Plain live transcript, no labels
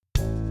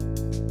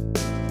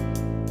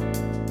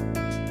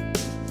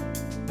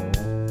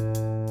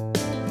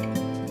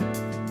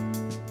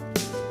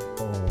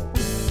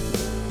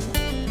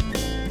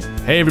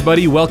Hey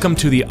everybody, welcome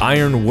to the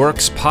Iron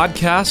Works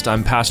podcast.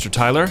 I'm Pastor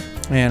Tyler.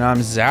 And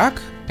I'm Zach,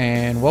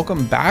 and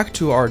welcome back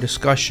to our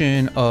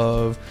discussion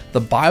of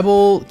the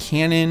Bible,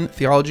 canon,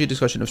 theology,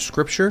 discussion of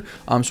Scripture.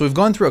 So we've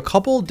gone through a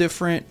couple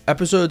different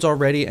episodes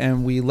already,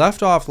 and we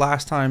left off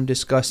last time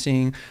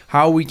discussing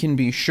how we can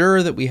be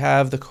sure that we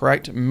have the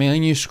correct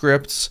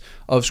manuscripts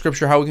of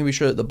Scripture, how we can be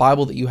sure that the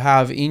Bible that you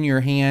have in your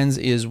hands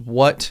is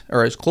what,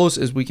 or as close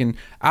as we can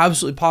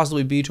absolutely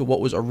possibly be to what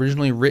was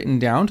originally written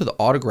down, to the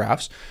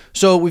autographs.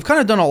 So we've kind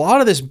of done a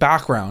lot of this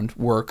background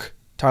work,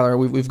 Tyler.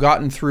 We've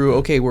gotten through,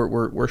 okay,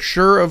 we're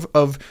sure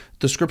of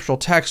the scriptural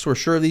text, we're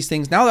sure of these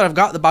things. Now that I've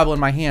got the Bible in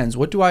my hands,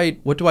 what do I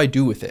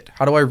do with it?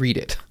 How do I read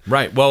it?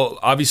 Right. Well,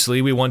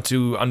 obviously we want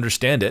to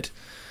understand it.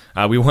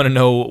 We want to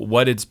know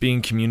what it's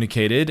being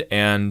communicated,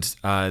 and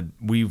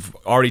we've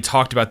already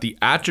talked about the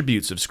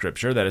attributes of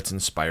Scripture, that it's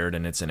inspired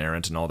and it's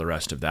inerrant and all the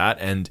rest of that.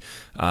 And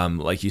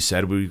like you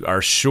said, we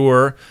are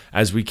sure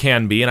as we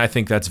can be, and I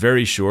think that's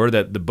very sure,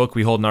 that the book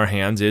we hold in our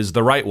hands is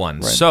the right one.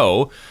 Right.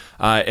 So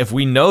if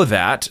we know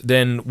that,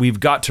 then we've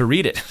got to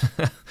read it.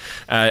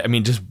 I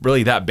mean, just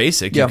really that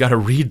basic. You've got to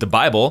read the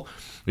Bible.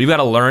 You've got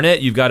to learn it.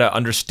 You've got to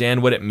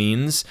understand what it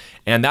means.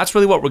 And that's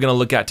really what we're going to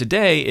look at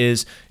today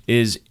is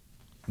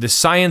the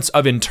science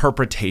of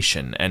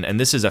interpretation. And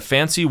this is a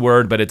fancy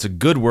word, but it's a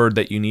good word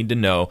that you need to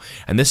know.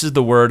 And this is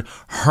the word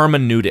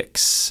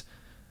hermeneutics.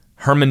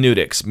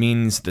 Hermeneutics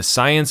means the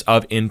science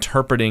of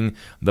interpreting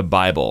the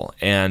Bible.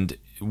 And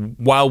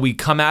while we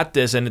come at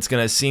this, and it's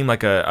going to seem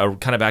like a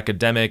kind of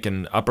academic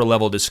and upper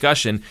level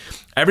discussion,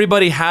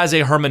 everybody has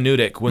a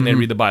hermeneutic when they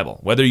read the Bible,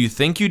 whether you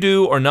think you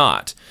do or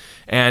not.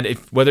 And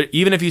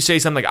even if you say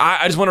something like,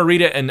 I just want to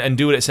read it and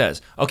do what it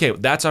says. Okay,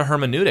 that's a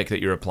hermeneutic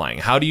that you're applying.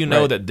 How do you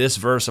know that this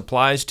verse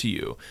applies to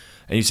you?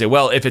 And you say,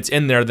 well, if it's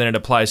in there, then it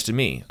applies to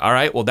me. All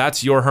right, well,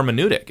 that's your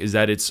hermeneutic, is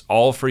that it's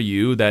all for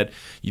you, that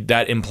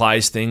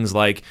implies things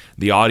like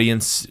the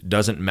audience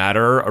doesn't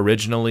matter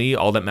originally.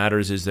 All that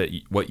matters is that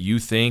what you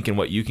think and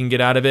what you can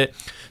get out of it.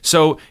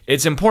 So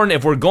it's important,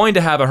 if we're going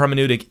to have a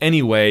hermeneutic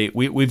anyway,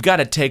 we've got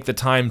to take the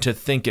time to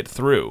think it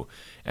through.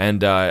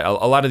 And a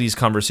lot of these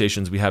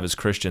conversations we have as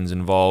Christians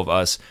involve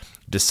us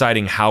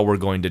deciding how we're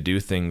going to do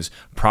things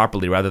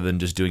properly rather than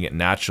just doing it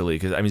naturally.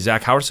 Because, I mean,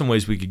 Zach, how are some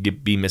ways we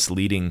could be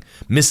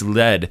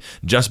misled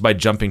just by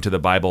jumping to the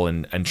Bible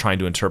and trying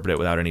to interpret it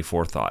without any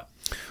forethought?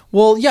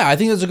 Well, yeah, I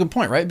think that's a good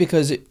point, right?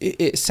 Because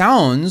it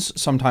sounds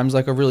sometimes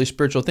like a really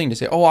spiritual thing to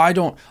say, oh, I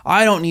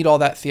don't need all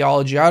that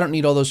theology. I don't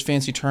need all those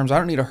fancy terms. I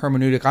don't need a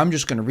hermeneutic. I'm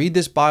just going to read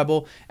this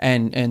Bible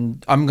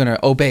and I'm going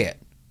to obey it.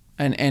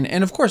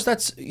 And of course,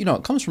 that's,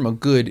 it comes from a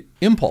good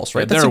impulse,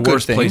 right? Yeah, that's there a are good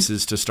worse thing.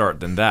 places to start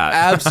than that.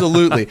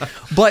 Absolutely.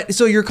 But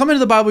so you're coming to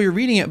the Bible, you're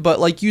reading it, but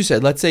like you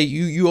said, let's say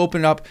you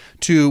open up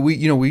to,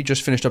 we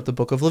just finished up the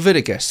book of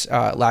Leviticus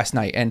last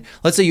night. And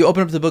let's say you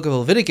open up the book of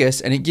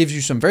Leviticus and it gives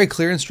you some very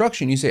clear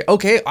instruction. You say,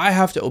 okay, I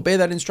have to obey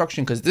that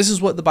instruction because this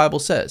is what the Bible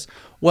says.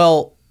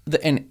 Well,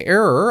 an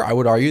error, I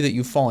would argue, that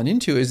you've fallen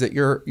into is that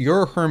your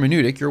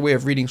hermeneutic, your way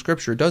of reading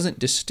Scripture, doesn't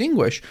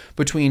distinguish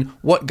between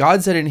what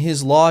God said in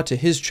His law to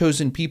His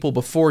chosen people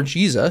before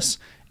Jesus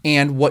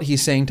and what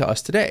He's saying to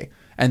us today.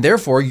 And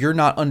therefore, you're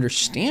not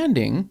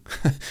understanding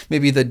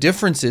maybe the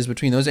differences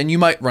between those, and you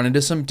might run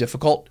into some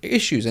difficult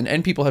issues,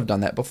 and people have done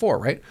that before,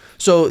 right?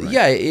 So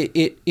yeah,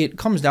 it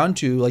comes down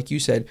to, like you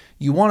said,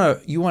 you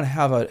want to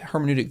have a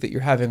hermeneutic that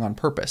you're having on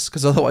purpose,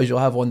 because otherwise you'll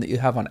have one that you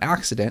have on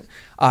accident,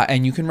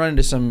 and you can run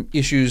into some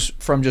issues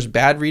from just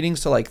bad readings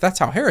to that's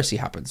how heresy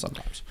happens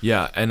sometimes.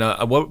 Yeah, and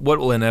what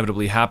will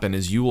inevitably happen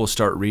is you will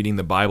start reading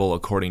the Bible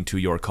according to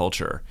your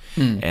culture,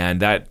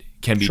 and that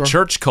can be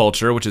church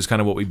culture, which is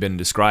kind of what we've been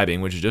describing,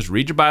 which is just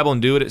read your Bible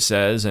and do what it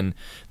says. And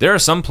there are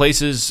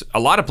a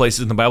lot of places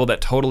in the Bible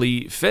that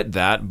totally fit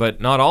that, but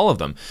not all of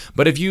them.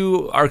 But if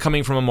you are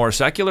coming from a more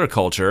secular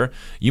culture,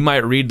 you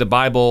might read the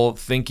Bible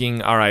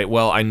thinking, all right,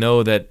 well, I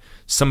know that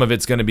some of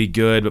it's going to be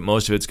good, but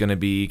most of it's going to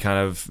be kind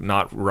of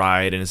not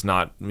right, and it's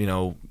not,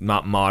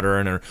 not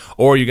modern,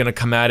 or you're going to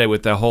come at it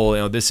with the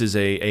whole, this is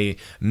a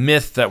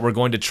myth that we're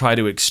going to try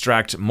to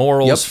extract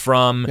morals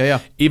from,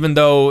 even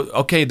though,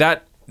 okay,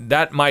 that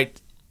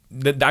might,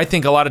 I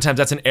think a lot of times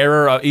that's an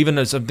error, even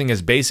of something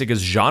as basic as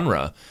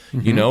genre.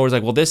 It's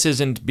like, well, this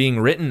isn't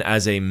being written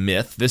as a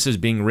myth. This is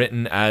being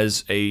written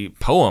as a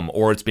poem,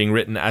 or it's being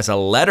written as a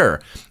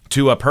letter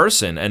to a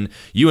person. And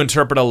you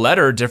interpret a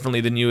letter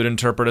differently than you would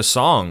interpret a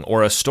song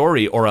or a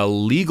story or a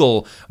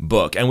legal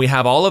book. And we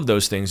have all of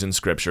those things in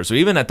Scripture. So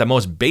even at the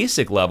most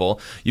basic level,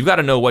 you've got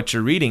to know what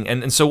you're reading.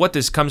 And so what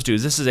this comes to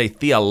is this is a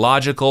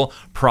theological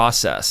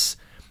process.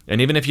 And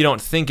even if you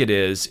don't think it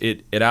is,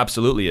 it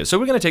absolutely is. So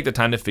we're going to take the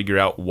time to figure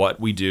out what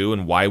we do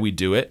and why we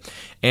do it.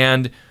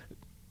 And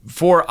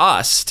for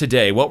us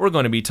today, what we're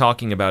going to be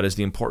talking about is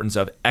the importance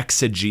of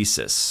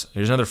exegesis.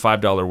 Here's another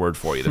 $5 word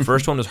for you. The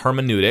first one is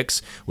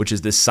hermeneutics, which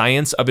is the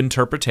science of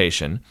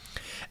interpretation.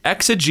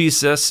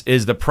 Exegesis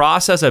is the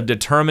process of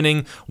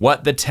determining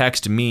what the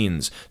text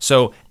means.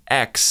 So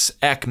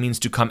ek means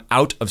to come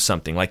out of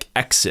something, like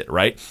exit,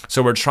 right?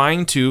 So we're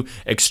trying to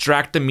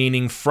extract the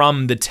meaning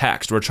from the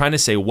text. We're trying to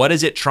say, what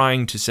is it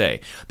trying to say?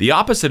 The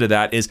opposite of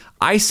that is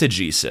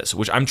eisegesis,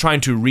 which I'm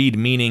trying to read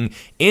meaning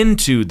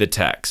into the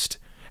text.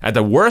 At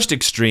the worst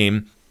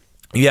extreme,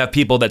 you have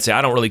people that say,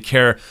 I don't really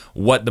care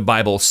what the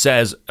Bible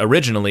says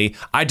originally.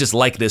 I just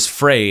like this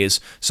phrase,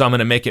 so I'm going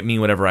to make it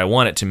mean whatever I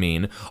want it to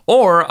mean.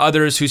 Or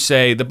others who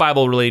say the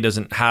Bible really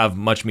doesn't have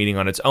much meaning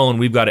on its own.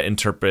 We've got to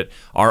interpret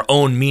our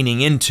own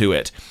meaning into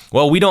it.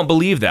 Well, we don't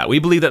believe that. We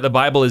believe that the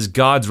Bible is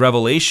God's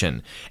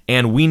revelation,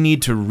 and we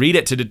need to read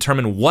it to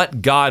determine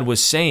what God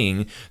was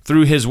saying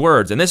through his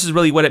words. And this is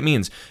really what it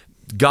means.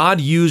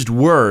 God used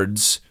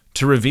words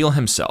to reveal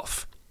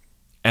himself.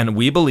 And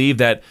we believe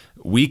that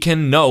we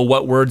can know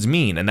what words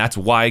mean, and that's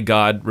why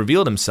God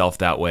revealed himself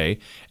that way.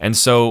 And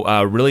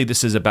so really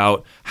this is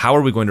about how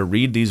are we going to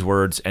read these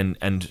words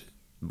and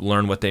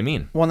learn what they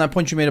mean. Well, and that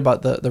point you made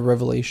about the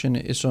revelation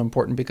is so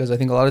important, because I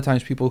think a lot of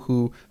times people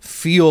who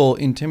feel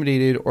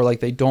intimidated or like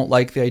they don't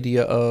like the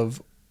idea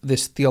of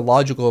this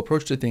theological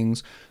approach to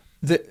things,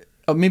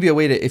 maybe a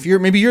way to, if you're,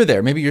 maybe you're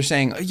there, maybe you're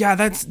saying, yeah,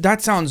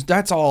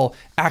 that's all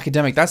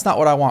academic. That's not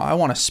what I want. I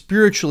want to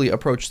spiritually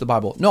approach the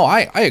Bible. No,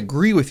 I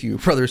agree with you,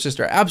 brother or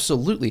sister.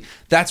 Absolutely.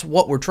 That's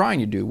what we're trying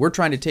to do. We're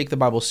trying to take the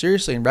Bible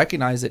seriously and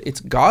recognize that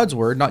it's God's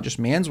word, not just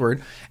man's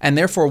word. And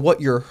therefore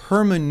what your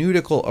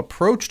hermeneutical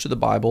approach to the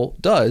Bible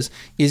does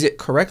is it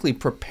correctly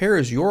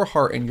prepares your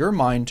heart and your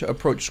mind to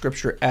approach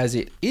scripture as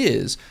it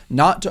is,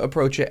 not to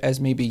approach it as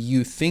maybe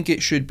you think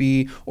it should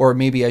be, or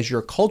maybe as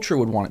your culture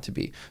would want it to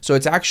be. So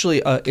it's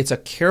actually it's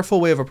a careful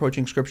way of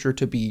approaching scripture,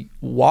 to be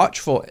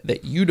watchful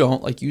that you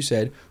don't, like you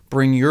said,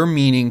 bring your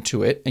meaning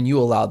to it and you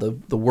allow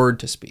the word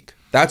to speak.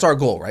 That's our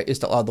goal, right? Is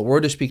to allow the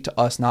word to speak to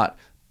us, not,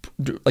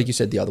 like you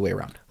said, the other way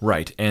around.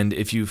 Right. And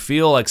if you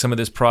feel like some of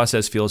this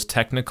process feels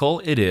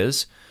technical, it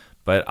is.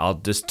 But I'll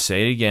just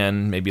say it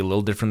again, maybe a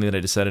little differently than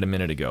I just said it a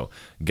minute ago.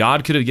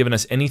 God could have given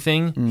us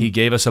anything. He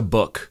gave us a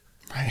book.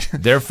 Right.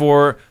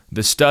 Therefore,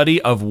 the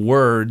study of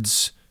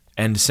words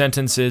and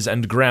sentences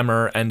and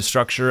grammar and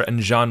structure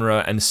and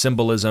genre and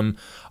symbolism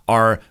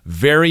are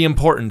very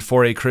important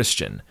for a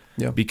Christian,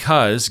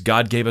 because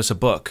God gave us a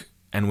book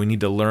and we need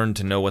to learn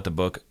to know what the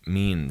book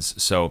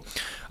means. So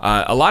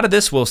a lot of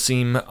this will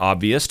seem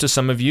obvious to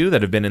some of you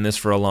that have been in this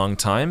for a long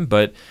time,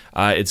 but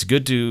it's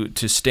good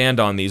to stand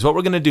on these. What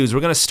we're going to do is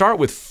we're going to start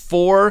with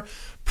 4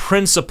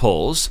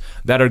 principles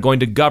that are going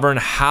to govern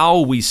how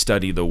we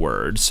study the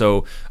word.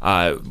 So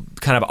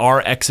kind of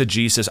our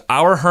exegesis,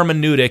 our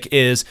hermeneutic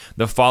is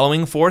the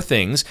following 4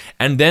 things.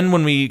 And then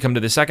when we come to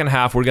the second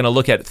half, we're going to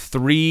look at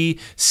 3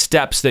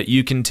 steps that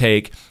you can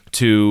take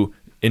to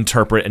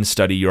interpret and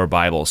study your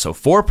Bible. So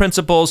 4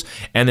 principles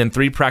and then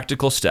 3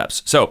 practical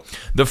steps. So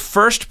the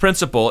first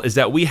principle is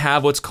that we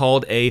have what's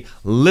called a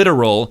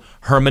literal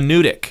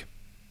hermeneutic.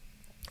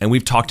 And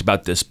we've talked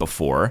about this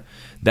before,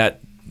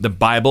 that the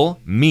Bible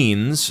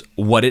means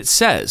what it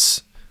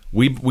says.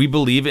 We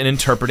believe in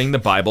interpreting the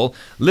Bible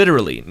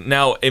literally.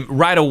 Now,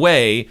 right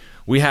away,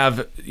 we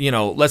have,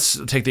 let's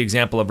take the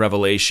example of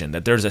Revelation,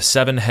 that there's a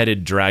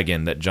 7-headed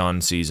dragon that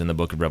John sees in the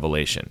book of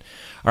Revelation.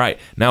 All right,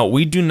 now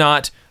we do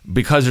not,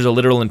 because there's a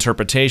literal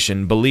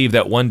interpretation, believe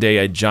that one day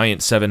a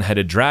giant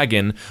 7-headed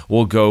dragon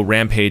will go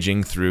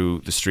rampaging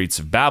through the streets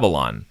of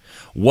Babylon.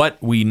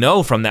 What we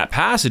know from that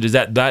passage is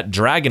that that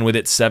dragon with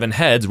its 7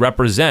 heads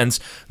represents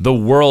the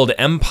world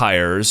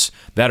empires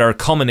that are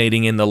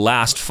culminating in the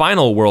last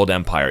final world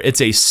empire.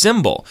 It's a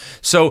symbol.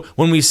 So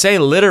when we say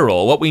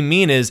literal, what we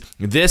mean is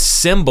this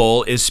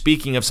symbol is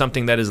speaking of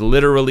something that is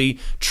literally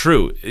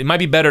true. It might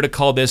be better to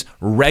call this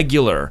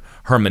regular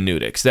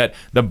hermeneutics, that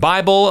the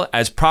Bible,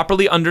 as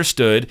properly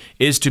understood,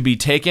 is to be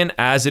taken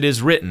as it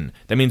is written.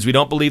 That means we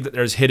don't believe that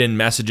there's hidden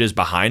messages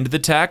behind the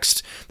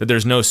text, that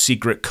there's no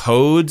secret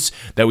codes,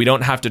 that we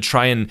don't have to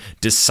try and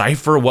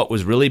decipher what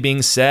was really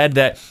being said,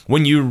 that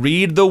when you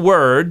read the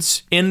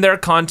words in their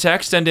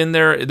context and in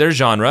their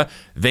genre,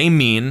 they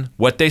mean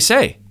what they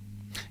say.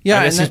 Yeah,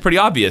 and this is pretty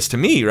obvious to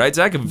me, right,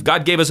 Zach? If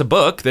God gave us a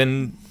book,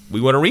 then we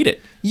want to read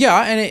it.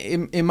 Yeah,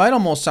 and it might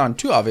almost sound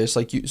too obvious.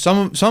 Like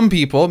some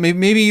people,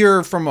 maybe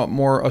you're from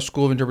a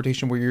school of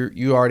interpretation where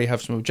you already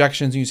have some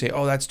objections and you say,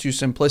 oh, that's too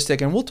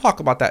simplistic. And we'll talk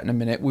about that in a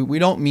minute. We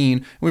don't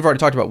mean, we've already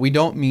talked about, we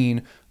don't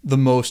mean the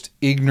most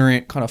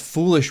ignorant, kind of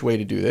foolish way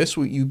to do this.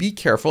 You be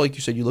careful. Like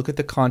you said, you look at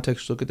the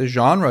context, look at the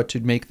genre to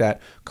make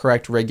that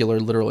correct, regular,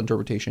 literal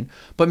interpretation.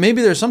 But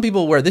maybe there's some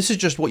people where this is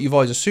just what you've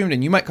always assumed,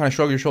 and you might kind of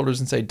shrug your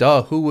shoulders and say,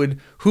 duh, who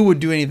would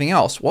do anything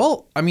else?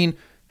 Well, I mean,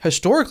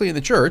 historically in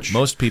the church,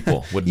 most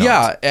people would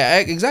not. Yeah,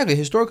 exactly.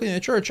 Historically in the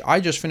church, I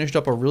just finished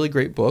up a really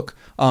great book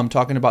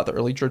talking about the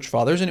early church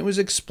fathers, and it was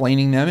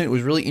explaining them. It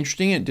was really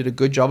interesting. It did a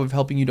good job of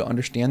helping you to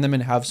understand them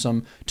and have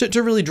some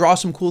to really draw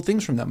some cool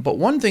things from them. But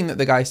one thing that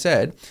the guy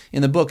said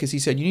in the book is he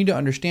said you need to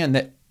understand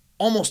that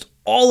almost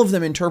all of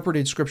them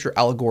interpreted scripture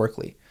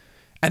allegorically.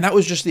 And that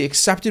was just the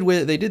accepted way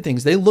that they did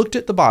things. They looked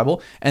at the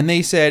Bible and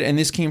they said, and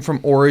this came from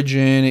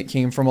Origen, it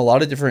came from a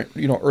lot of different,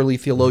 early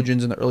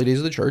theologians in the early days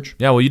of the church.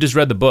 Yeah, well, you just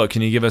read the book.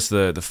 Can you give us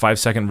the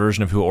 5-second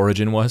version of who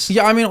Origen was?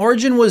 Yeah, I mean,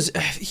 Origen was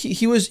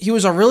he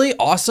was a really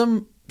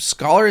awesome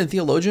scholar and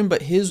theologian,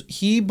 but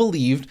he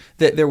believed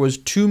that there was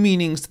two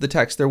meanings to the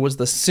text. There was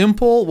the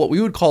simple, what we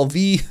would call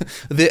the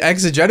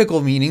exegetical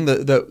meaning,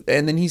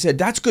 and then he said,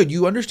 that's good,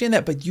 you understand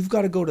that, but you've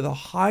got to go to the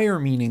higher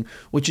meaning,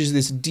 which is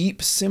this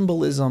deep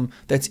symbolism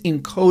that's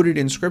encoded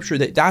in Scripture,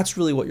 that's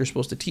really what you're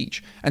supposed to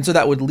teach. And so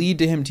that would lead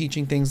to him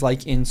teaching things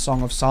like in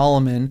Song of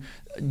Solomon,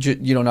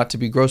 not to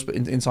be gross, but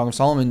in Song of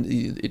Solomon,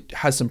 it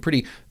has some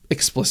pretty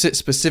explicit,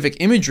 specific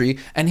imagery,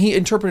 and he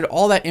interpreted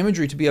all that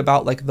imagery to be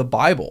about like the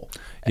Bible.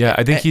 Yeah,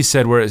 I think he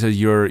said where it says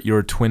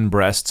your twin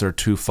breasts are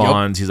two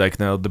fawns. Yep. He's like,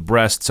 no, the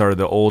breasts are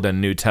the Old and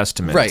New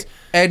Testament. Right.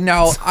 And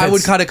now I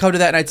would kind of come to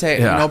that and I'd say,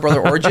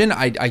 Brother Origen,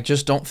 I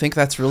just don't think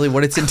that's really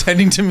what it's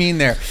intending to mean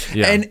there.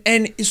 Yeah.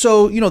 And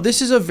so,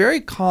 this is a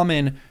very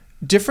common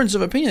difference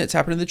of opinion that's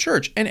happened in the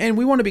church. And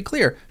we want to be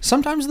clear.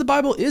 Sometimes the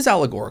Bible is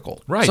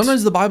allegorical. Right.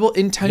 Sometimes the Bible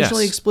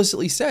intentionally,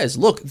 explicitly says,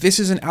 look, this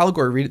is an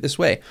allegory, read it this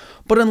way.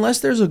 But unless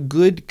there's a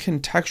good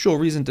contextual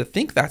reason to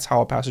think that's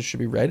how a passage should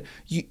be read,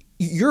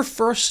 your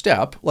first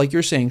step, like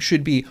you're saying,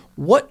 should be,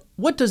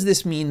 what does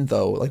this mean,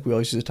 though? Like we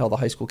always used to tell the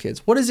high school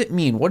kids. What does it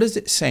mean? What is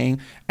it saying?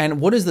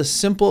 And what is the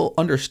simple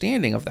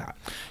understanding of that?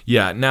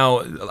 Yeah. Now,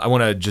 I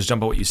want to just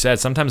jump on what you said.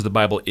 Sometimes the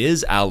Bible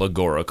is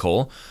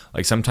allegorical.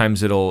 Like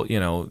sometimes it'll,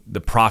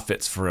 the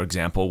prophets, for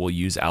example, will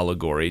use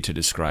allegory to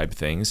describe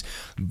things.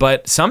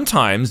 But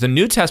sometimes the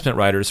New Testament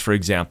writers, for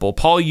example,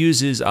 Paul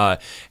uses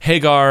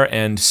Hagar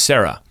and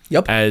Sarah.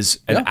 Yep. As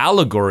an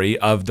allegory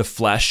of the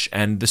flesh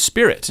and the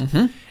spirit.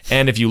 Mm-hmm.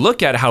 And if you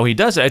look at how he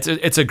does it,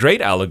 it's a great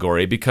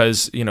allegory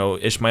because,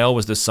 Ishmael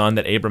was the son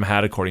that Abram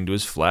had according to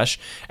his flesh,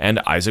 and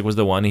Isaac was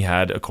the one he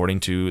had according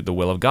to the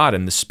will of God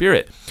and the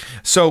spirit.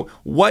 So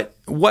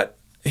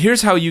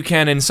here's how you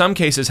can, in some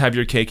cases, have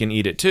your cake and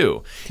eat it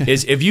too,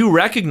 is if you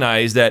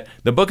recognize that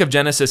the book of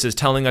Genesis is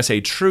telling us a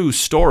true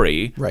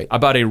story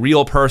about a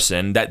real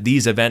person that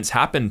these events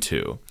happened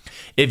to.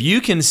 If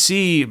you can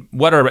see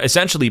what are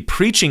essentially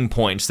preaching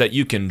points that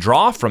you can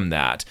draw from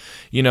that,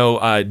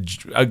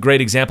 a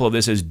great example of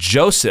this is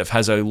Joseph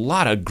has a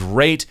lot of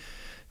great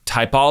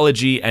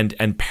typology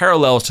and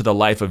parallels to the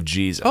life of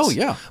Jesus. Oh,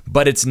 yeah.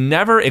 But it's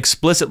never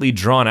explicitly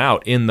drawn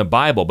out in the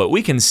Bible. But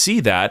we can see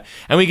that,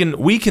 and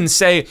we can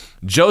say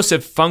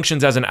Joseph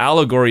functions as an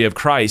allegory of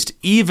Christ,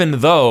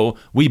 even though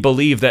we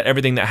believe that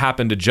everything that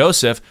happened to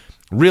Joseph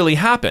really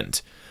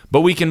happened.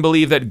 But we can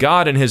believe that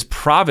God in his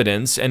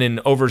providence and in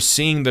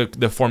overseeing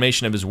the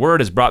formation of his word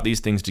has brought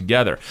these things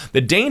together. The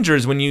danger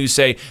is when you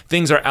say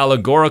things are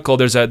allegorical,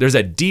 there's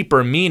a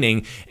deeper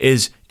meaning,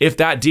 is if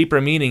that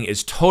deeper meaning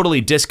is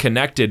totally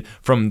disconnected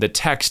from the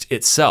text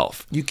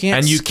itself. You can't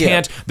And you skip.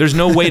 can't, there's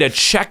no way to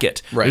check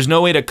it. Right. There's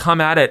no way to come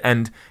at it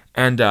and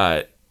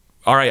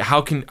all right,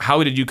 how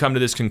did you come to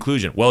this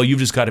conclusion? Well, you've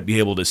just got to be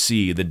able to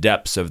see the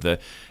depths of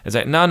the... It's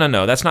like,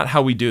 no, that's not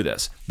how we do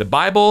this. The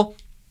Bible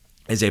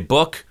is a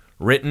book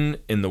written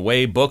in the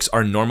way books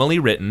are normally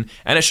written,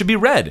 and it should be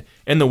read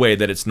in the way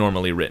that it's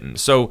normally written.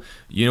 So,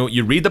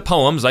 you read the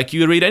poems like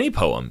you would read any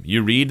poem.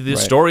 You read the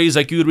stories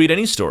like you would read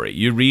any story.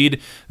 You read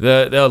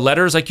the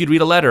letters like you'd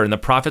read a letter, and the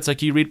prophets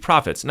like you'd read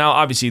prophets. Now,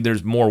 obviously,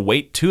 there's more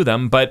weight to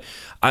them, but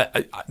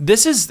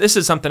this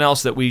is something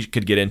else that we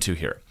could get into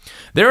here.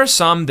 There are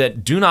some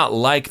that do not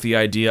like the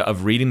idea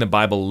of reading the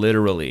Bible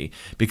literally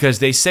because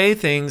they say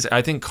things.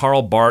 I think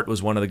Karl Barth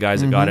was one of the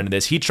guys that got into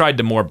this. He tried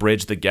to more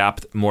bridge the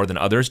gap more than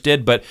others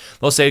did, but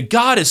they'll say,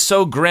 God is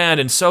so grand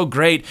and so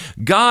great,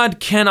 God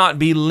cannot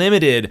be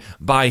limited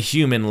by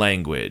human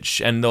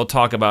language. And they'll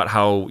talk about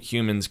how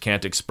humans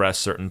can't express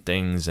certain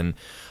things. And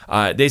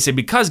they say,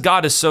 because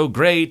God is so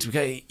great,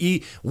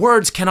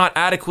 words cannot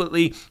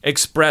adequately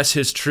express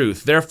his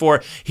truth.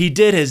 Therefore, he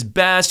did his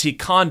best. He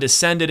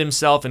condescended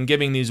himself in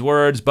giving these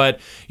words, but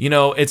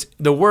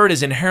the word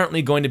is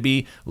inherently going to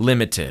be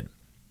limited.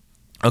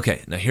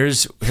 Okay, now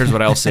here's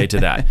what I'll say to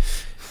that.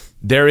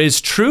 There is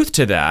truth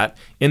to that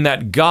in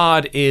that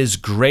God is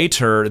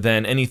greater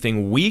than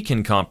anything we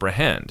can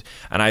comprehend.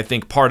 And I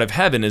think part of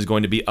heaven is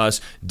going to be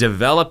us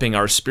developing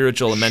our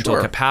spiritual and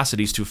mental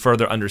capacities to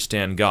further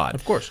understand God.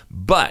 Of course.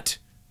 But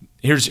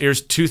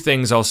here's two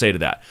things I'll say to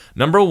that.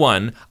 Number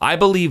one, I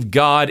believe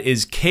God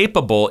is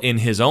capable in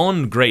his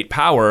own great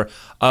power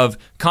of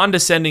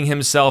condescending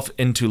himself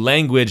into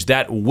language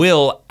that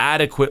will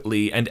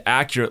adequately and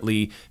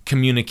accurately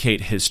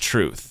communicate his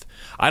truth.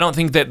 I don't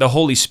think that the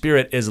Holy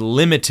Spirit is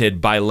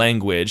limited by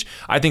language.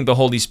 I think the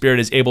Holy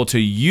Spirit is able to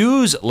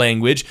use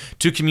language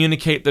to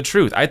communicate the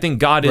truth. I think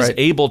God is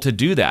able to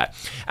do that.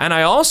 And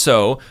I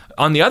also,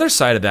 on the other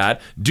side of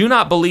that, do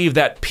not believe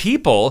that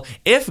people,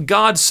 if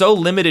God so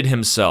limited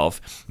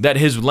himself that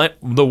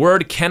the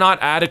word cannot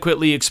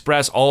adequately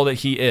express all that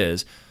he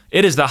is,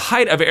 It is the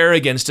height of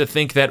arrogance to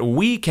think that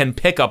we can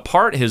pick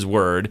apart his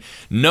word,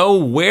 know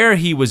where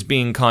he was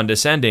being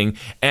condescending,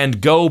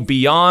 and go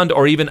beyond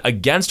or even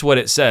against what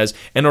it says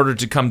in order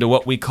to come to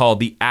what we call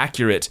the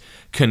accurate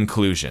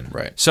conclusion.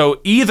 Right.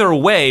 So either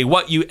way,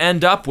 what you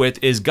end up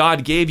with is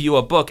God gave you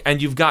a book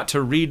and you've got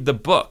to read the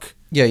book.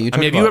 Yeah,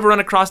 have you ever run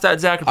across that,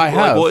 Zach? I have.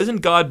 Like, well, isn't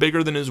God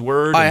bigger than his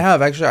word? I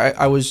have actually.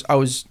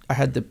 I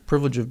had the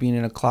privilege of being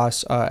in a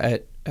class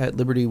at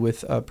Liberty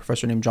with a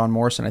professor named John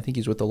Morrison. I think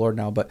he's with the Lord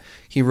now, but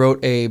he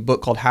wrote a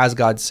book called Has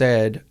God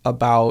Said,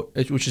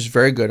 which is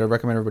very good. I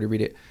recommend everybody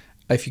read it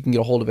if you can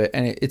get a hold of it.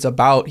 And it's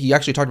about, he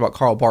actually talked about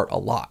Karl Barth a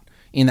lot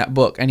in that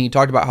book. And he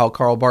talked about how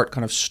Karl Barth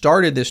kind of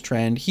started this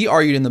trend. He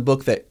argued in the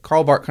book that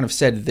Karl Barth kind of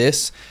said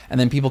this, and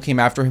then people came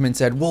after him and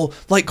said, well,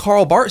 like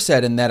Karl Barth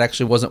said, and that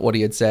actually wasn't what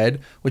he had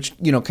said, which,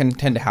 can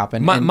tend to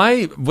happen.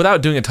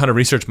 Without doing a ton of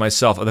research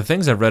myself, the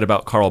things I've read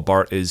about Karl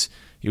Barth is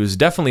he was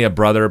definitely a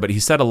brother, but he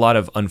said a lot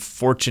of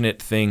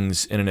unfortunate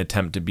things in an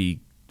attempt to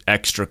be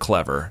extra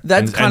clever.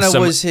 That kind of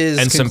was his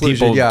and conclusion,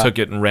 some people took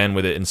it and ran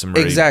with it in some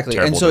really exactly.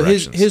 terrible And so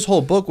directions. his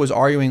whole book was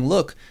arguing,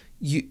 look,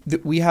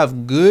 we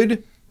have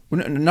good.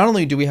 Not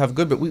only do we have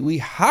good, but we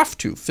have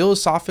to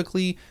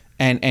philosophically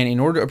and in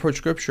order to approach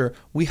Scripture,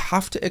 we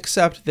have to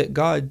accept that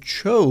God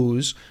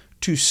chose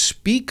to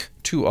speak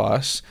to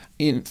us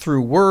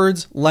through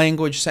words,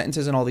 language,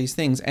 sentences, and all these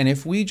things. And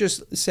if we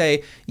just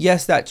say,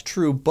 yes, that's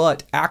true,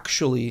 but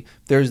actually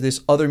there's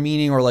this other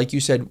meaning, or like you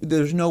said,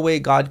 there's no way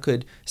God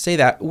could say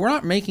that, we're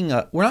not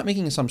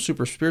making some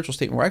super spiritual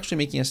statement. We're actually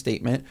making a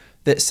statement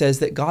that says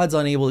that God's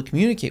unable to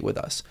communicate with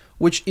us,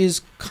 which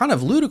is kind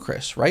of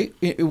ludicrous, right?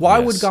 Why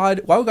would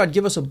God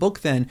give us a book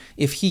then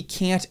if he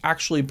can't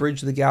actually bridge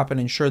the gap and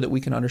ensure that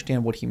we can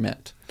understand what he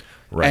meant?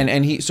 Right.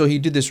 And he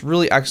did this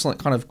really excellent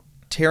kind of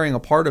tearing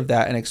apart of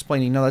that and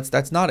explaining, no,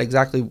 that's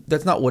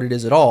not what it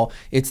is at all.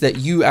 It's that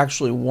you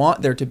actually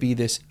want there to be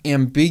this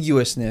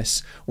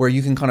ambiguousness where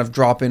you can kind of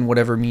drop in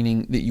whatever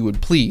meaning that you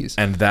would please.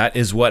 And that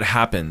is what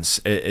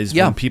happens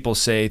when people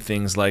say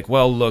things like,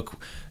 well,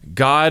 look,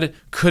 God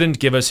couldn't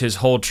give us his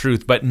whole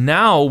truth, but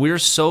now we're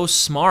so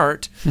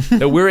smart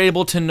that we're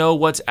able to know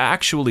what's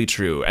actually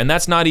true. And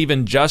that's not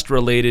even just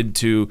related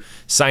to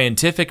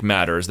scientific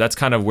matters. That's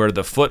kind of where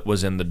the foot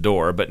was in the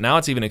door. But now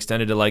it's even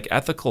extended to like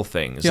ethical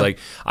things. Like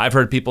I've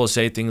heard people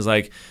say things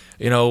like,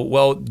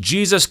 well,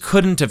 Jesus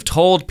couldn't have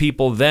told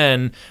people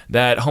then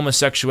that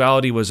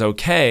homosexuality was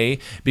okay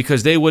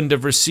because they wouldn't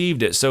have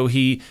received it. So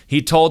he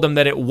told them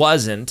that it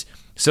wasn't,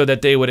 so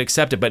that they would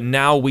accept it. But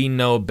now we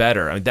know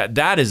better. I mean,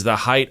 that is the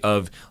height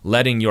of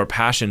letting your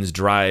passions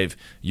drive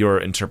your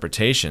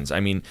interpretations. I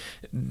mean,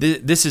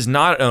 this is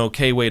not an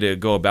okay way to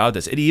go about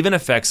this. It even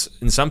affects,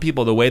 in some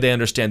people, the way they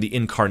understand the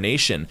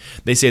incarnation.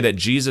 They say that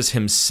Jesus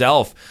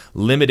himself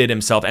limited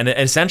himself and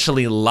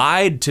essentially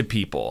lied to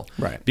people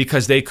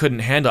because they couldn't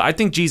handle it. I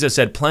think Jesus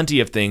said plenty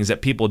of things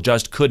that people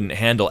just couldn't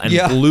handle and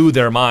blew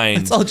their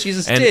minds. That's all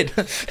Jesus did.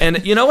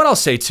 And you know what I'll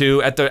say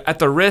too, at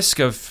the risk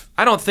of,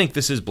 I don't think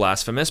this is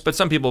blasphemous, but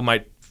some people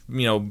might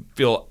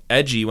feel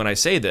edgy when I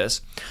say this.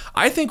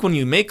 I think when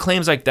you make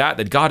claims like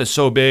that God is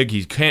so big,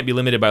 he can't be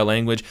limited by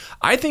language,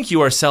 I think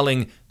you are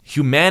selling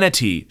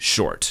humanity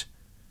short.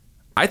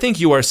 I think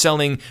you are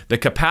selling the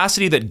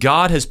capacity that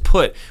God has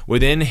put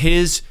within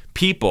his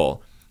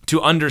people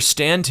to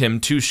understand him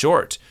too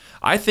short.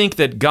 I think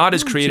that God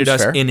has created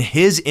us in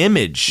his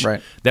image,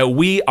 that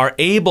we are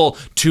able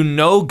to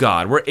know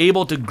God. We're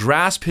able to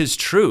grasp his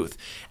truth.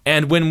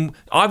 And when,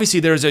 obviously,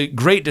 there's a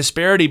great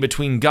disparity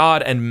between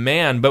God and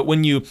man, but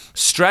when you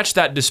stretch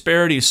that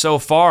disparity so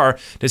far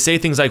to say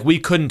things like we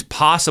couldn't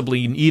possibly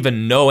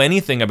even know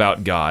anything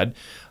about God,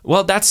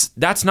 well, that's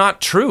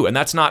not true, and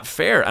that's not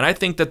fair. And I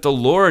think that the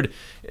Lord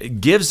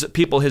gives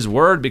people his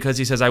word because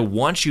he says, I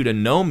want you to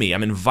know me.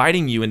 I'm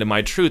inviting you into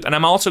my truth, and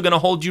I'm also going to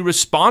hold you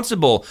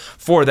responsible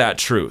for that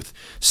truth.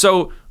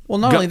 So, well,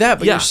 not only that,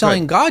 but you're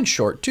selling God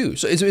short too.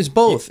 So it's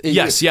both.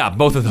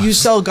 Both of those. You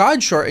sell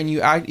God short, and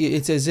you act.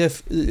 It's as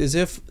if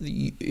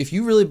if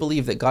you really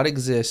believe that God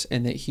exists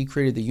and that he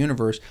created the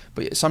universe,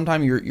 but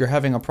sometimes you're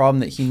having a problem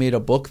that he made a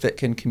book that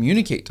can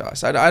communicate to us.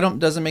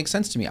 Doesn't make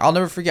sense to me. I'll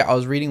never forget. I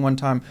was reading one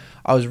time.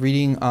 I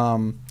think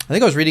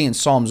I was reading in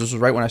Psalms. This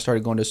was right when I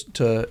started going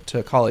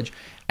to college,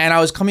 and I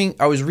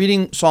was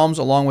reading Psalms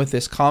along with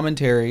this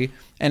commentary.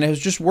 And I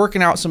was just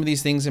working out some of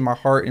these things in my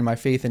heart, in my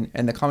faith,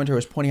 and the commentary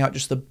was pointing out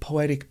just the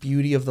poetic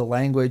beauty of the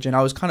language. And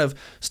I was kind of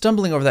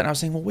stumbling over that, and I was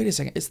saying, well, wait a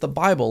second, it's the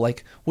Bible.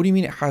 Like, what do you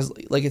mean it has,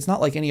 like, it's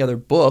not like any other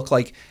book?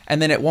 Like, and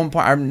then at one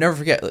point, I'll never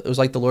forget, it was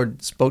like the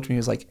Lord spoke to me. He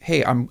was like,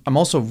 hey, I'm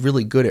also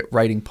really good at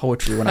writing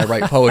poetry when I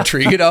write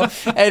poetry, And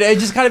it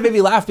just kind of made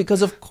me laugh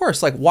because, of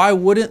course, like, why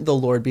wouldn't the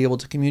Lord be able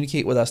to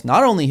communicate with us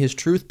not only his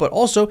truth, but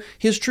also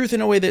his truth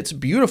in a way that's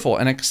beautiful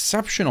and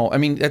exceptional? I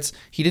mean,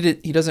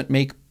 he doesn't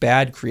make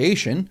bad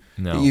creation.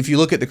 No. If you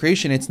look at the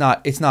creation, it's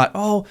not,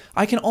 oh,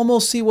 I can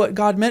almost see what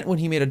God meant when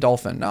he made a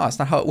dolphin. No, it's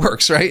not how it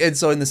works, right? And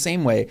so in the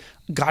same way,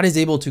 God is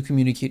able to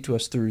communicate to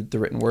us through the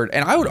written word.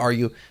 And I would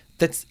argue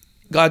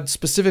God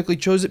specifically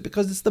chose it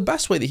because it's the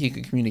best way that he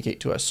could communicate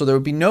to us. So there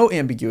would be no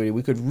ambiguity.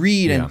 We could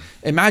read and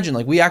imagine,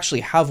 like, we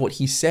actually have what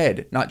he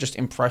said, not just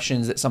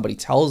impressions that somebody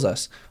tells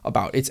us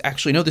about. It's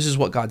actually, no, this is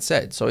what God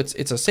said. So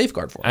it's a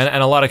safeguard for us.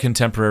 And a lot of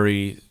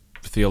contemporary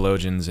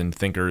theologians and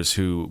thinkers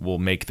who will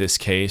make this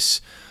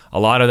case, a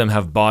lot of them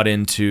have bought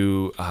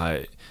into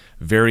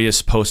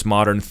various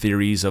postmodern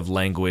theories of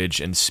language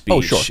and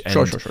speech.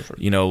 Oh, sure.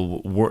 You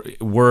know,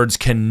 words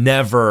can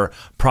never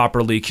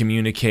properly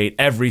communicate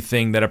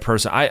everything that a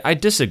person... I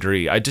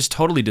disagree. I just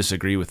totally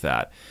disagree with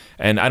that.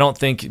 And I don't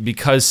think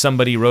because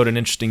somebody wrote an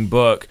interesting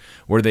book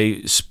where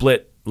they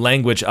split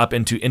language up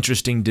into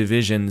interesting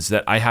divisions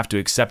that I have to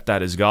accept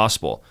that as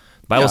gospel.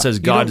 The Bible says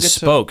God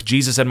spoke.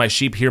 Jesus said, my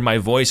sheep hear my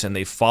voice and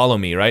they follow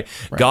me, right?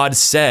 God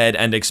said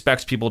and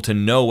expects people to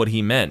know what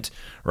he meant,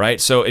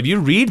 right? So if you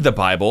read the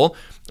Bible...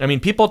 I mean,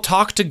 people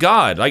talk to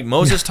God. Like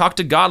Moses talked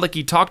to God like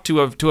he talked to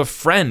a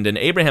friend, and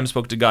Abraham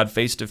spoke to God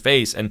face to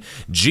face, and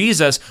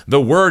Jesus,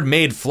 the Word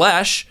made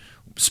flesh,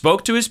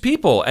 spoke to his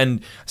people.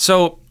 And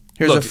so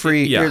here's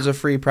a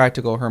free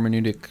practical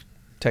hermeneutic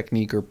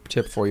technique or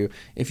tip for you.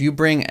 If you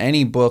bring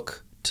any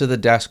book to the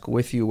desk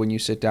with you when you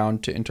sit down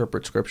to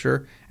interpret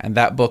Scripture, and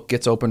that book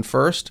gets open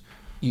first,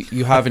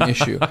 you have an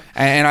issue.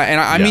 And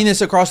I mean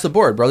this across the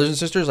board, brothers and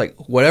sisters, like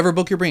whatever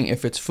book you're bringing,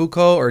 if it's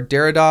Foucault or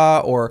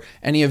Derrida or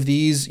any of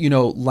these, you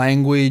know,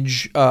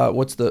 language,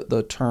 what's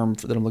the term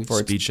that I'm looking for?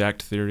 Speech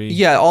act theory.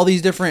 Yeah, all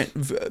these different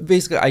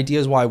basically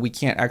ideas why we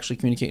can't actually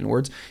communicate in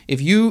words.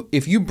 If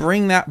you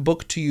bring that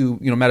book to you,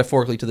 you know,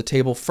 metaphorically to the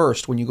table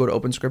first when you go to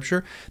open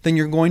Scripture, then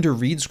you're going to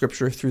read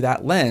Scripture through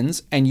that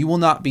lens, and you will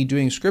not be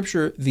doing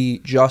Scripture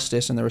the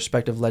justice and the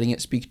respect of letting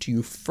it speak to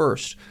you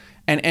first.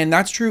 And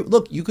that's true.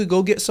 Look, you could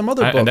go get some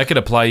other book. And that could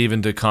apply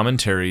even to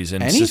commentaries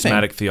and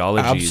systematic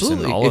theologies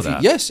and all of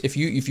that. Yes, if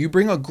you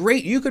bring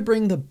you could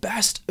bring the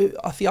best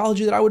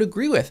theology that I would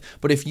agree with.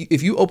 But if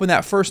you open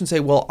that first and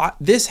say, well,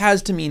 this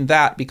has to mean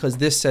that because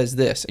this says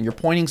this, and you're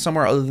pointing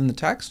somewhere other than the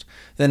text,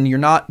 then you're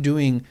not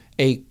doing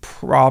a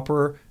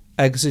proper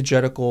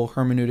exegetical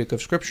hermeneutic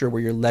of Scripture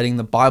where you're letting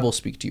the Bible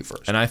speak to you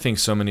first. And I think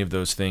so many of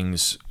those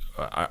things,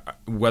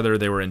 whether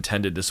they were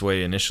intended this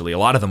way initially, a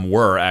lot of them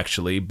were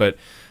actually, but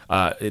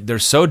they're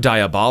so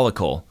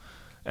diabolical,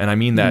 and I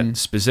mean that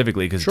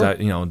specifically because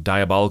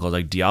diabolical is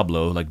like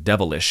Diablo, like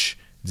devilish.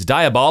 It's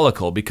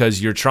diabolical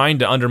because you're trying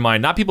to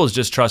undermine not people's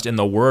just trust in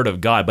the Word of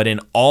God, but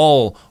in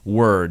all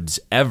words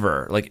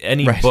ever, like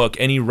any book,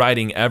 any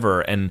writing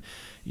ever. And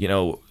you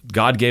know,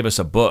 God gave us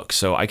a book,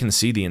 so I can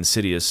see the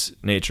insidious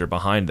nature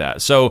behind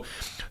that. So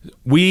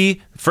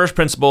we, first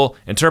principle,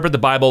 interpret the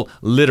Bible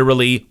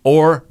literally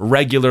or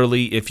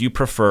regularly if you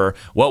prefer.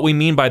 What we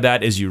mean by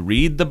that is you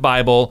read the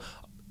Bible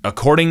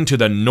according to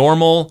the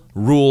normal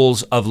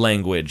rules of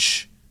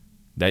language,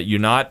 that you're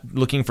not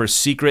looking for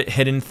secret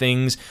hidden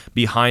things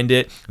behind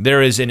it.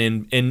 There is an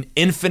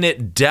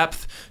infinite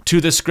depth to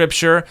the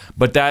Scripture,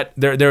 but that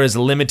there is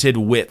limited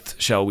width,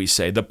 shall we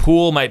say. The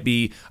pool might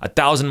be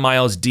 1,000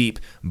 miles deep,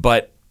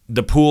 but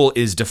the pool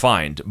is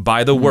defined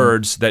by the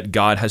words that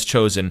God has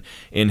chosen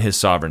in his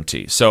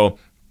sovereignty. So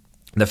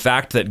the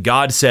fact that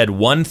God said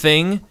one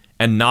thing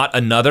and not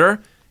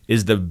another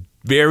is the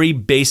very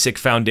basic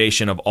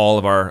foundation of all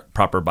of our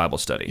proper Bible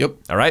study. Yep.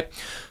 All right?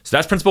 So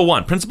that's principle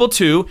one. Principle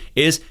two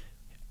is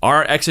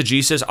our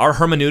exegesis, our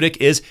hermeneutic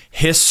is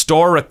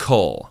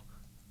historical.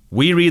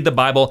 We read the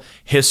Bible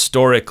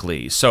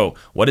historically. So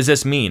what does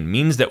this mean? It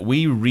means that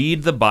we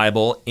read the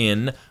Bible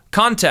in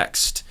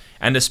context,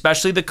 and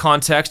especially the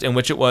context in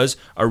which it was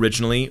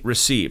originally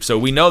received. So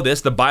we know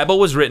this. The Bible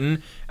was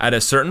written at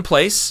a certain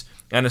place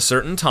and a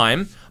certain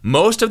time.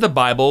 Most of the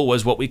Bible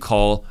was what we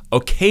call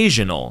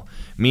occasional,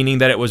 meaning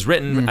that it was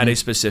written at a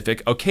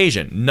specific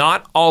occasion.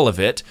 Not all of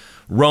it.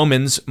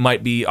 Romans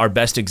might be our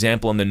best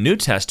example in the New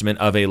Testament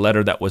of a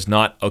letter that was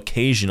not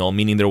occasional,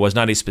 meaning there was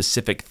not a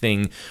specific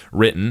thing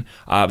written.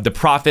 The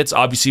prophets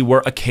obviously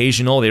were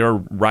occasional. They were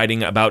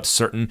writing about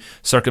certain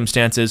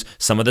circumstances.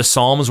 Some of the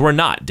Psalms were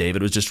not.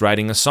 David was just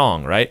writing a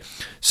song, right?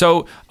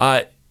 So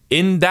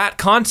in that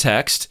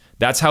context,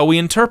 that's how we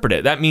interpret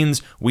it. That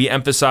means we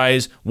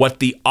emphasize what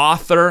the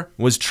author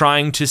was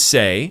trying to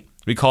say.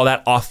 We call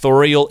that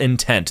authorial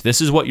intent.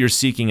 This is what you're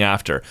seeking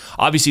after.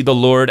 Obviously, the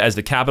Lord as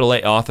the capital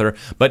A author,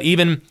 but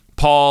even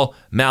Paul,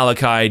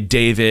 Malachi,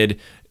 David,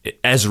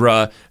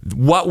 Ezra,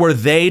 what were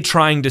they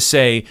trying to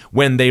say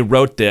when they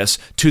wrote this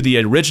to the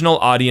original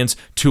audience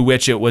to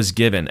which it was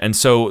given? And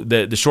so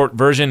the short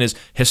version is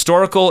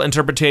historical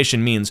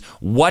interpretation means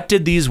what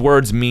did these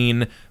words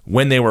mean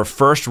when they were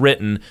first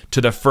written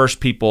to the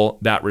first people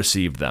that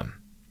received them?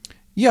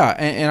 Yeah,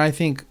 and I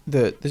think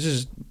that this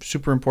is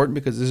super important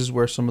because this is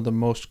where some of the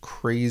most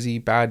crazy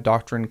bad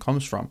doctrine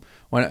comes from.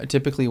 When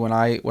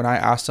I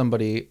ask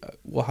somebody,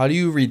 well, how do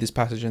you read this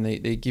passage, and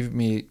they give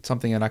me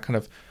something, and I kind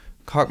of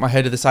cock my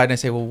head to the side and I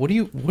say, well, what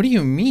do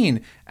you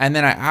mean? And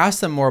then I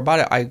ask them more about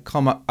it.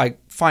 I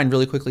find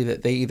really quickly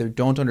that they either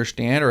don't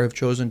understand or have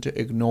chosen to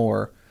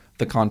ignore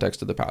the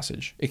context of the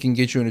passage. It can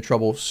get you into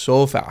trouble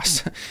so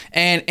fast,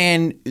 and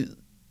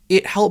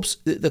it helps.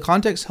 The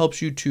context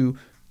helps you to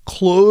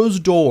close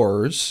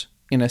doors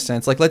in a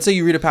sense. Like, let's say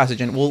you read a passage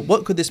and, well,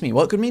 what could this mean?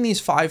 Well, it could mean these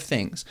 5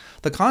 things.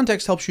 The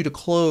context helps you to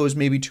close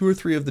maybe 2 or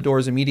 3 of the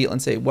doors immediately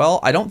and say, well,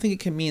 I don't think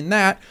it can mean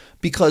that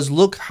because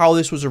look how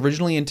this was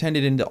originally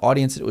intended in the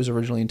audience that it was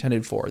originally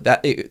intended for.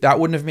 That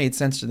wouldn't have made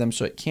sense to them,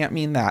 so it can't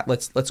mean that.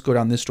 Let's go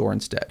down this door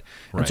instead.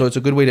 Right. And so it's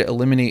a good way to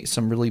eliminate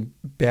some really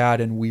bad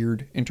and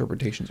weird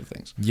interpretations of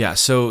things. Yeah,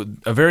 so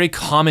a very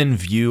common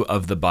view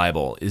of the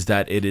Bible is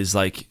that it is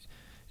like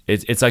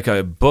it's like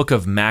a book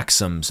of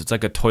maxims. It's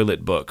like a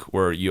toilet book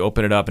where you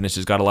open it up and it's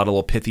just got a lot of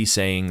little pithy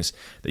sayings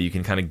that you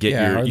can kind of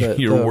get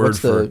your word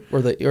for.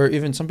 Or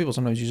even some people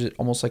sometimes use it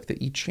almost like the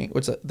I Ching.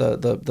 What's that?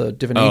 The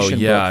divination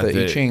book,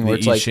 the I Ching.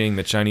 The I Ching,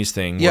 the Chinese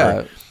thing.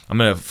 Yeah. I'm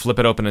going to flip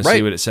it open and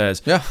see what it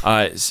says. Yeah.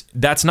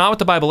 That's not what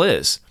the Bible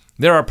is.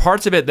 There are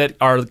parts of it that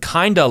are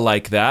kind of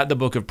like that. The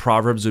book of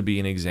Proverbs would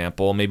be an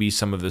example, maybe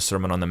some of the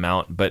Sermon on the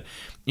Mount, but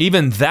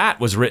even that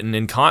was written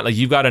in like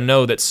you've got to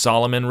know that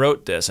Solomon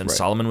wrote this, and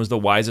Solomon was the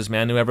wisest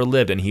man who ever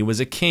lived, and he was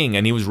a king,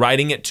 and he was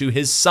writing it to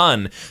his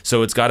son,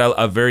 so it's got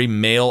a very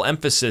male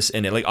emphasis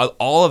in it. Like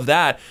all of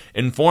that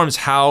informs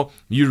how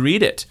you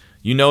read it.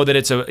 You know that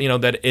it's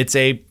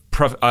a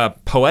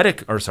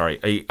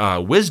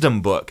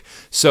wisdom book,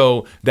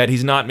 so that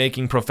he's not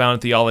making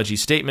profound theology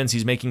statements.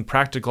 He's making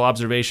practical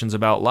observations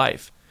about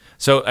life.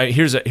 So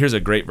here's a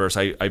great verse.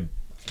 I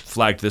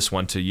flagged this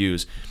one to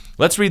use.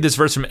 Let's read this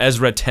verse from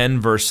Ezra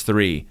 10, verse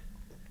 3. It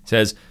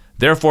says,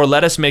 "Therefore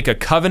let us make a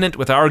covenant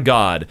with our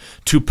God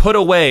to put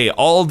away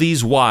all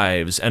these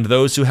wives and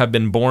those who have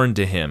been born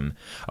to him.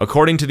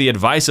 According to the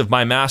advice of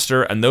my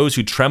master and those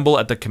who tremble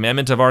at the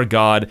commandment of our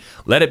God,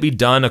 let it be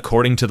done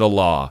according to the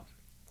law."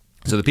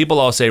 So the people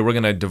all say, we're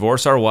going to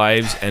divorce our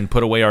wives and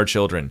put away our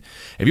children.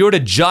 If you were to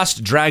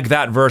just drag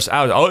that verse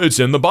out, it's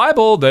in the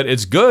Bible that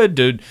it's good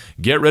to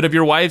get rid of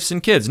your wives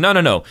and kids.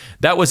 No.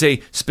 That was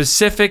a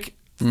specific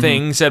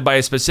thing said by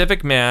a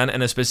specific man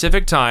in a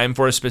specific time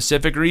for a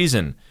specific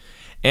reason.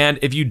 And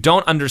if you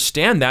don't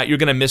understand that, you're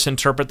going to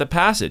misinterpret the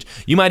passage.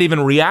 You might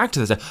even react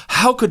to this.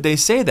 How could they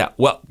say that?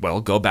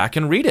 Well, go back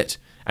and read it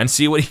and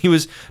see what he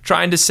was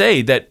trying to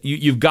say, that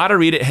you've got to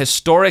read it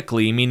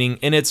historically, meaning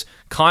in its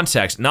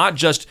context, not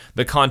just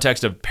the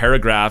context of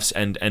paragraphs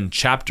and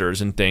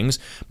chapters and things,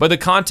 but the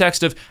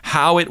context of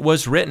how it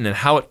was written and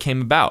how it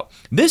came about.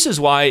 This is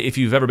why, if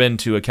you've ever been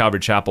to a Calvary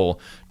Chapel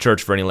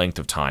church for any length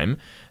of time,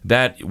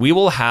 that we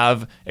will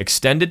have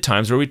extended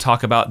times where we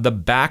talk about the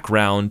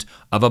background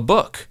of a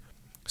book.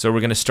 So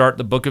we're going to start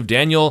the book of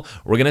Daniel.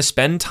 We're going to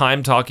spend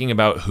time talking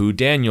about who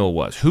Daniel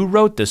was, who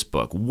wrote this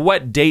book,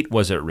 what date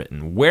was it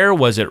written, where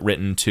was it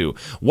written to,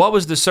 what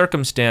was the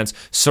circumstance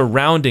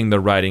surrounding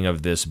the writing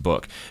of this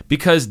book,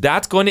 because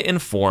that's going to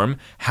inform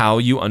how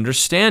you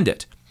understand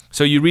it.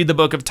 So you read the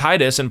book of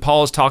Titus, and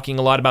Paul is talking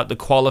a lot about the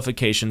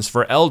qualifications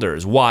for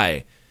elders.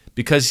 Why?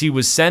 Because he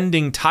was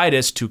sending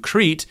Titus to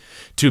Crete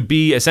to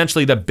be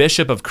essentially the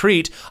bishop of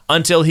Crete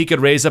until he could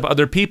raise up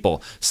other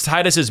people.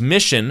 Titus's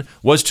mission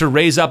was to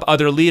raise up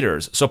other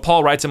leaders. So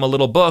Paul writes him a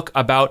little book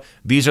about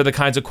these are the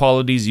kinds of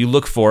qualities you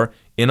look for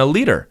in a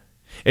leader.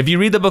 If you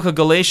read the book of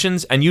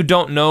Galatians and you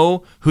don't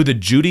know who the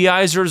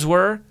Judaizers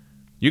were,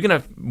 you're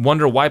going to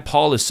wonder why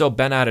Paul is so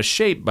bent out of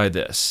shape by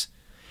this.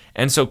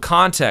 And so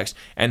context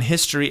and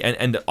history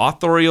and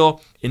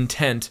authorial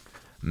intent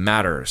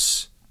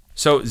matters.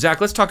 So, Zach,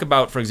 let's talk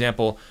about, for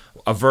example,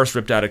 a verse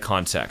ripped out of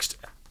context.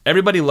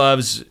 Everybody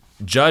loves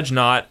judge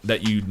not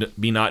that you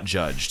be not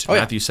judged.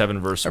 Matthew 7,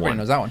 verse 1. Everybody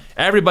knows that one.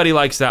 Everybody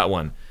likes that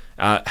one.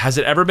 Has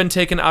it ever been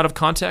taken out of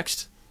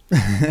context?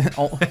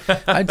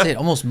 I'd say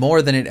almost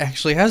more than it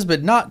actually has,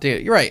 but not.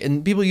 You're right.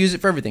 And people use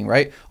it for everything,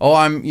 right?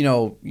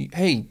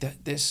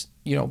 This,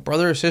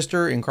 brother or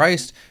sister in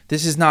Christ,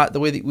 this is not the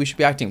way that we should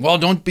be acting. Well,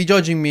 don't be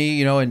judging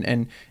me,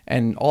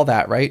 and all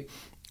that, right?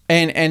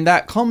 And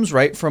that comes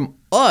right from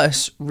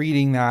us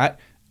reading that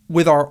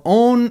with our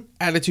own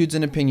attitudes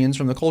and opinions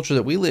from the culture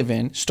that we live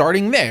in,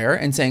 starting there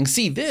and saying,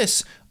 see,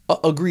 this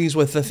agrees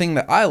with the thing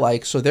that I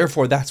like, so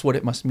therefore that's what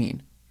it must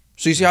mean.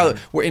 So you see how,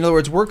 in other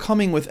words, we're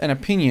coming with an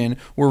opinion,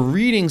 we're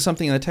reading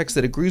something in the text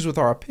that agrees with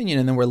our opinion,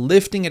 and then we're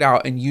lifting it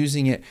out and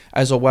using it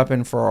as a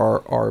weapon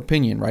for our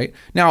opinion, right?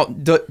 Now,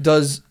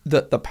 does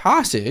the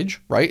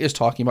passage, right, is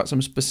talking about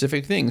some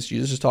specific things.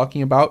 Jesus is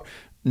talking about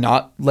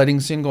not letting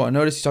sin go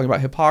unnoticed. He's talking about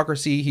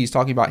hypocrisy. He's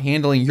talking about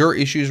handling your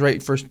issues,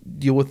 right? First,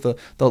 deal with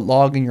the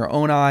log in your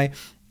own eye.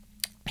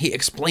 He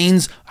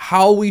explains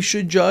how we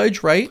should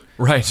judge, right?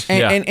 Right.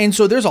 And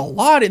so there's a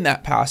lot in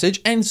that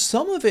passage, and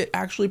some of it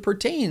actually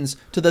pertains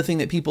to the thing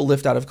that people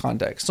lift out of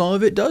context. Some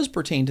of it does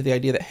pertain to the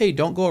idea that, hey,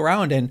 don't go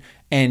around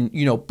and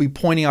be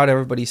pointing out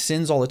everybody's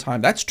sins all the time.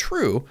 That's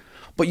true,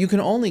 but you can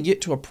only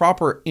get to a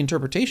proper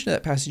interpretation of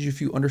that passage if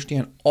you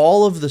understand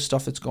all of the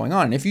stuff that's going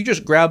on. And if you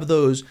just grab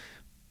those,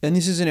 and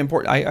this isn't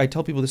important, I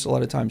tell people this a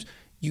lot of times,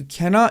 you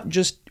cannot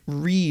just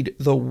read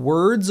the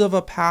words of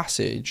a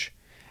passage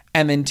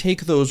and then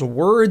take those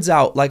words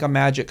out like a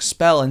magic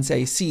spell and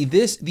say, see,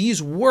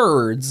 these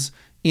words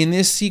in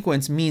this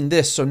sequence mean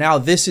this, so now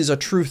this is a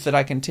truth that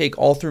I can take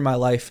all through my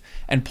life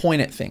and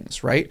point at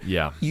things, right?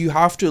 Yeah. You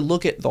have to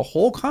look at the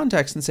whole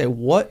context and say,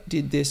 what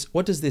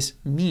does this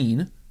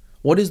mean?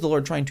 what is the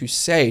Lord trying to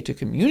say, to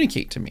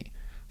communicate to me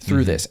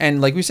through this?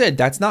 And like we said,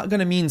 that's not going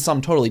to mean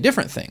some totally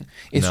different thing.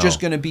 It's just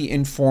going to be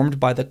informed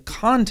by the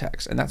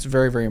context, and that's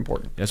very, very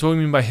important. That's what we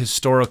mean by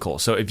historical.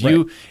 So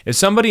if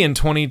somebody in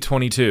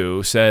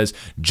 2022 says,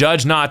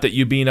 "Judge not that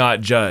you be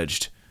not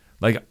judged,"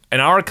 like in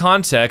our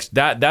context,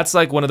 that's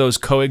like one of those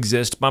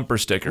coexist bumper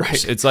stickers.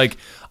 Right. It's like,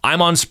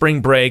 I'm on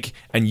spring break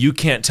and you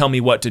can't tell me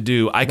what to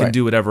do. I can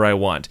do whatever I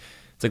want.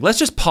 It's like, let's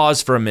just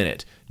pause for a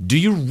minute. Do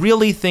you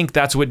really think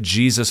that's what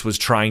Jesus was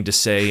trying to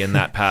say in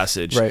that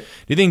passage? Right.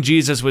 Do you think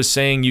Jesus was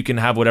saying you can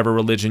have whatever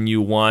religion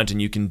you want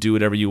and you can do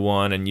whatever you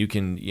want and you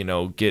can,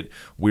 get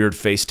weird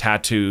face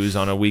tattoos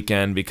on a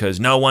weekend because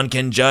no one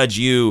can judge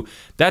you?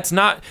 That's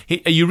not,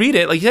 you read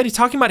it, like he said, he's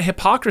talking about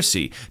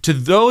hypocrisy.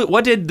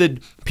 What did the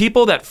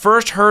people that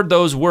first heard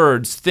those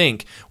words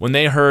think when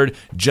they heard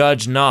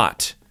judge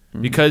not?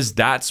 Because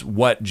that's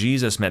what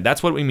Jesus meant.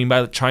 That's what we mean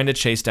by trying to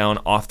chase down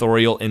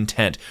authorial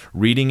intent,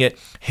 reading it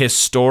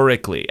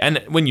historically.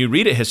 And when you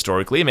read it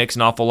historically, it makes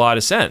an awful lot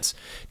of sense.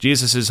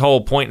 Jesus'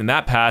 whole point in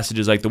that passage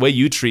is like, the way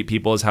you treat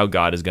people is how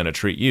God is going to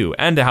treat you,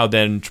 and how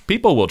then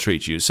people will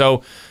treat you.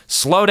 So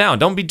slow down.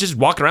 Don't be just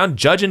walking around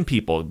judging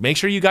people. Make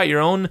sure you got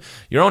your own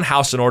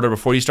house in order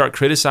before you start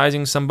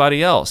criticizing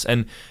somebody else.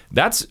 And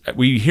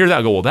we hear that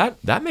and go, well,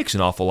 that makes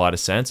an awful lot of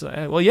sense.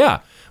 Well,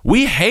 yeah,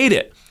 we hate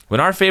it when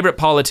our favorite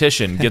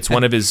politician gets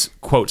one of his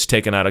quotes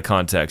taken out of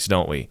context,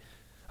 don't we?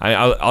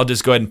 I'll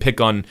just go ahead and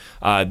pick on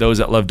those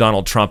that love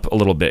Donald Trump a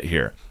little bit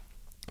here.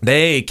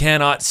 They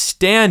cannot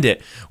stand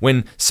it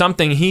when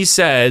something he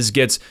says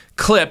gets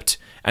clipped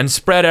and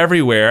spread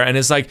everywhere, and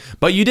it's like,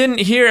 but you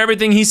didn't hear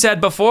everything he said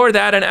before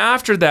that and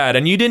after that,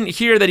 and you didn't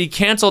hear that he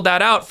canceled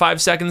that out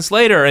 5 seconds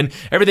later, and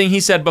everything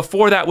he said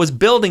before that was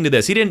building to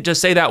this. He didn't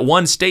just say that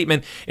one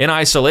statement in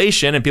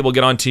isolation, and people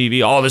get on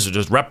TV, oh, this is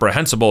just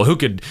reprehensible, who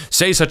could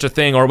say such a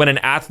thing? Or when an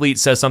athlete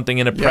says something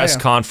in a press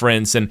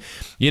conference, and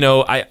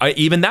I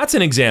even that's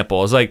an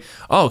example. It's like,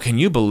 oh, can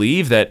you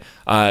believe that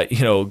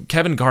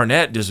Kevin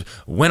Garnett just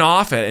went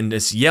off and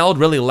just yelled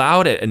really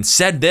loud and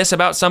said this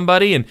about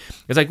somebody? And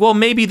it's like, well,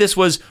 maybe this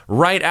was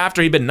right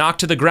after he'd been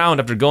knocked to the ground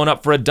after going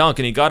up for a dunk,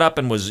 and he got up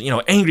and was,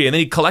 angry, and then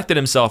he collected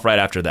himself right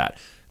after that.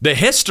 The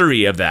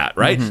history of that,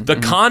 right? The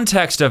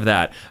context of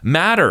that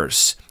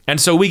matters.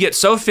 And so we get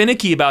so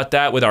finicky about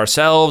that with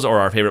ourselves or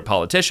our favorite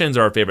politicians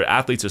or our favorite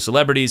athletes or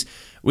celebrities.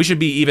 We should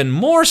be even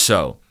more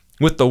so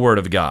with the Word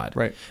of God.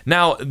 Right.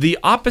 Now, the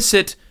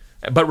opposite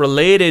but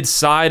related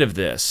side of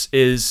this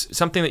is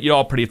something that you're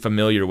all pretty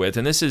familiar with,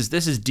 and this is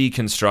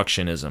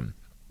deconstructionism.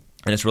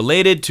 And it's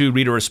related to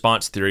reader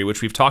response theory,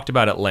 which we've talked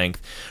about at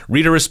length.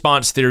 Reader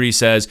response theory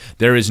says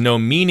there is no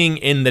meaning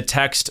in the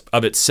text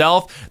of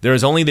itself. There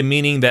is only the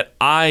meaning that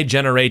I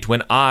generate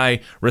when I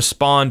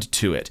respond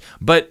to it.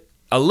 But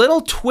a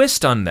little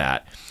twist on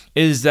that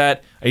is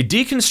that a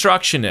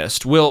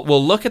deconstructionist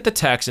will look at the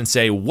text and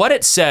say what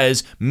it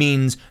says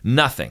means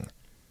nothing.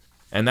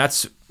 And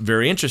that's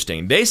very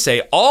interesting. They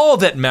say all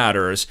that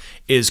matters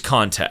is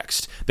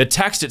context. The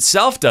text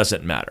itself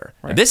doesn't matter.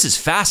 Right. And this is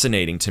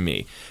fascinating to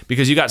me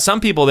because you got some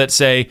people that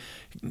say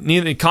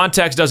neither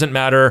context doesn't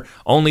matter,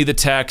 only the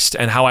text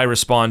and how I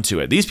respond to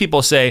it. These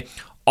people say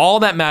all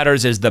that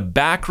matters is the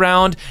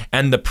background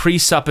and the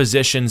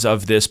presuppositions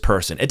of this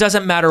person. It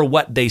doesn't matter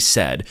what they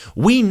said.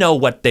 We know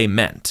what they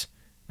meant.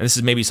 And this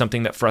is maybe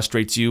something that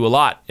frustrates you a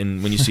lot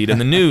when you see it in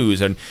the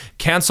news, and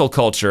cancel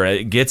culture.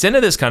 It gets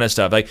into this kind of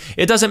stuff. Like,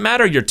 it doesn't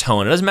matter your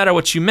tone. It doesn't matter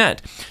what you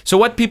meant. So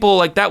what people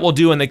like that will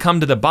do when they come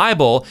to the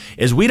Bible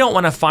is we don't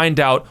want to find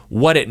out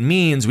what it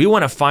means. We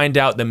want to find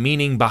out the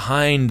meaning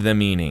behind the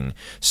meaning.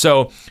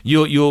 So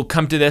you'll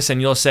come to this and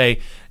you'll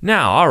say,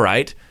 now, all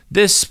right,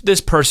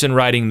 this person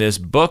writing this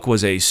book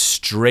was a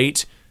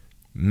straight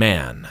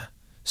man.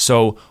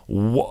 So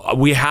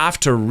we have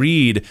to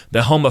read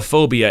the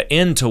homophobia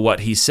into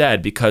what he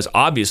said because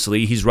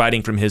obviously he's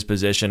writing from his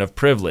position of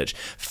privilege.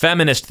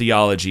 Feminist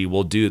theology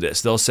will do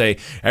this. They'll say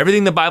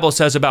everything the Bible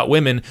says about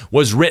women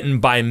was written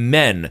by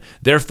men.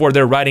 Therefore,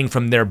 they're writing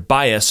from their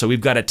bias, so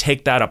we've got to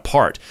take that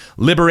apart.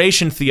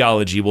 Liberation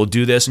theology will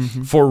do this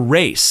for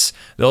race.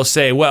 They'll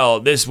say, well,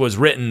 this was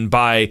written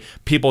by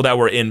people that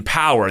were in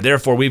power.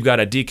 Therefore, we've got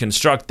to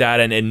deconstruct that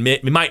and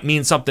it might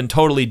mean something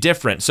totally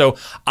different. So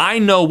I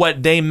know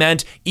what they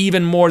meant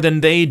even more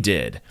than they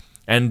did.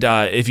 And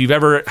if you've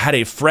ever had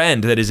a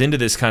friend that is into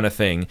this kind of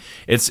thing,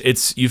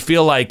 it's you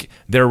feel like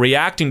they're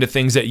reacting to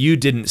things that you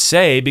didn't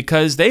say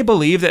because they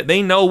believe that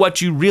they know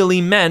what you really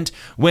meant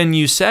when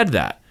you said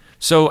that.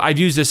 So I've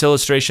used this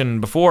illustration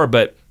before,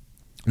 but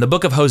the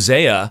book of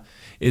Hosea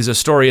is a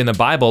story in the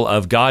Bible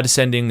of God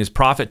sending his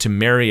prophet to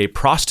marry a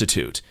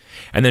prostitute.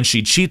 And then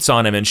she cheats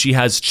on him and she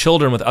has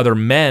children with other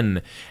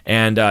men.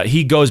 And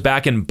he goes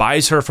back and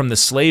buys her from the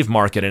slave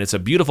market. And it's a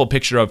beautiful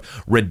picture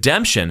of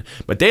redemption.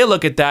 But they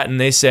look at that and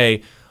they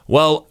say,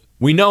 well,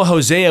 we know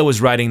Hosea was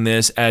writing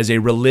this as a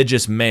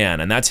religious man,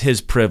 and that's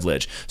his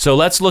privilege. So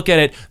let's look at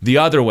it the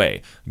other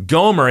way.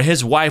 Gomer,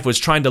 his wife, was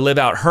trying to live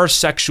out her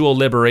sexual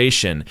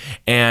liberation,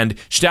 and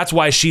that's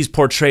why she's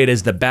portrayed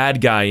as the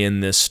bad guy in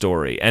this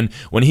story. And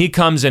when he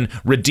comes and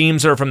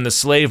redeems her from the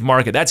slave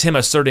market, that's him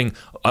asserting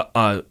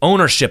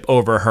ownership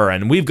over her,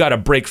 and we've got to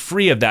break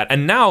free of that.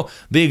 And now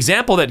the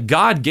example that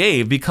God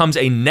gave becomes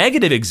a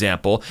negative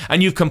example,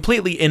 and you've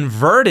completely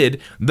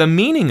inverted the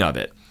meaning of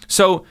it.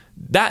 So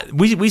that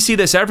we see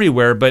this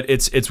everywhere, but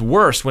it's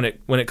worse when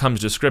it comes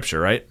to Scripture,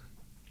 right?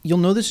 You'll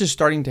know this is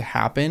starting to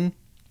happen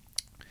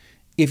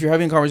if you're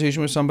having a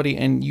conversation with somebody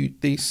and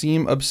they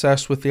seem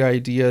obsessed with the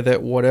idea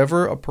that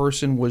whatever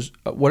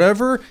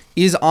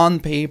is on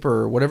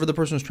paper, whatever the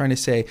person was trying to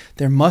say,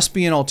 there must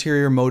be an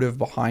ulterior motive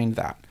behind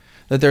that.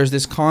 That there's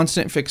this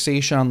constant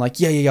fixation on like,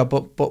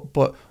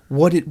 but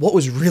what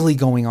was really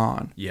going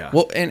on? Yeah.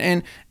 Well,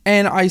 and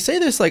I say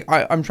this like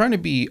I'm trying to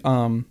be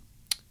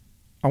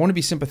I want to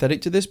be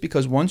sympathetic to this,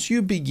 because once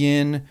you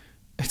begin,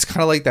 it's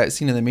kind of like that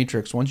scene in The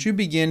Matrix. Once you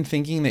begin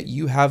thinking that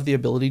you have the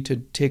ability to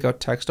take a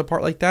text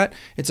apart like that,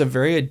 it's a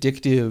very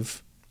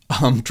addictive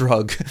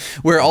drug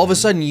where all of a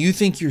sudden you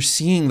think you're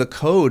seeing the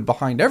code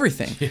behind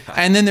everything. Yeah.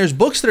 And then there's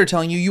books that are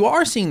telling you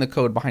are seeing the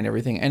code behind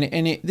everything.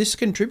 And this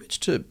contributes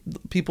to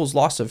people's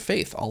loss of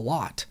faith a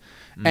lot.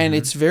 Mm-hmm. And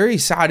it's very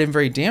sad and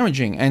very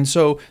damaging. And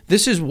so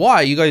this is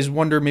why you guys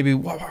wonder maybe,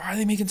 why are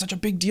they making such a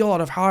big deal out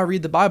of how I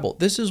read the Bible?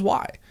 This is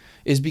why.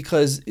 Is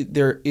because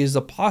there is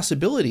a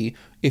possibility,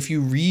 if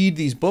you read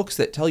these books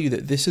that tell you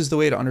that this is the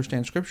way to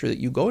understand Scripture, that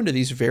you go into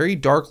these very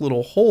dark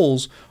little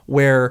holes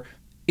where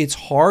it's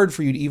hard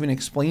for you to even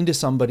explain to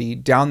somebody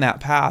down that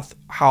path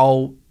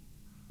how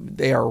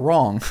they are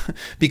wrong.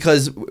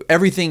 Because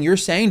everything you're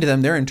saying to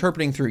them, they're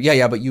interpreting through,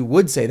 but you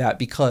would say that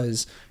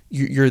because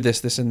you're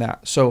this, and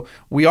that. So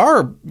we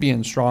are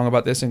being strong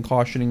about this and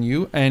cautioning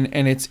you, and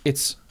it's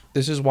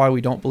this is why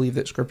we don't believe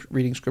that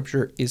reading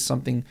Scripture is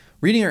something,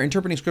 reading or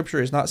interpreting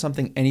Scripture is not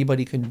something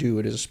anybody can do.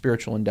 It is a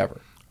spiritual endeavor.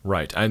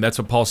 Right. And that's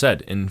what Paul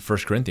said in 1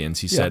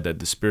 Corinthians. He said that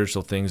the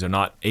spiritual things are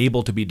not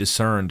able to be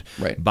discerned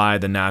by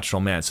the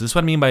natural man. So this is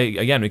what I mean by,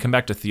 again, we come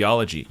back to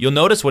theology. You'll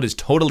notice what is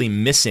totally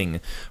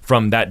missing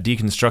from that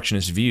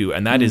deconstructionist view,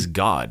 and that is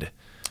God.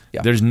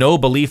 Yeah. There's no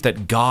belief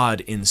that God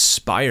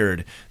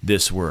inspired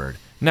this word.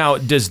 Now,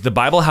 does the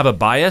Bible have a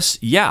bias?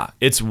 Yeah,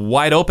 it's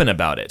wide open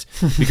about it,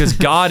 because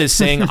God is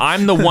saying,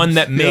 I'm the one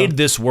that made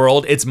this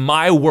world. It's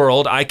my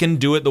world. I can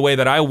do it the way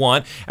that I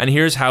want, and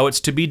here's how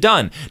it's to be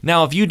done.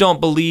 Now, if you don't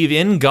believe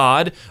in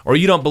God, or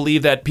you don't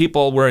believe that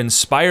people were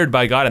inspired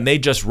by God and they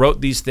just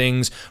wrote these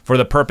things for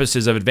the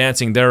purposes of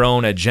advancing their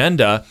own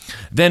agenda,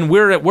 then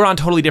we're on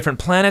totally different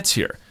planets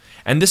here.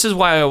 And this is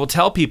why I will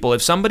tell people,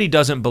 if somebody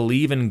doesn't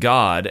believe in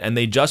God and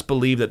they just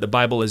believe that the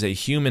Bible is a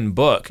human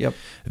book,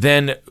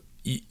 then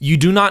you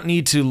do not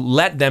need to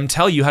let them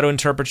tell you how to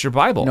interpret your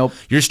Bible. Nope.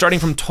 You're starting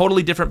from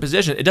totally different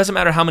positions. It doesn't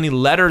matter how many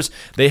letters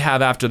they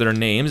have after their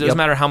names. It doesn't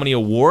matter how many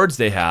awards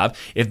they have.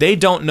 If they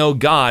don't know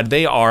God,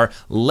 they are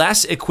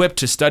less equipped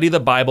to study the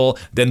Bible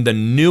than the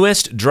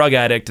newest drug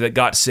addict that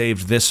got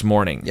saved this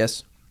morning.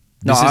 Yes.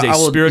 This is a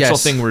spiritual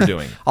thing we're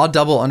doing. I'll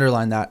double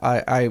underline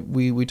that.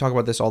 We talk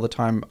about this all the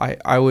time.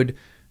 I would,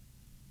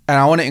 and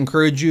I want to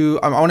encourage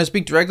you. I want to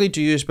speak directly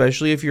to you,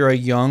 especially if you're a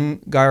young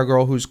guy or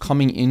girl who's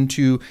coming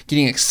into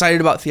getting excited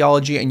about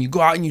theology, and you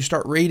go out and you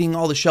start raiding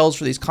all the shelves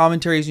for these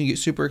commentaries and you get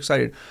super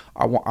excited.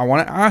 I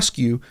want to ask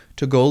you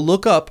to go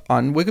look up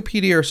on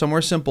Wikipedia or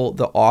somewhere simple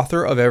the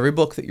author of every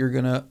book that you're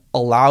going to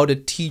allow to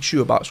teach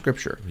you about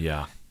Scripture.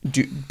 Yeah.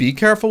 Be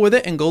careful with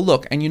it and go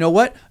look. And you know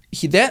what?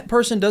 That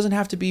person doesn't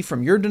have to be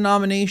from your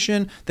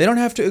denomination. They don't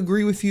have to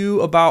agree with you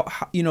about,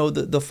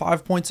 the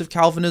 5 points of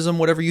Calvinism,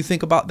 whatever you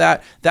think about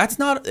that.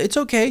 It's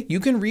okay.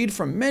 You can read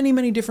from many,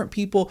 many different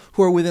people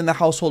who are within the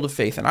household of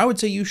faith. And I would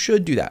say you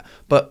should do that.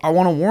 But I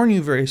want to warn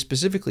you very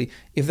specifically,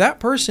 if that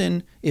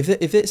person, if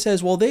it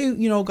says, well, they,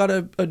 got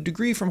a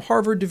degree from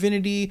Harvard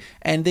Divinity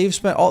and they've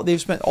spent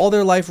all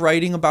their life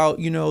writing about,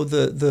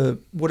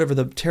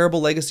 the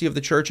terrible legacy of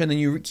the church, and then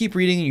you keep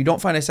reading and you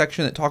don't find a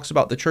section that talks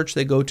about the church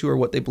they go to or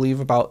what they believe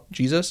about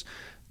Jesus,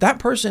 that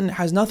person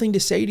has nothing to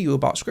say to you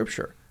about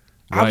Scripture.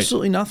 Right.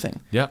 Absolutely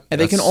nothing. Yeah,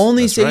 and they can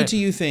only say to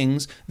you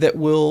things that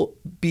will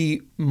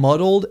be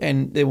muddled,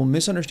 and they will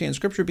misunderstand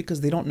Scripture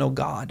because they don't know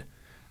God.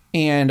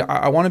 And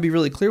I want to be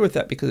really clear with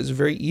that, because it's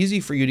very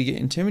easy for you to get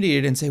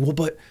intimidated and say,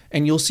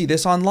 and you'll see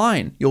this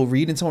online. You'll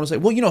read and someone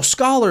will say,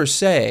 scholars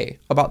say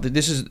about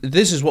this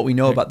is what we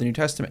know about the New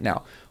Testament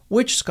now.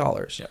 Which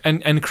scholars? Yeah.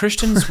 And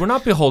Christians, we're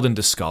not beholden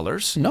to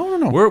scholars.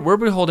 No. We're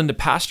beholden to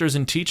pastors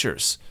and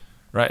teachers.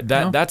 Right,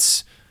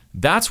 that's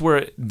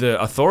where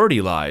the authority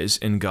lies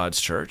in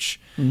God's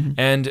church. Mm-hmm.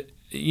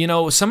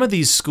 And some of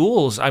these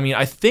schools,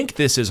 I think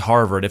this is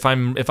Harvard. If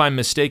I'm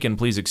mistaken,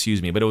 please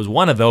excuse me, but it was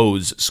one of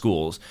those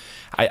schools.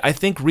 I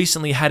think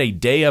recently had a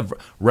day of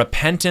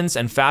repentance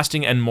and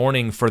fasting and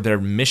mourning for their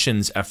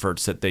missions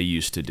efforts that they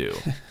used to do,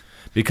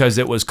 because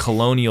it was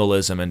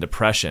colonialism and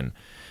depression.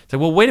 It's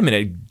like, well, wait a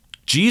minute.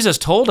 Jesus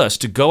told us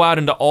to go out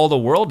into all the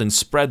world and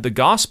spread the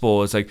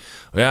gospel. It's like,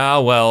 yeah,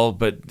 well,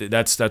 but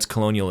that's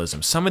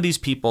colonialism. Some of these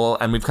people,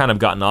 and we've kind of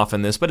gotten off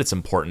on this, but it's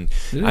important.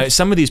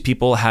 Some of these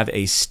people have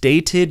a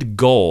stated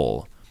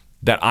goal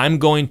that I'm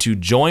going to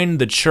join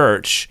the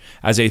church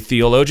as a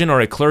theologian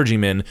or a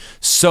clergyman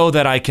so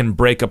that I can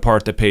break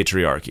apart the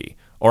patriarchy,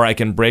 or I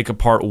can break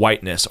apart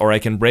whiteness, or I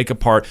can break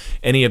apart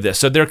any of this.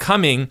 So they're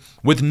coming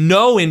with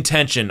no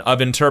intention of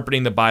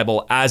interpreting the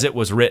Bible as it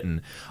was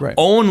written, right,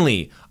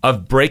 only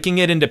of breaking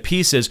it into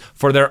pieces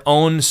for their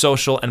own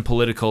social and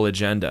political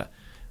agenda.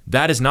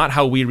 That is not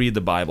how we read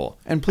the Bible.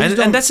 And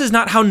this is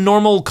not how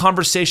normal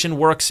conversation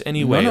works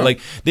anyway. No.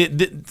 Like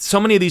so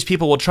many of these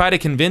people will try to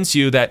convince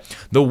you that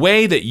the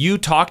way that you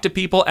talk to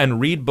people and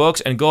read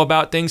books and go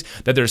about things,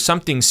 that there's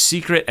something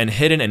secret and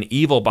hidden and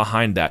evil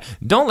behind that.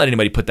 Don't let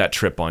anybody put that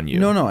trip on you.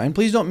 No. And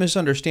please don't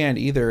misunderstand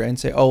either and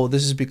say, oh,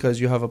 this is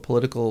because you have a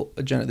political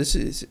agenda. This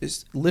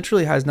is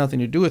literally has nothing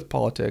to do with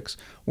politics.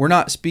 We're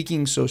not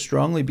speaking so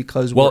strongly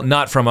because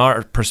not from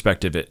our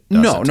perspective, it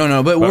doesn't.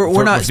 No. But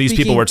we're not these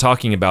people we're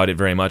talking about, it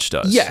very much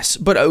does. Yes,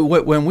 but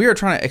when we are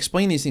trying to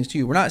explain these things to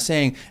you, we're not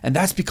saying, and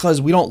that's because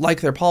we don't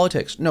like their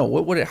politics. No,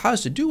 what it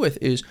has to do with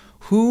is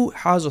who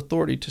has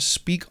authority to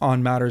speak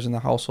on matters in the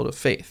household of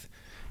faith.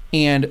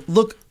 And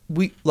look,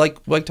 we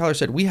like Tyler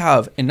said, we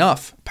have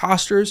enough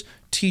pastors,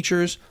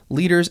 teachers,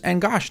 leaders,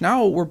 and gosh,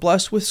 now we're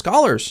blessed with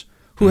scholars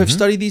who have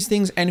studied these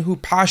things and who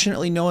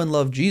passionately know and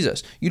love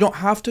Jesus. You don't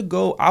have to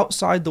go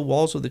outside the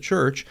walls of the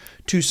church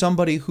to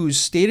somebody whose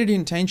stated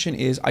intention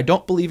is, I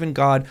don't believe in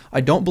God, I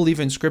don't believe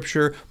in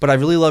Scripture, but I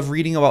really love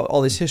reading about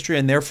all this history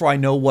and therefore I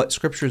know what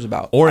Scripture is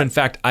about. Or in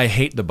fact, I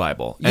hate the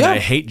Bible and I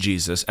hate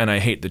Jesus and I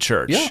hate the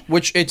church. Yeah,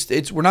 which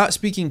it's we're not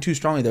speaking too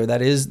strongly there.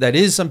 That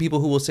is some people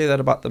who will say that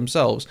about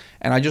themselves.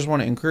 And I just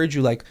want to encourage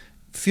you,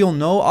 feel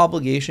no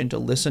obligation to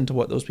listen to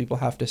what those people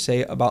have to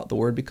say about the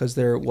word because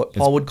they're what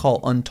Paul would call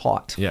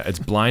untaught. Yeah, it's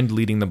blind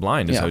leading the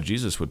blind is how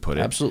Jesus would put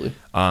it. Absolutely.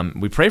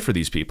 We pray for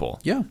these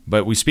people. Yeah.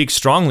 But we speak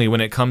strongly when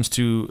it comes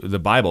to the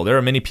Bible. There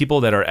are many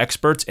people that are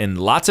experts in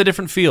lots of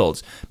different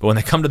fields, but when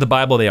they come to the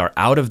Bible, they are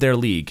out of their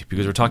league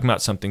because we're talking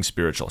about something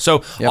spiritual.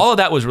 So all of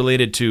that was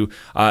related to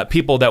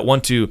people that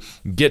want to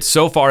get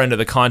so far into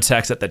the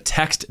context that the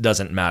text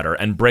doesn't matter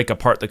and break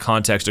apart the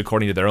context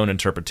according to their own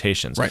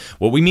interpretations. Right.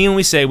 What we mean when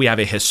we say we have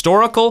a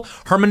historical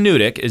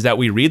hermeneutic is that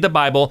we read the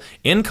Bible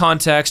in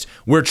context.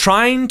 We're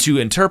trying to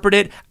interpret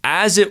it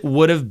as it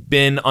would have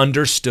been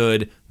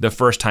understood the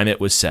first time it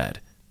was said.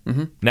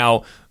 Mm-hmm.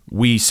 Now,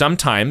 we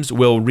sometimes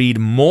will read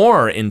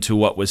more into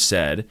what was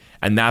said,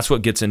 and that's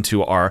what gets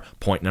into our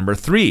point number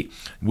 3.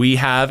 We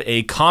have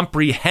a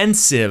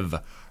comprehensive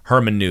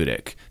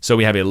hermeneutic. So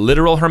we have a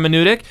literal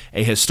hermeneutic,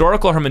 a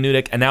historical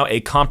hermeneutic, and now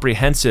a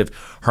comprehensive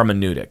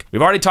hermeneutic.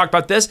 We've already talked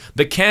about this.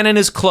 The canon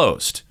is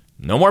closed.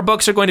 No more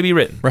books are going to be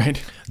written.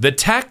 Right. The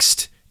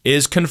text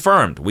is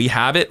confirmed. We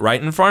have it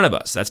right in front of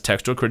us. That's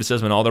textual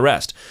criticism and all the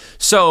rest.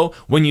 So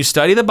when you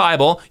study the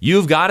Bible,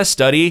 you've got to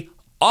study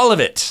all of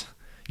it.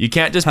 You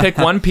can't just pick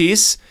one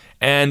piece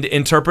and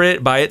interpret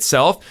it by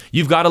itself.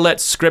 You've got to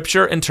let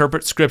Scripture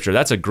interpret Scripture.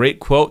 That's a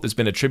great quote that's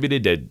been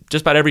attributed to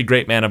just about every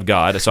great man of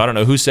God. So I don't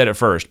know who said it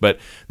first, but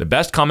the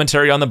best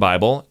commentary on the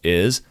Bible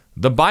is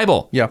the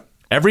Bible. Yeah.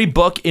 Every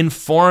book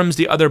informs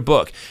the other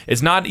book.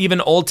 It's not even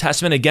Old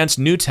Testament against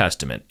New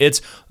Testament.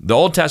 It's the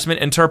Old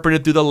Testament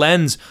interpreted through the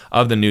lens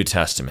of the New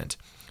Testament.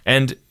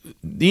 And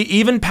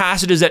even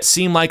passages that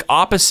seem like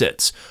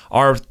opposites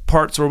are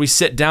parts where we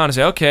sit down and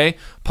say, okay,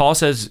 Paul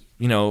says,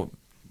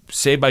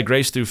 saved by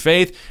grace through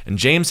faith, and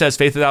James says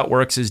faith without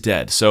works is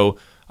dead. So,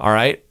 all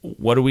right,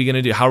 what are we going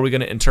to do? How are we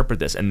going to interpret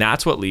this? And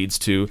that's what leads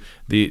to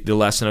the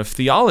lesson of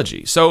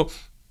theology. So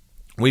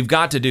we've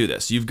got to do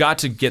this. You've got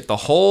to get the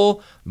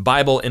whole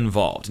Bible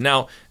involved.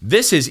 Now,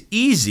 this is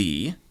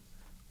easy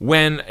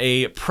when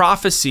a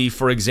prophecy,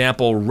 for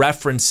example,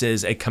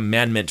 references a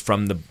commandment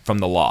from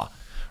the law,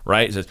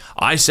 right? It says,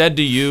 I said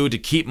to you to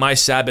keep my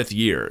Sabbath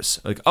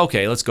years. Like,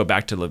 okay, let's go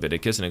back to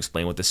Leviticus and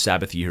explain what the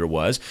Sabbath year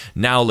was.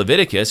 Now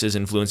Leviticus is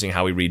influencing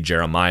how we read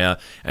Jeremiah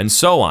and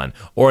so on.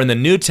 Or in the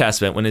New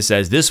Testament when it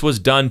says, this was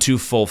done to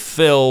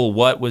fulfill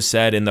what was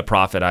said in the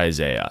prophet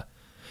Isaiah.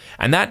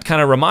 And that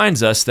kind of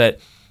reminds us that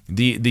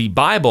the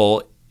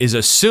Bible is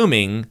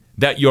assuming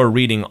that you're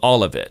reading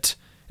all of it,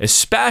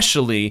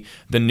 especially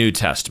the New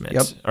Testament.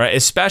 Yep. All right?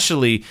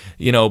 Especially,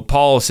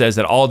 Paul says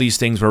that all these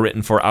things were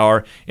written for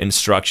our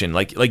instruction.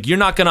 Like you're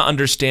not going to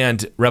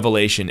understand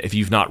Revelation if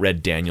you've not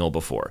read Daniel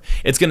before.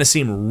 It's going to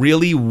seem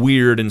really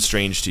weird and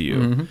strange to you.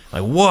 Mm-hmm.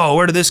 Like, whoa,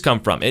 where did this come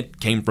from? It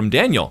came from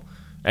Daniel.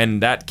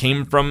 And that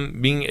came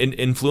from being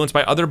influenced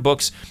by other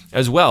books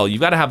as well.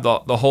 You've got to have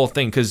the whole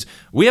thing, because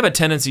we have a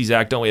tendency,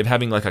 Zach, don't we, of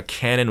having like a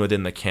canon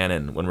within the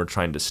canon when we're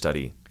trying to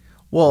study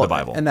the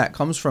Bible. And that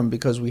comes from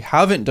because we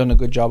haven't done a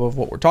good job of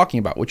what we're talking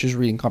about, which is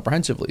reading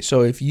comprehensively.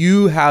 So if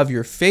you have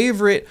your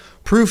favorite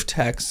proof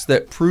texts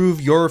that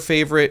prove your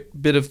favorite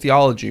bit of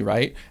theology,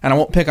 right? And I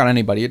won't pick on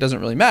anybody. It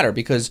doesn't really matter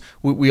because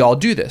we all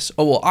do this.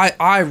 Oh, well,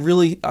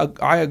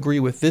 I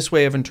agree with this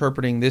way of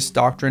interpreting this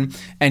doctrine.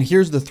 And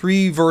here's the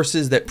 3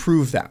 verses that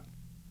prove that.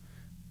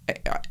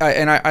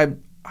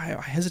 I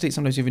I hesitate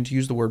sometimes even to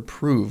use the word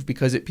prove,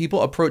 because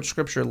people approach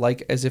scripture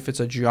like as if it's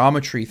a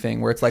geometry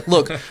thing where it's like,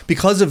 look,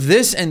 because of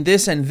this and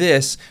this and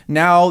this,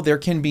 now there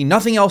can be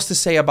nothing else to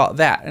say about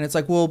that. And it's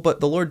like, well, but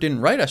the Lord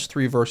didn't write us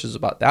 3 verses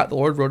about that. The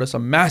Lord wrote us a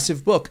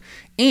massive book.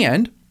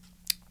 And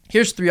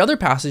here's 3 other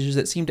passages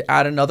that seem to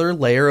add another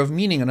layer of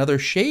meaning, another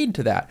shade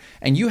to that.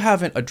 And you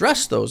haven't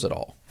addressed those at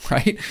all,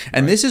 right?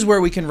 And this is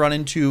where we can run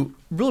into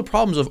real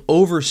problems of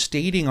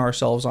overstating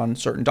ourselves on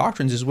certain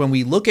doctrines, is when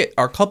we look at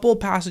our couple of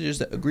passages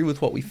that agree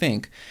with what we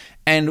think,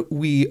 and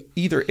we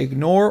either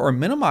ignore or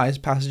minimize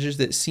passages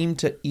that seem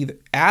to either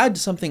add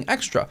something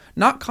extra,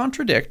 not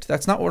contradict.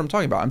 That's not what I'm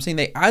talking about. I'm saying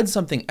they add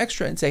something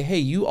extra and say, hey,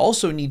 you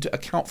also need to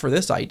account for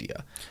this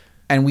idea.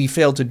 And we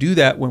fail to do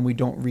that when we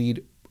don't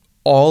read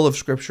all of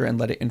Scripture and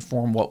let it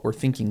inform what we're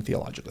thinking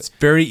theologically. It's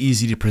very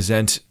easy to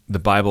present the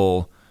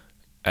Bible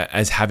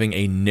as having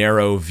a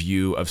narrow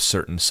view of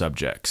certain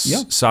subjects.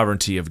 Yeah.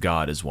 Sovereignty of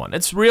God is one.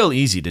 It's real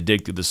easy to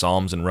dig through the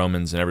Psalms and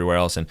Romans and everywhere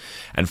else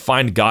and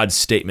find God's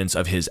statements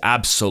of his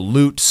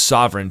absolute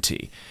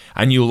sovereignty.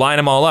 And you line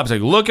them all up. It's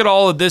like, look at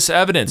all of this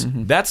evidence.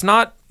 That's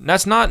not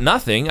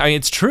nothing. I mean,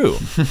 it's true.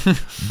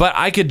 But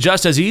I could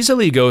just as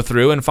easily go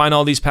through and find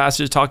all these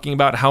passages talking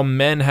about how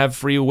men have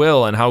free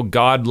will and how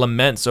God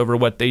laments over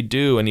what they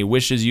do and he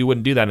wishes you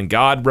wouldn't do that and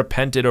God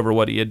repented over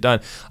what he had done.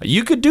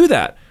 You could do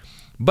that.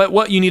 But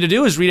what you need to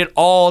do is read it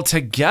all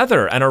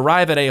together and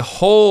arrive at a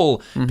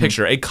whole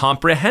picture, a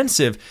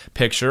comprehensive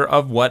picture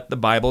of what the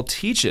Bible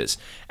teaches.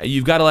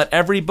 You've got to let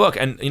every book,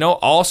 and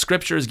all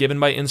Scripture is given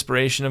by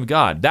inspiration of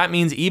God. That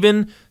means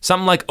even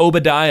something like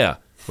Obadiah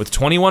with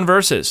 21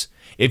 verses.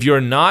 If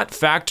you're not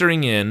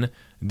factoring in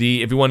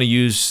if you want to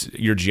use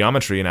your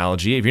geometry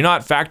analogy, if you're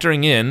not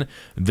factoring in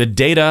the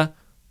data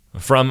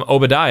from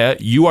Obadiah,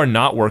 you are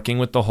not working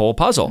with the whole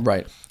puzzle.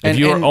 Right. If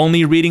you're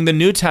only reading the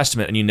New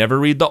Testament and you never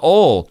read the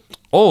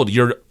Old,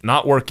 you're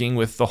not working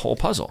with the whole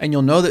puzzle. And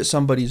you'll know that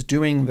somebody's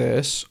doing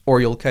this,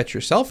 or you'll catch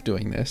yourself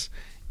doing this,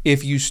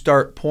 if you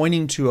start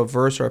pointing to a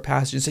verse or a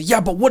passage and say, yeah,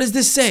 but what does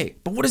this say?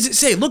 But what does it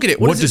say? Look at it.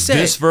 What does it say?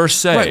 This verse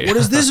say? Right. What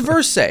does this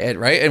verse say?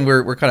 Right. And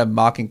we're kind of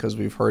mocking because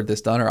we've heard this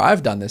done, or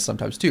I've done this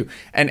sometimes too.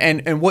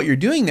 And what you're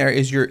doing there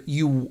is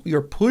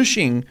you're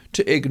pushing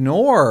to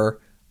ignore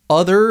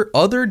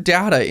other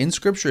data in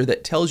Scripture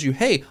that tells you,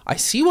 hey, I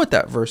see what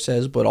that verse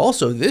says, but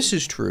also this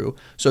is true.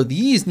 So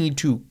these need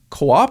to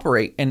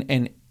cooperate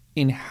and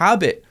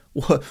inhabit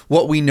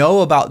what we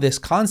know about this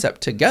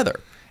concept together.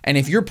 And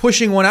if you're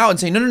pushing one out and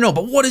saying, no,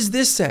 but what does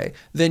this say?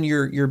 Then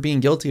you're being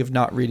guilty of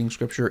not reading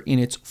Scripture in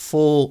its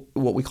full,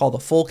 what we call the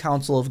full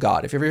counsel of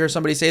God. If you ever hear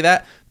somebody say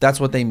that, that's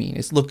what they mean.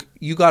 It's, look,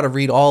 you got to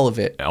read all of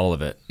it. All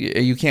of it.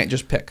 You can't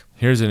just pick.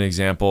 Here's an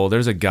example.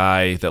 There's a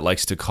guy that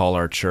likes to call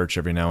our church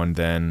every now and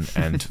then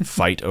and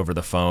fight over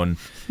the phone.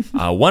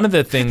 One of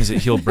the things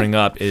that he'll bring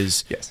up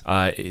is, Yes.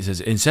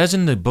 It says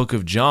in the book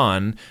of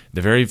John,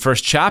 the very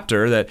first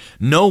chapter, that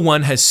no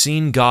one has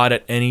seen God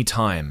at any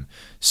time.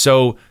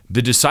 So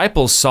the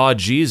disciples saw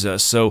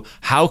Jesus, so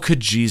how could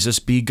Jesus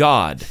be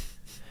God?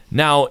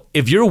 Now,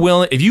 if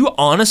you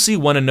honestly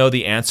want to know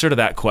the answer to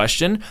that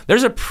question,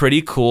 there's a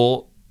pretty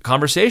cool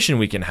conversation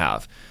we can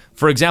have.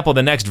 For example,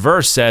 the next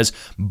verse says,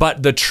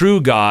 but the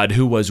true God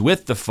who was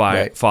with the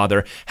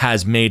Father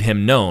has made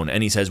him known.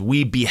 And he says,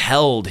 we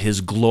beheld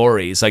his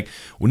glory. It's like,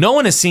 no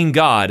one has seen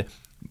God,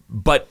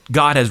 but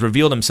God has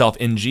revealed himself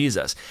in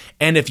Jesus.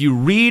 And if you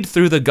read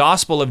through the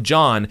Gospel of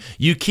John,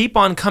 you keep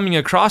on coming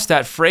across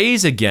that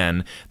phrase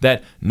again,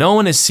 that no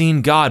one has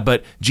seen God,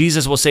 but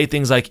Jesus will say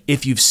things like,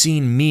 if you've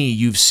seen me,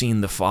 you've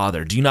seen the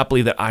Father. Do you not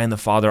believe that I and the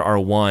Father are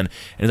one?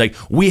 And it's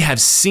like, we have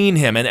seen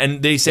him.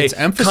 And they say, it's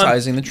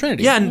emphasizing the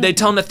Trinity. Yeah, and they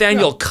tell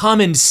Nathaniel, come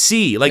and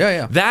see. Like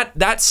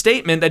that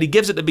statement that he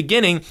gives at the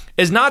beginning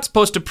is not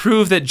supposed to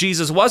prove that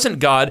Jesus wasn't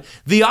God.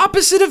 The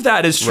opposite of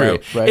that is true.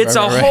 It's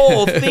a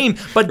whole theme.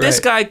 But this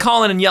guy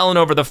calling and yelling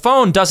over the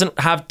phone doesn't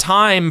have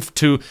time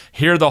to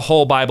hear the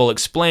whole Bible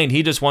explained.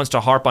 He just wants to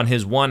harp on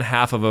his one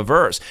half of a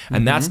verse.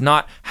 And that's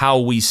not how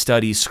we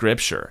study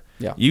Scripture.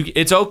 Yeah.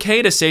 It's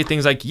okay to say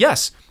things like,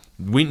 yes,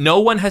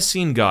 no one has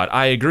seen God.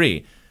 I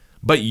agree.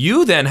 But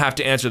you then have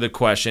to answer the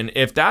question,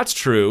 if that's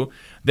true,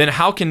 then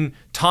how can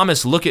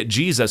Thomas look at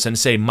Jesus and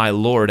say, my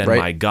Lord and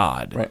my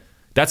God? Right.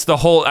 That's the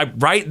whole,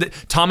 right?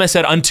 Thomas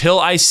said, until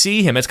I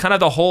see him. It's kind of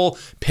the whole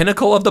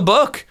pinnacle of the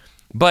book.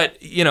 But,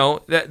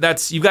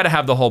 that's you've got to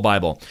have the whole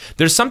Bible.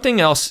 There's something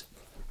else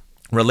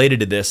related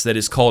to this that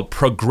is called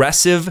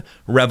progressive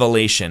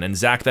revelation. And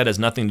Zach, that has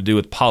nothing to do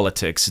with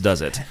politics,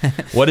 does it?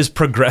 What is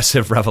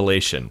progressive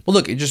revelation? Well,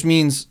 look, it just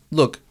means,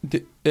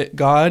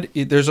 God,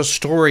 there's a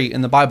story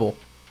in the Bible.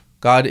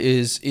 God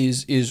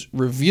is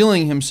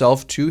revealing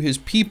himself to his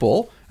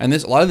people. And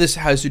a lot of this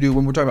has to do,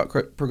 when we're talking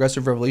about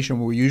progressive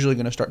revelation, we're usually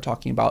going to start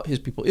talking about his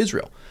people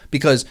Israel.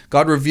 Because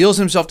God reveals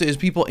himself to his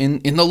people in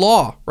the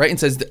law, right? And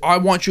says, I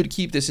want you to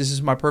keep this. This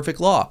is my perfect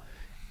law.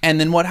 And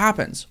then what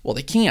happens? Well,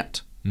 they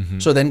can't.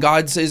 So then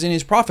God says in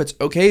his prophets,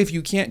 okay, if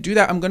you can't do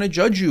that, I'm going to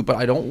judge you, but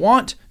I don't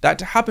want that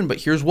to happen. But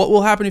here's what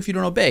will happen if you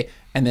don't obey.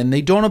 And then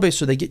they don't obey,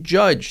 so they get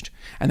judged.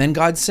 And then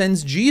God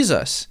sends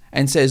Jesus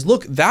and says,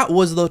 look, that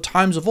was the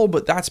times of old,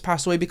 but that's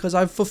passed away because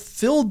I've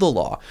fulfilled the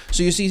law.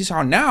 So you see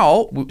how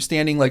now,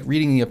 standing like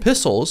reading the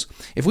epistles,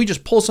 if we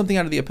just pull something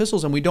out of the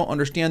epistles and we don't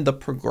understand the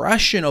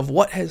progression of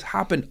what has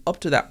happened up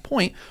to that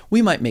point,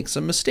 we might make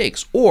some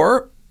mistakes.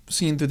 Or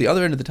seen through the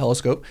other end of the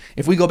telescope,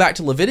 if we go back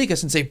to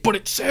Leviticus and say, but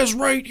it says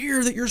right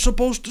here that you're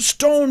supposed to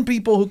stone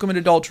people who commit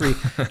adultery,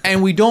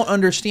 and we don't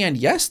understand,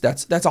 yes,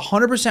 that's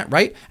 100%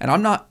 right, and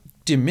I'm not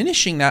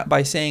diminishing that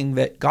by saying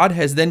that God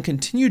has then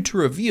continued to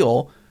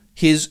reveal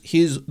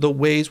the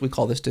ways, we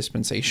call this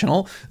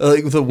dispensational,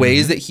 the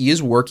ways that he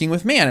is working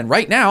with man. And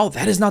right now,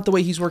 that is not the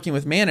way he's working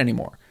with man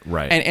anymore.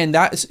 Right. And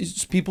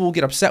people will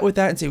get upset with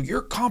that and say,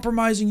 you're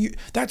compromising,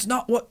 that's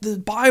not what the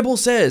Bible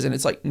says. And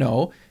it's like,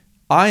 no,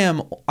 I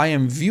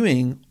am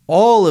viewing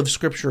all of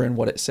Scripture and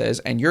what it says,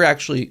 and you're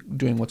actually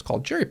doing what's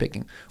called cherry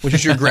picking, which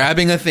is you're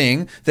grabbing a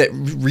thing that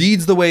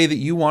reads the way that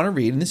you want to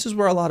read. And this is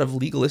where a lot of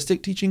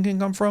legalistic teaching can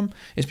come from,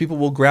 is people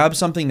will grab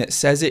something that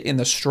says it in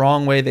the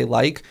strong way they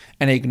like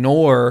and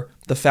ignore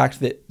the fact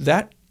that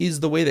that is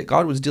the way that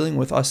God was dealing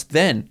with us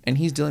then, and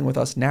he's dealing with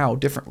us now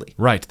differently.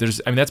 Right.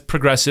 That's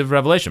progressive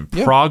revelation.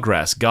 Yeah.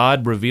 Progress.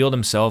 God revealed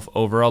himself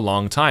over a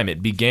long time.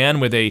 It began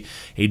with a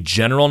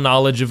general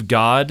knowledge of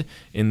God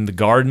in the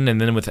garden,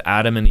 and then with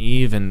Adam and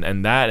Eve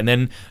and that. And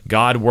then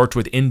God worked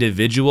with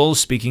individuals,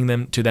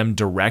 speaking to them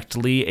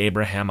directly,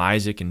 Abraham,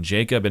 Isaac, and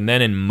Jacob. And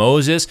then in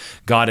Moses,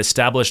 God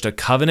established a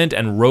covenant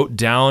and wrote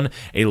down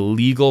a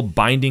legal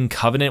binding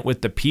covenant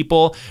with the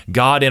people.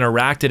 God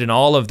interacted in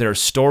all of their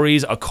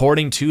stories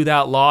according to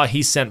that law.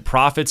 He sent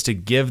prophets to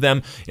give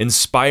them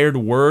inspired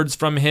words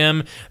from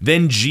him.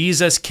 Then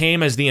Jesus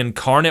came as the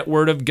incarnate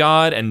word of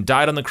God and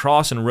died on the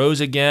cross and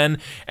rose again.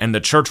 And the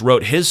church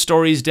wrote his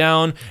stories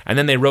down. And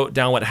then they wrote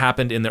down what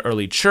happened in the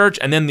early church.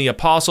 And then the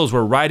apostles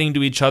were writing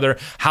to each other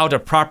how to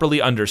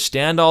properly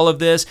understand all of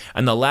this.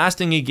 And the last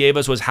thing he gave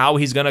us was how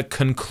he's going to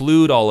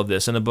conclude all of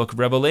this in the book of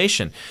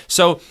Revelation.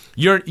 So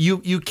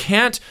you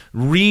can't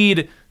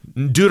read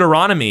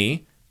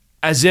Deuteronomy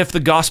as if the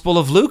Gospel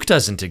of Luke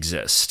doesn't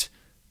exist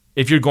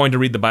if you're going to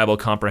read the Bible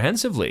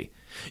comprehensively.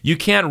 You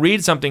can't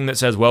read something that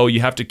says, well, you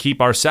have to keep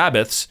our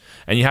Sabbaths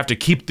and you have to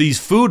keep these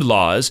food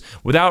laws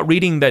without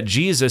reading that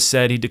Jesus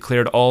said he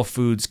declared all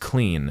foods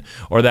clean,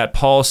 or that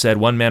Paul said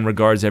one man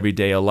regards every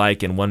day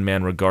alike and one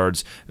man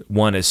regards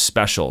one as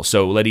special.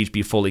 So let each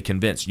be fully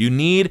convinced. You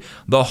need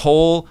the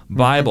whole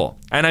Bible.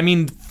 And I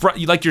mean,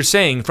 like you're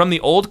saying, from the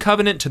Old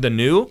Covenant to the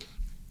New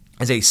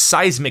is a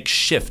seismic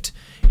shift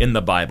in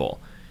the Bible.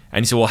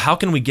 And you say, well, how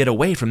can we get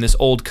away from this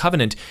old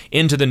covenant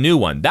into the new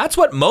one? That's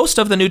what most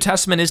of the New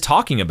Testament is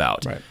talking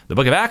about. Right. The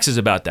book of Acts is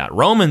about that.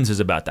 Romans is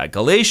about that.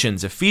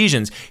 Galatians,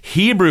 Ephesians,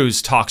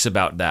 Hebrews talks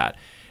about that.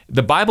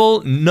 The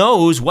Bible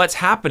knows what's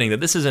happening, that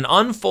this is an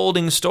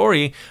unfolding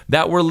story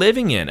that we're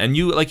living in. And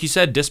you, like you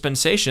said,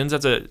 dispensations,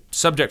 that's a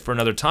subject for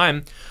another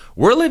time.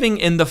 We're living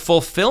in the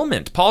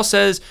fulfillment. Paul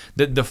says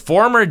that the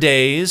former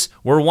days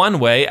were one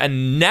way,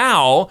 and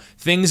now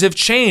things have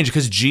changed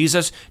because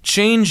Jesus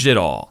changed it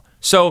all.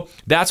 So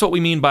that's what we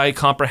mean by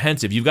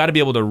comprehensive. You've got to be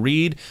able to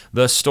read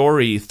the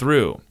story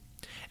through.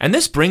 And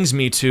this brings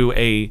me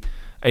to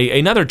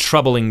another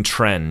troubling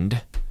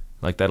trend,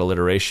 like that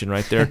alliteration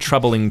right there,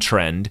 troubling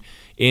trend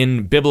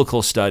in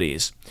biblical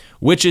studies,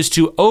 which is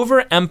to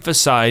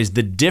overemphasize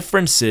the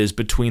differences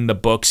between the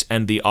books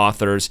and the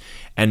authors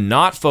and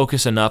not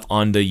focus enough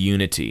on the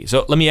unity.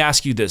 So let me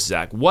ask you this,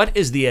 Zach. What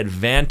is the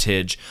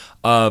advantage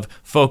of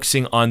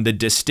focusing on the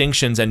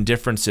distinctions and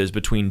differences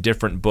between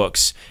different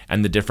books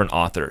and the different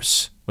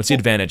authors? What's the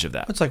advantage of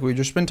that? It's like we've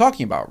just been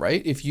talking about,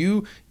 right? If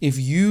you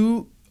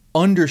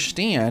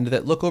understand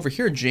that, look over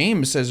here,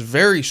 James says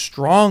very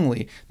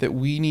strongly that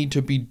we need to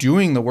be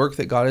doing the work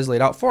that God has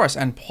laid out for us.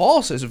 And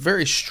Paul says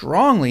very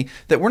strongly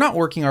that we're not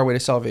working our way to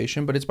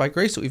salvation, but it's by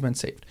grace that we've been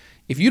saved.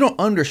 If you don't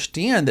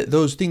understand that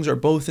those things are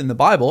both in the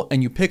Bible,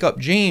 and you pick up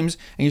James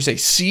and you say,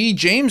 see,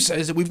 James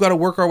says that we've got to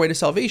work our way to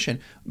salvation,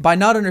 by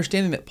not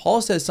understanding that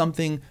Paul says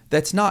something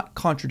that's not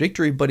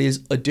contradictory, but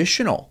is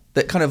additional,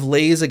 that kind of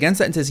lays against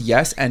that and says,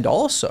 yes, and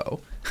also,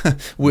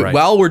 Right.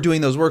 While we're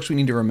doing those works, we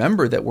need to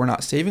remember that we're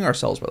not saving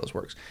ourselves by those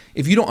works.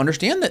 If you don't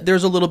understand that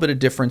there's a little bit of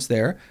difference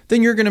there,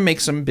 then you're going to make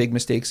some big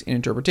mistakes in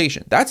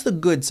interpretation. That's the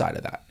good side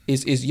of that.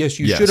 Is yes,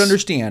 you should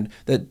understand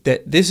that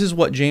this is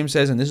what James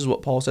says and this is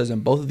what Paul says,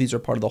 and both of these are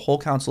part of the whole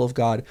counsel of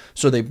God.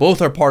 So they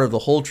both are part of the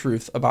whole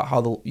truth about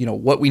how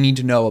what we need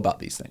to know about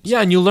these things.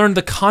 Yeah, and you learn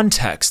the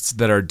contexts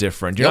that are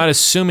different. You're not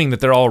assuming that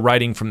they're all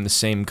writing from the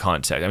same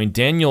context. I mean,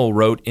 Daniel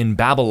wrote in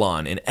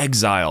Babylon, in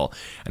exile,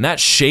 and that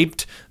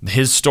shaped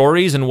his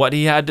stories agrees in what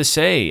he had to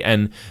say.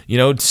 And,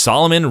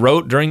 Solomon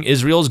wrote during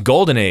Israel's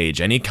golden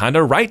age, and he kind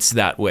of writes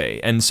that way.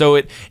 And so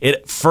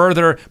it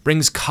further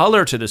brings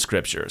color to the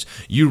scriptures.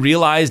 You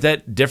realize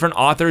that different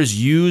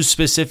authors use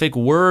specific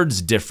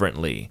words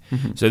differently.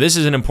 So this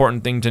is an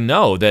important thing to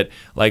know, that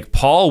like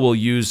Paul will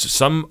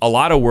use a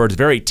lot of words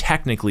very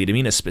technically to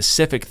mean a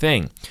specific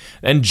thing.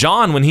 And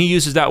John, when he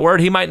uses that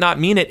word, he might not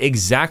mean it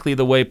exactly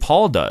the way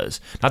Paul does.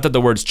 Not that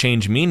the words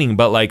change meaning,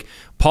 but like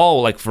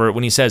Paul, like for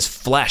when he says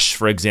flesh,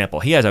 for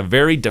example, he has a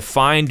very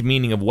defined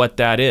meaning of what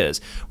that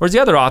is, whereas the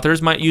other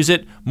authors might use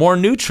it more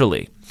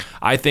neutrally.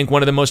 I think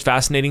one of the most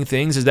fascinating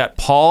things is that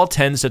Paul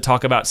tends to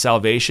talk about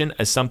salvation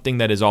as something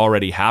that has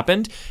already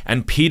happened,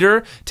 and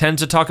Peter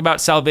tends to talk about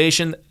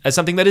salvation as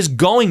something that is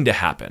going to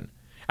happen.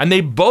 And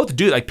they both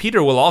do. Like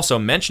Peter will also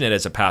mention it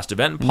as a past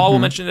event, and Paul will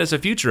mention it as a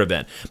future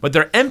event. But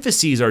their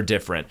emphases are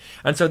different.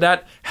 And so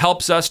that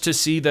helps us to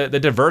see the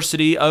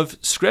diversity of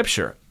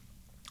Scripture.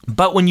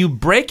 But when you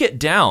break it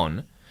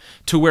down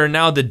to where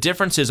now the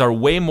differences are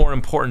way more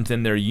important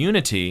than their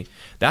unity,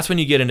 that's when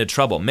you get into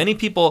trouble. Many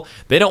people,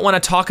 they don't want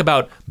to talk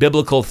about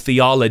biblical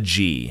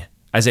theology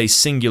as a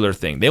singular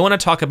thing. They want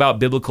to talk about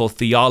biblical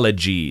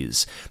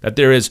theologies, that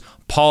there is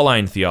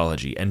Pauline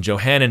theology and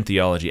Johannine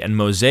theology and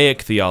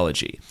Mosaic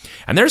theology.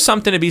 And there's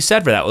something to be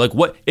said for that. Like,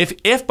 what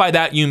if by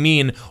that you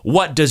mean,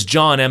 what does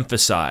John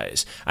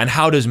emphasize? And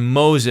how does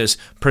Moses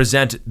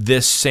present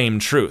this same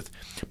truth?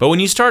 But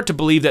when you start to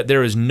believe that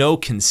there is no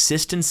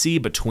consistency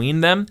between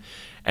them,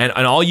 and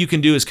all you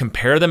can do is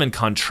compare them and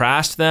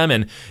contrast them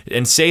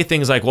and say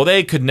things like, well,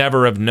 they could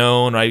never have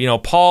known,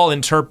 right? Paul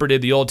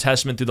interpreted the Old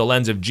Testament through the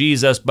lens of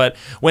Jesus, but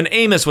when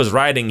Amos was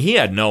writing, he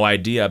had no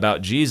idea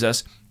about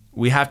Jesus.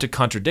 We have to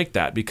contradict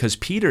that, because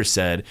Peter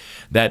said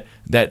that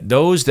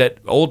those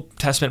Old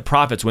Testament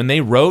prophets, when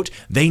they wrote,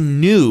 they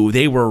knew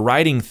they were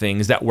writing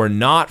things that were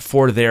not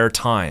for their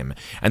time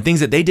and things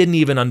that they didn't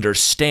even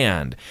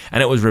understand.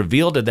 And it was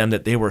revealed to them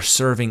that they were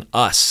serving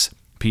us,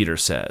 Peter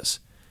says.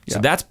 So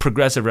that's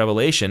progressive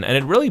revelation. And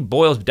it really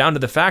boils down to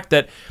the fact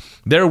that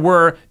there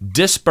were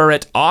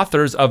disparate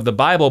authors of the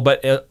Bible,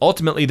 but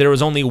ultimately there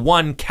was only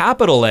one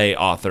capital A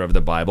author of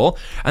the Bible,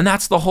 and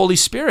that's the Holy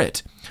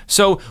Spirit.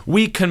 So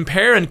we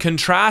compare and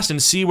contrast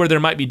and see where there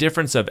might be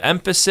difference of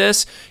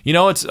emphasis.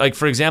 It's like,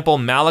 for example,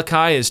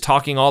 Malachi is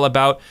talking all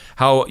about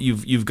how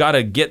you've got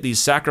to get these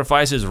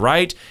sacrifices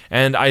right,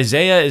 and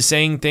Isaiah is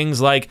saying things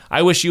like,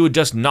 I wish you would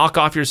just knock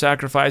off your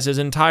sacrifices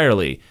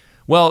entirely.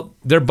 Well,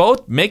 they're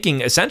both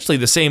making essentially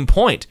the same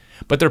point,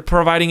 but they're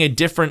providing a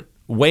different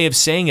way of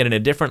saying it and a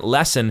different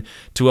lesson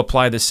to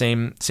apply the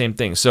same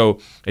thing. So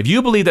if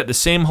you believe that the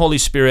same Holy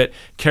Spirit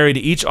carried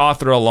each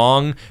author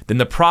along, then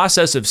the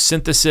process of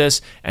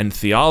synthesis and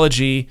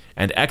theology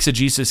and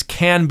exegesis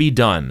can be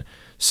done.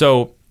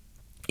 So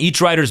each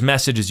writer's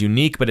message is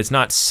unique, but it's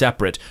not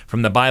separate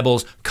from the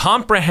Bible's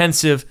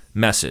comprehensive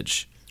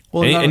message.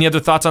 Well, any other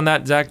thoughts on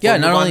that, Zach? Yeah,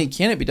 not only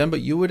can it be done,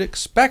 but you would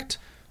expect.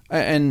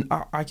 And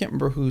I can't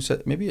remember who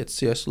said, maybe it's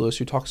C.S. Lewis,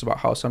 who talks about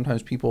how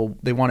sometimes people,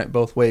 they want it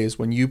both ways.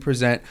 When you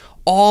present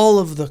all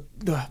of the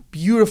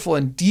beautiful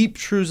and deep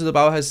truths that the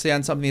Bible has to say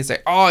on something, they say,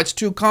 oh, it's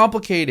too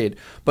complicated.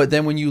 But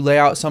then when you lay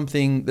out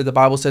something that the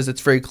Bible says it's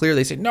very clear,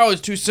 they say, no,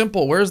 it's too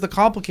simple. Where's the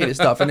complicated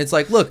stuff? And it's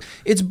like, look,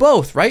 it's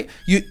both, right?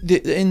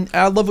 And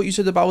I love what you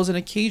said, the Bible is an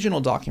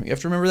occasional document. You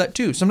have to remember that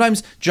too.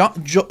 Sometimes,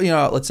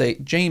 let's say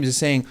James is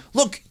saying,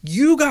 look,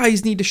 you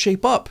guys need to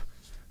shape up.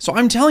 So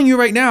I'm telling you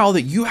right now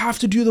that you have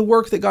to do the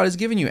work that God has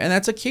given you. And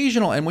that's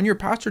occasional. And when your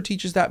pastor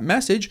teaches that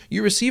message,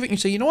 you receive it and you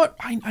say, you know what?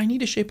 I need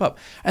to shape up.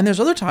 And there's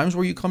other times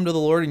where you come to the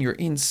Lord and you're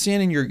in sin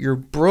and you're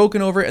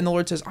broken over it. And the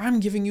Lord says, I'm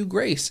giving you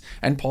grace.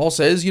 And Paul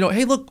says,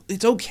 hey, look,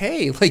 it's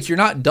okay. Like, you're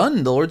not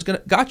done. The Lord's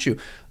got you.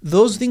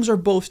 Those things are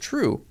both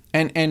true.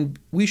 And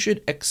we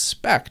should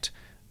expect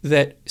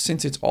that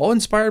since it's all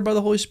inspired by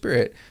the Holy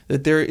Spirit,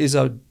 that there is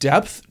a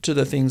depth to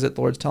the things that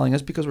the Lord's telling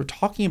us, because we're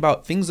talking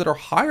about things that are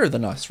higher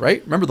than us,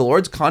 right? Remember, the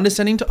Lord's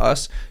condescending to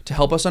us to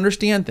help us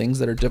understand things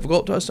that are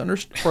difficult for us to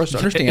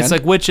understand. It's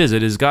like, which is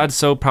it? Is God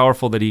so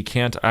powerful that he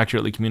can't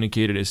accurately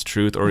communicate it as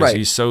truth, or is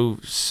he so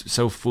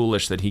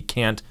foolish that he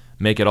can't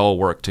make it all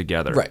work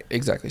together? Right,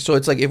 exactly. So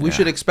it's like, if we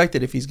should expect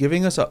it, if he's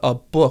giving us a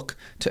book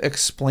to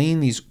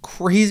explain these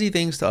crazy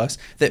things to us,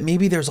 that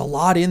maybe there's a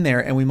lot in there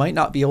and we might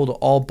not be able to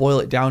all boil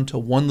it down to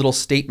one little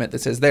statement that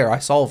says, there, I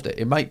solved it.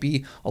 It might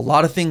be a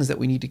lot of things that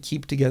we need to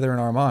keep together in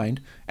our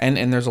mind.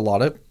 And there's a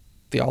lot of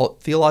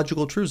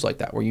theological truths like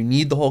that, where you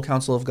need the whole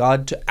counsel of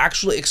God to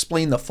actually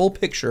explain the full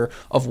picture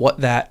of what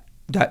that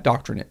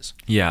doctrine is.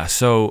 Yeah,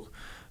 so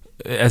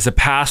as a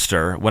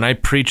pastor, when I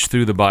preach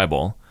through the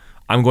Bible,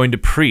 I'm going to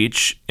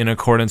preach in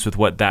accordance with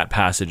what that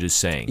passage is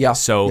saying. Yeah.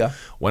 So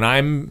when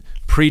I'm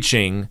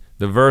preaching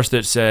the verse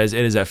that says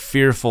it is a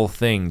fearful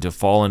thing to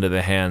fall into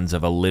the hands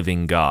of a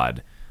living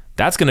God,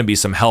 that's going to be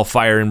some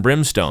hellfire and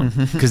brimstone,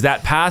 because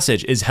that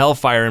passage is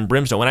hellfire and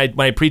brimstone. When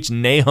I preach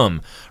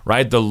Nahum,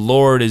 right, the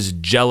Lord is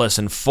jealous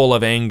and full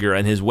of anger,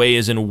 and his way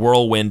is in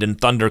whirlwind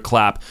and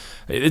thunderclap.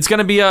 It's going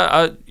to be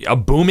a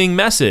booming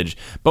message.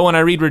 But when I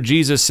read where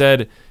Jesus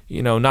said,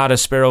 not a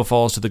sparrow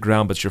falls to the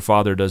ground, but your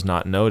Father does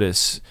not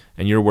notice,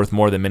 and you're worth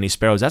more than many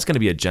sparrows, that's going to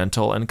be a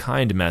gentle and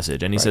kind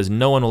message. And he says,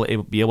 no one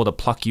will be able to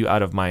pluck you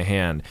out of my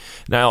hand.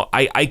 Now,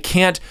 I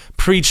can't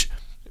preach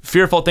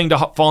fearful thing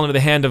to fall into the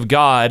hand of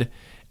God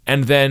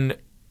and then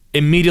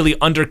immediately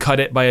undercut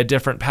it by a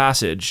different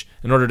passage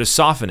in order to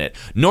soften it.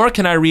 Nor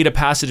can I read a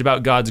passage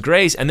about God's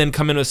grace and then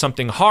come in with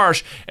something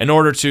harsh in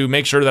order to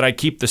make sure that I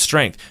keep the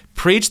strength.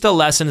 Preach the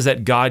lessons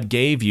that God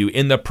gave you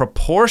in the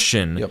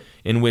proportion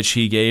in which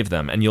he gave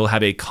them, and you'll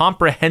have a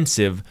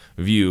comprehensive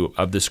view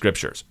of the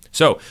scriptures.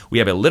 So we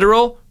have a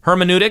literal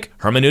hermeneutic.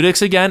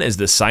 Hermeneutics, again, is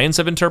the science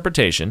of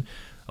interpretation.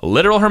 A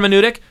literal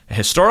hermeneutic, a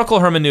historical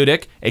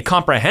hermeneutic, a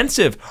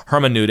comprehensive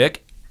hermeneutic,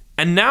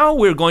 and now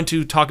we're going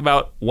to talk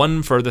about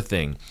one further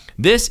thing.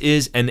 This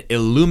is an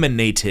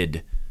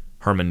illuminated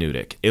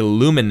hermeneutic.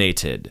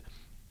 Illuminated.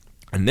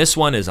 And this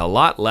one is a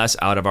lot more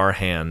out of our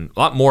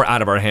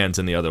hands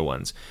than the other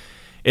ones.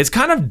 It's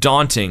kind of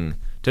daunting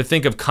to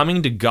think of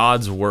coming to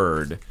God's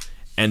word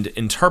and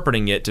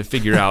interpreting it to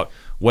figure out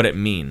what it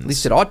means. At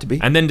least it ought to be.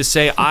 And then to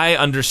say, I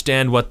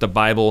understand what the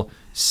Bible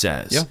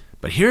says. Yeah.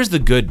 But here's the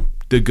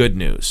good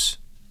news.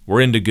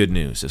 We're into good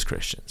news as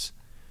Christians.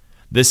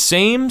 The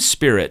same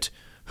Spirit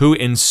who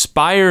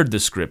inspired the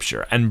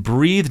Scripture and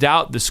breathed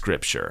out the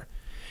Scripture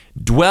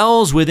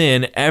dwells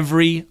within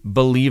every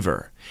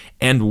believer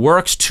and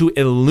works to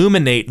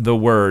illuminate the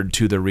word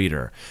to the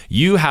reader.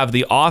 You have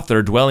the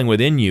author dwelling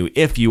within you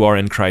if you are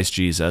in Christ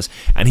Jesus,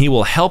 and he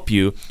will help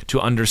you to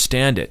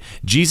understand it.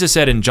 Jesus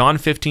said in John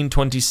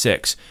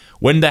 15:26,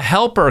 when the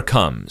Helper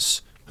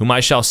comes, whom I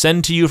shall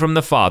send to you from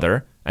the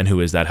Father, and who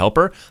is that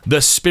Helper?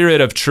 The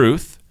Spirit of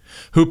truth,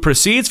 who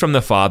proceeds from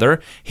the Father,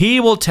 he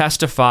will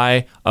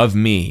testify of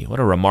me. What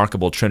a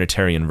remarkable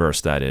Trinitarian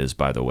verse that is,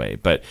 by the way.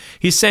 But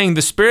he's saying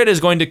the Spirit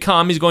is going to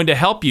come, he's going to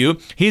help you,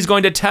 he's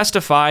going to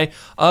testify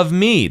of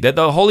me, that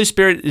the Holy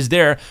Spirit is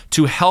there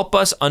to help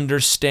us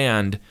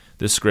understand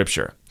the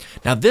Scripture.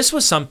 Now, this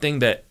was something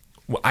that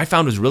I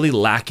found was really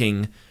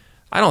lacking,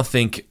 I don't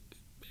think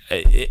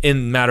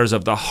in matters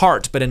of the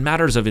heart, but in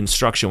matters of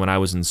instruction when I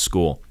was in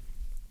school.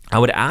 I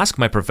would ask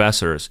my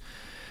professors,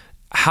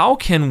 how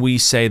can we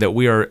say that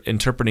we are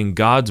interpreting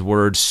God's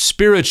word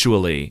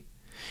spiritually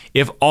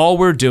if all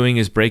we're doing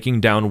is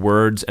breaking down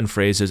words and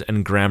phrases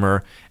and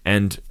grammar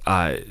and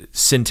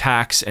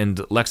syntax and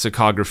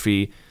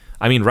lexicography?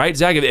 I mean, right,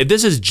 Zach? If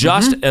this is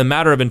just a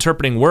matter of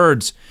interpreting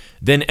words,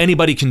 then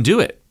anybody can do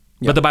it.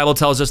 Yep. But the Bible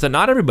tells us that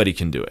not everybody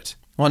can do it.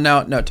 Well,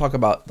 now talk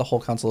about the whole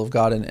counsel of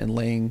God and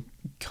laying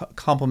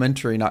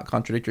complementary, not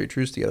contradictory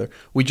truths together.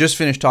 We just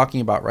finished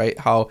talking about, right,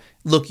 how,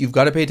 look, you've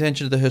got to pay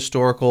attention to the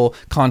historical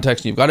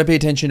context, and you've got to pay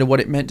attention to what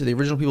it meant to the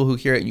original people who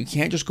hear it, and you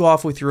can't just go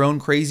off with your own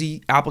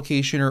crazy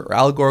application or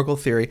allegorical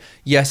theory.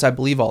 Yes, I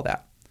believe all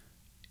that.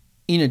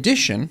 In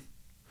addition,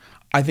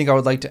 I think I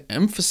would like to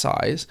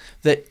emphasize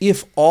that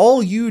if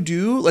all you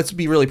do, let's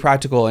be really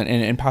practical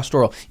and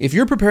pastoral, if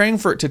you're preparing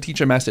to teach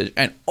a message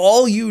and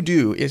all you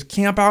do is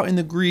camp out in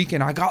the Greek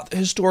and I got the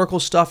historical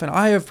stuff and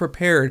I have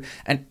prepared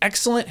an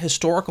excellent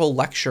historical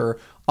lecture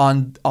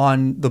on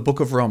the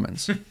book of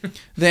Romans,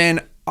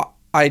 then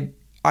I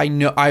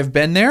know I've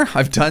been there,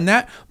 I've done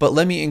that, but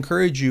let me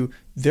encourage you,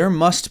 there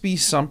must be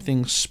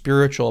something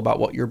spiritual about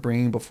what you're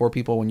bringing before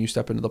people when you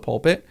step into the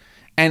pulpit.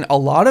 And a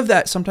lot of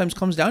that sometimes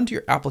comes down to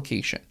your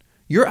application.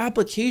 Your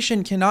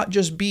application cannot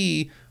just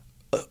be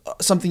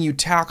something you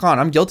tack on.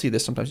 I'm guilty of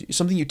this sometimes.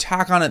 Something you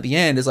tack on at the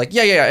end is like,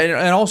 yeah.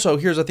 And also,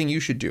 here's the thing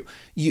you should do.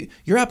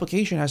 Your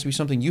application has to be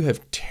something you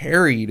have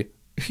tarried,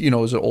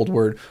 is an old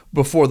word,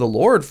 before the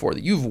Lord for,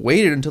 that you've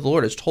waited until the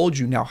Lord has told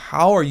you. Now,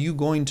 how are you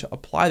going to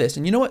apply this?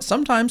 And you know what?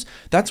 Sometimes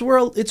that's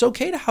where it's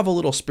okay to have a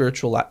little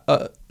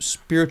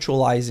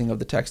spiritualizing of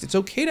the text. It's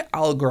okay to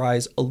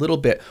allegorize a little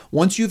bit.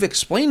 Once you've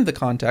explained the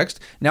context,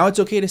 now it's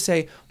okay to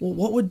say,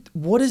 well,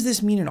 what does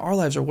this mean in our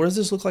lives? Or what does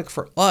this look like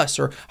for us?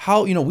 Or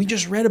how, we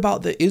just read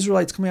about the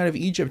Israelites coming out of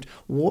Egypt.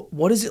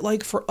 What is it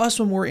like for us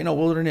when we're in a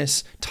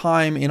wilderness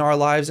time in our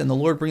lives and the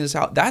Lord brings us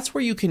out? That's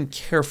where you can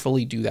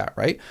carefully do that,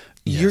 right?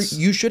 Yes.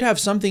 You should have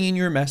something in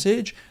your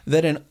message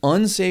that an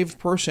unsaved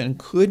person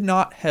could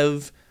not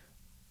have.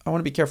 I want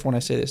to be careful when I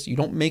say this. You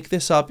don't make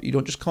this up. You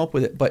don't just come up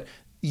with it. But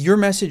your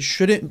message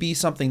shouldn't be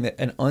something that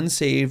an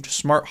unsaved,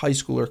 smart high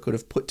schooler could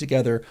have put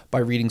together by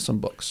reading some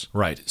books.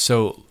 Right.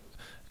 So,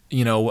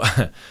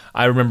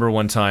 I remember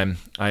one time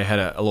I had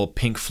a little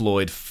Pink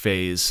Floyd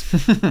phase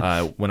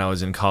when I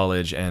was in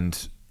college,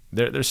 and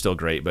they're still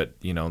great, but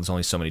there's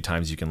only so many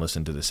times you can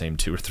listen to the same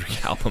 2 or 3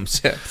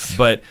 albums. Yes.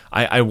 But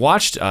I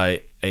watched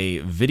a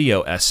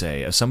video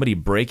essay of somebody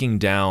breaking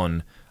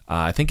down,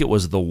 I think it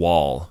was The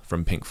Wall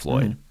from Pink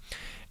Floyd.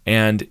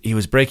 and he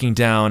was breaking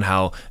down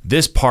how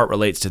this part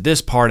relates to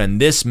this part, and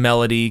this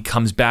melody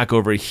comes back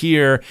over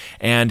here,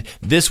 and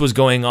this was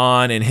going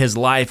on in his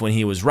life when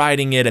he was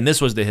writing it, and this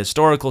was the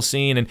historical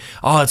scene, and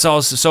it's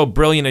all so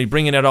brilliant, and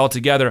bringing it all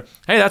together.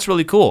 Hey, that's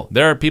really cool.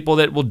 There are people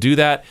that will do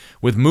that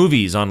with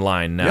movies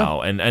online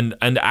now,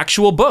 and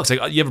actual books.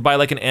 Like, you ever buy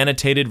like an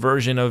annotated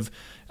version of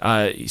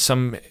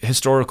some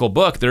historical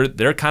book?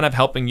 They're kind of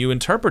helping you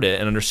interpret it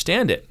and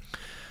understand it.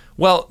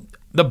 Well,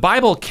 the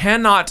Bible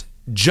cannot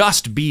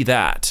just be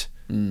that.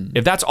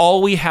 If that's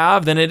all we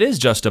have, then it is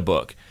just a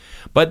book.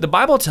 But the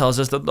Bible tells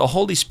us that the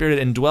Holy Spirit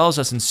indwells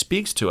us and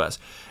speaks to us.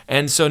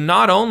 And so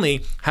not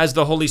only has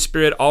the Holy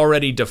Spirit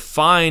already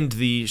defined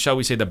the, shall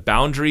we say, the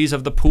boundaries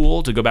of the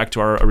pool, to go back to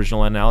our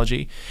original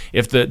analogy,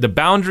 if the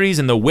boundaries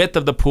and the width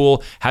of the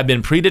pool have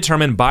been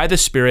predetermined by the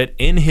Spirit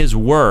in His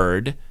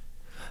Word,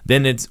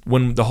 then it's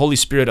when the Holy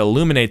Spirit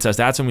illuminates us,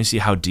 that's when we see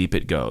how deep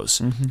it goes.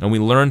 And we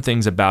learn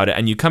things about it.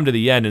 And you come to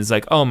the end and it's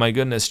like, oh my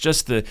goodness,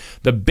 just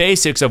the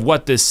basics of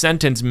what this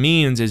sentence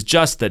means is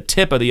just the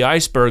tip of the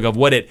iceberg of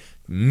what it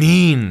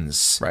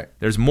means. Right.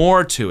 There's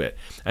more to it.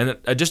 And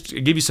I just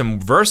give you some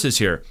verses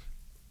here.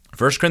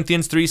 1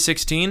 Corinthians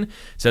 3:16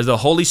 says the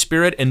Holy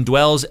Spirit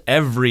indwells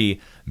every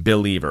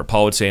believer.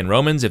 Paul would say in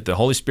Romans, if the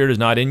Holy Spirit is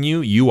not in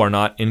you, you are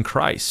not in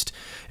Christ.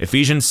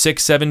 Ephesians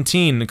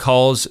 6:17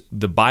 calls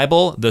the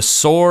Bible the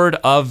sword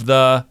of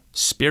the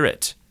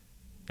Spirit.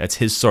 That's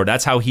his sword.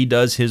 That's how he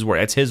does his work.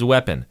 That's his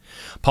weapon.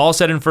 Paul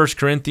said in 1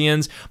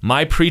 Corinthians,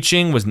 my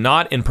preaching was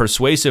not in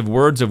persuasive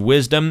words of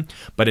wisdom,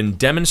 but in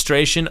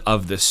demonstration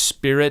of the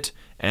Spirit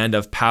and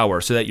of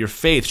power, so that your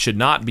faith should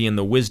not be in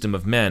the wisdom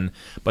of men,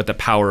 but the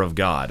power of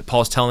God.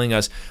 Paul's telling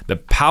us the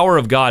power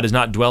of God does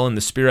not dwell in the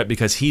Spirit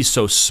because he's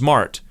so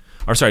smart.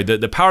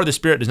 The power of the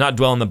Spirit does not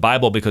dwell in the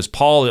Bible because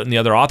Paul and the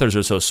other authors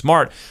are so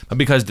smart, but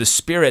because the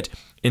Spirit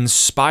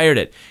inspired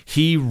it.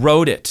 He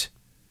wrote it.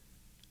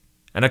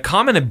 And a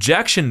common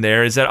objection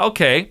there is that,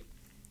 okay,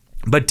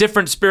 but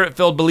different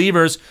Spirit-filled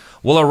believers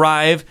will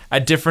arrive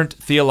at different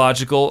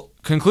theological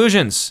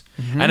conclusions.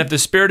 And if the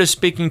Spirit is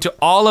speaking to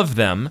all of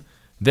them,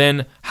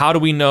 then how do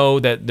we know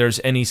that there's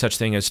any such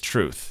thing as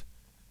truth?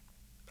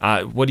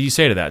 What do you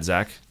say to that,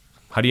 Zach?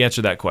 How do you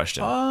answer that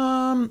question?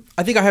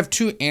 I think I have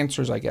two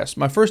answers, I guess.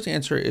 My first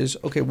answer is,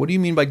 okay, what do you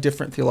mean by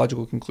different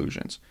theological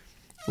conclusions?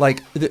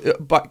 Like,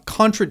 but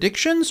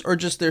contradictions, or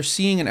just they're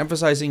seeing and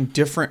emphasizing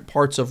different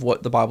parts of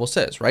what the Bible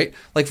says, right?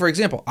 Like, for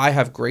example, I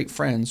have great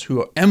friends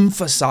who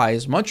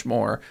emphasize much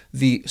more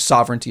the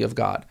sovereignty of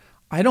God.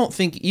 I don't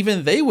think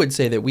even they would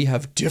say that we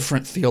have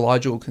different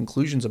theological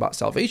conclusions about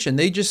salvation.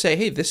 They just say,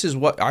 hey, this is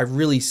what I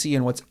really see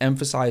and what's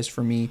emphasized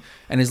for me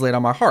and is laid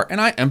on my heart.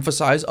 And I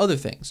emphasize other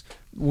things.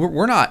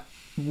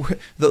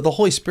 The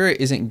Holy Spirit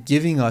isn't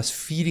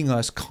feeding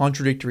us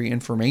contradictory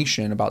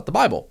information about the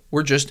Bible.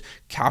 We're just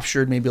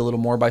captured maybe a little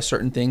more by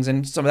certain things.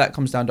 And some of that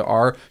comes down to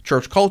our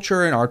church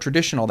culture and our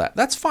tradition, all that.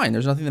 That's fine.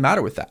 There's nothing the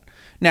matter with that.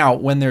 Now,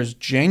 when there's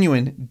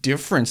genuine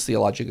difference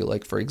theologically,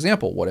 like, for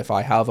example, what if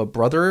I have a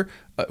brother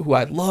who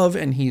I love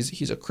and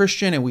he's a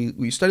Christian and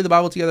we study the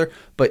Bible together,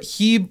 but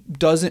he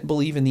doesn't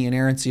believe in the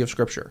inerrancy of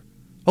Scripture?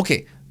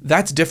 Okay,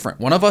 that's different.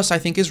 One of us, I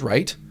think, is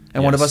right,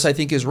 and one of us, I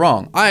think, is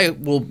wrong. I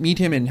will meet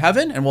him in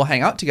heaven and we'll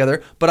hang out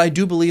together, but I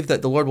do believe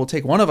that the Lord will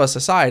take one of us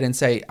aside and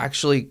say,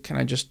 actually, can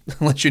I just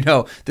let you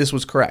know this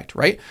was correct,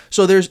 right?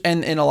 So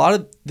and a lot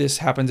of this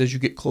happens as you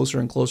get closer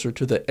and closer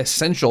to the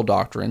essential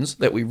doctrines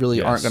that we really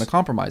aren't going to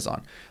compromise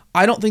on.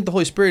 I don't think the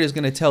Holy Spirit is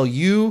going to tell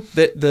you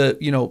that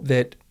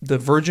that the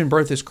virgin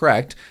birth is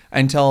correct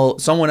and tell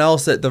someone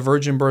else that the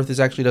virgin birth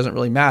actually doesn't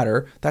really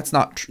matter. That's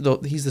not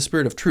true. He's the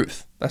Spirit of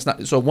truth. That's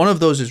not. So one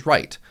of those is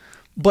right.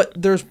 But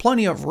there's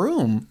plenty of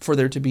room for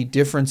there to be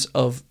difference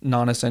of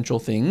non-essential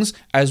things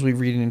as we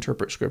read and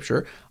interpret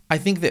Scripture. I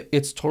think that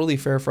it's totally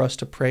fair for us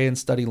to pray and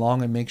study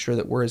long and make sure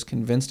that we're as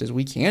convinced as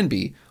we can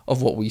be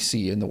of what we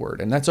see in the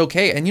Word. And that's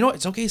okay. And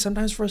it's okay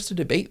sometimes for us to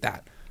debate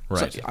that.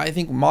 Right. So I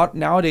think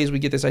nowadays we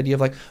get this idea of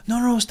like,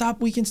 no,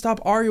 stop. We can stop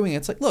arguing.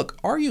 It's like, look,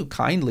 argue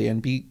kindly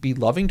and be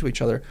loving to each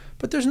other.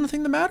 But there's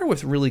nothing the matter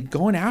with really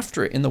going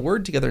after it in the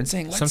Word together and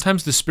saying,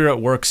 sometimes the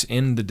Spirit works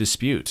in the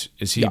dispute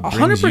as He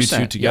brings you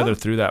two together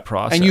through that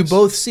process. And you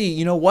both see,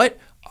 you know what?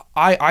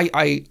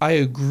 I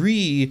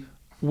agree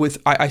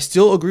with, I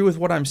still agree with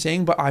what I'm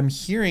saying, but I'm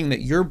hearing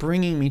that you're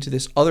bringing me to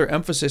this other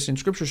emphasis in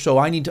Scripture, so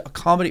I need to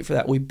accommodate for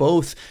that. We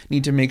both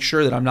need to make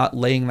sure that I'm not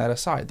laying that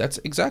aside. That's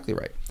exactly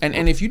right.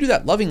 And if you do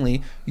that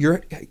lovingly,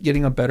 you're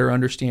getting a better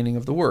understanding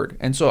of the Word.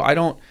 And so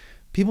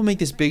people make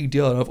this big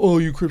deal out of, oh,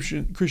 you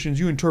Christians,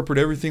 you interpret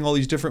everything all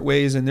these different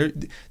ways,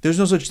 and there's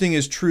no such thing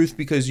as truth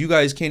because you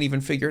guys can't even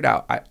figure it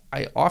out.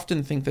 I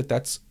often think that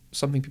that's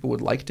something people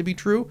would like to be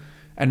true.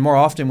 And more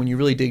often when you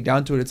really dig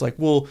down to it, it's like,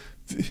 well,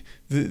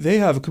 they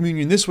have a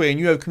communion this way and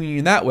you have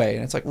communion that way.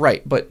 And it's like,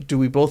 right, but do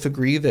we both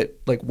agree that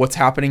like what's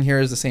happening here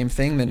is the same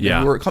thing? Then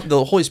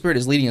the Holy Spirit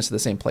is leading us to the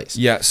same place.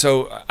 Yeah,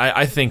 so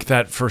I think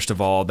that, first of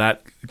all,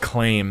 that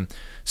claim,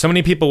 so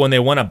many people, when they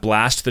want to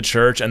blast the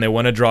church and they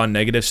want to draw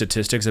negative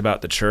statistics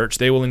about the church,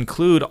 they will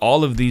include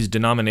all of these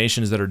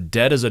denominations that are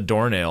dead as a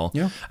doornail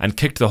and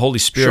kicked the Holy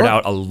Spirit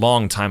out a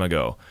long time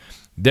ago.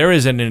 there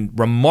is a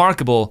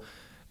remarkable.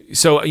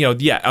 So,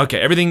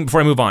 everything,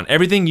 before I move on,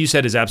 everything you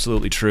said is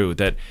absolutely true.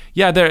 That,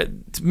 there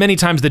many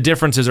times the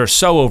differences are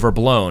so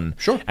overblown.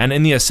 Sure. And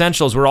in the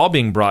essentials, we're all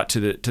being brought to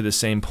the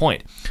same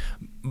point.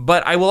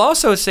 But I will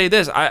also say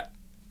this, I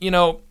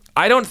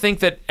don't think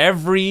that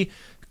every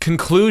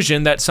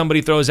conclusion that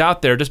somebody throws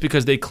out there just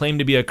because they claim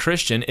to be a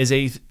Christian is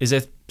a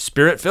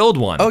spirit-filled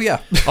one. Oh, yeah.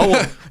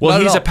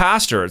 Well, he's a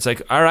pastor. It's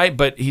like, all right,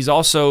 but he's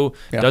also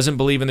doesn't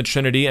believe in the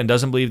Trinity and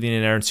doesn't believe in the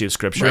inerrancy of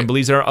Scripture and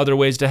believes there are other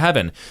ways to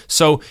heaven.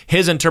 So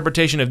his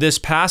interpretation of this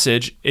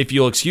passage, if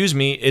you'll excuse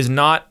me, is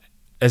not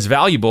as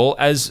valuable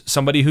as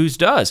somebody whose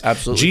does.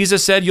 Absolutely.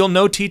 Jesus said, you'll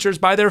know teachers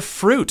by their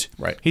fruit.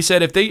 Right. He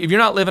said, if you're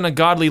not living a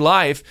godly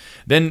life,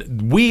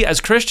 then we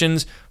as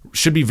Christians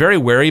should be very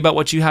wary about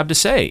what you have to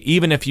say,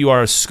 even if you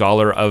are a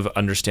scholar of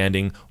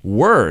understanding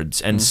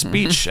words and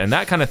speech and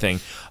that kind of thing.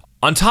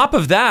 On top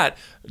of that,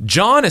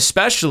 John,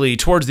 especially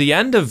towards the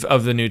end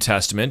of the New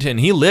Testament, and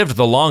he lived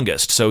the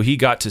longest, so he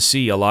got to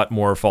see a lot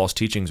more false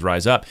teachings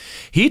rise up.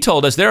 He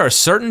told us there are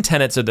certain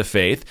tenets of the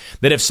faith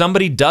that if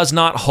somebody does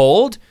not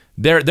hold,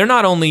 they're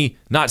not only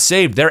not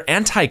saved, they're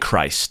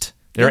antichrist.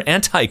 They're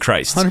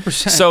antichrist.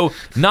 100%. So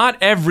not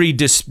every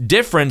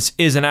difference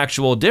is an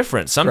actual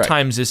difference.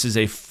 Sometimes this is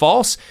a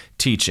false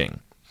teaching.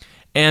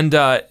 And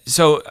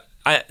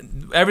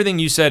everything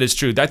you said is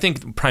true. I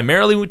think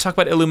primarily when we talk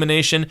about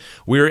illumination,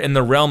 we're in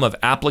the realm of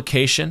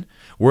application.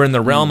 We're in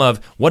the realm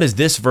of, what does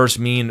this verse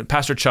mean?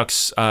 Pastor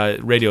Chuck's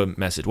radio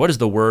message, what is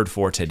the word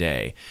for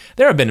today?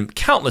 There have been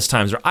countless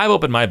times where I've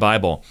opened my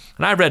Bible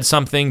and I've read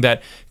something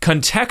that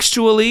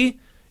contextually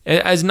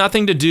it has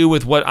nothing to do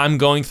with what I'm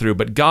going through,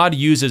 but God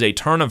uses a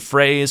turn of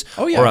phrase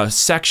or a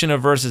section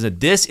of verses that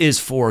this is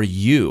for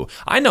you.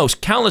 I know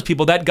countless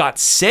people that got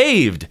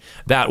saved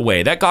that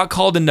way, that got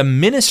called into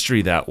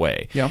ministry that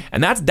way. Yeah.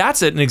 And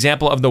that's an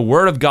example of the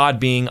Word of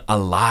God being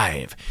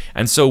alive.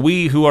 And so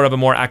we who are of a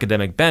more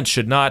academic bent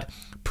should not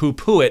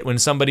poo-poo it when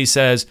somebody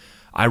says,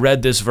 I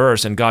read this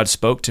verse and God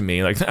spoke to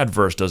me. Like, that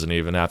verse doesn't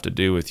even have to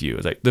do with you.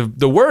 It's like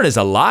the word is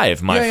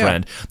alive, my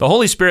friend. The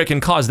Holy Spirit can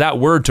cause that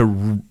word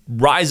to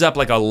rise up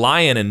like a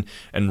lion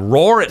and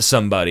roar at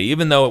somebody,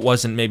 even though it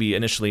wasn't maybe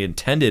initially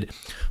intended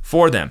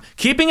for them.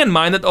 Keeping in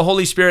mind that the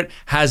Holy Spirit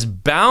has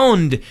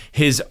bound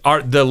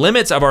the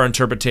limits of our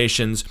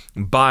interpretations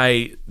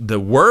by the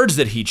words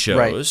that he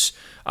chose.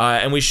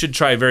 And we should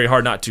try very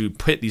hard not to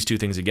pit these two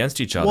things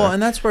against each other. Well,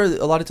 and that's where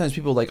a lot of times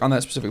people, like on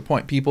that specific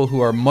point, people who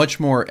are much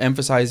more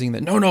emphasizing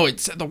that, no,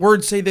 it's the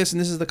words say this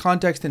and this is the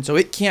context, and so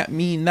it can't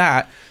mean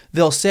that,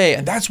 they'll say,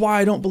 and that's why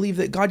I don't believe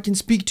that God can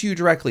speak to you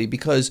directly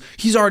because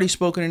he's already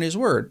spoken in his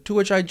word. To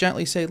which I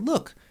gently say,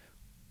 look,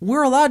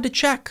 we're allowed to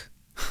check.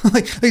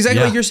 Like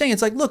exactly what you're saying.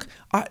 It's like, look,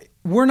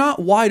 we're not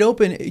wide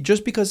open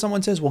just because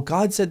someone says, well,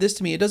 God said this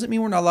to me. It doesn't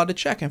mean we're not allowed to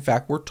check. In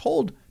fact, we're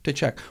told to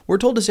check. We're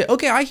told to say,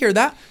 okay, I hear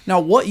that. Now,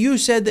 what you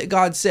said that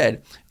God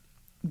said,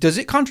 does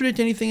it contradict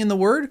anything in the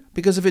word?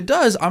 Because if it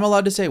does, I'm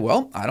allowed to say,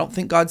 well, I don't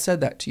think God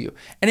said that to you.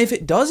 And if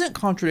it doesn't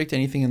contradict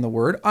anything in the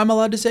word, I'm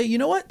allowed to say, you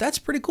know what? That's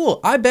pretty cool.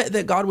 I bet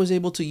that God was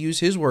able to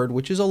use his word,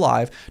 which is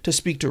alive, to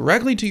speak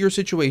directly to your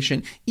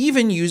situation,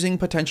 even using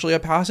potentially a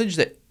passage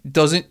that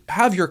doesn't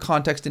have your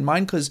context in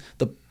mind because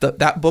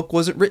that book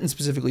wasn't written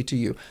specifically to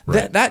you.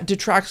 Right. That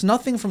detracts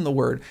nothing from the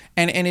word.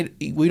 And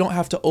we don't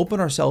have to open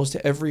ourselves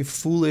to every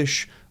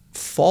foolish,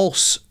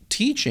 false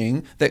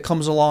teaching that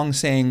comes along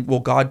saying, well,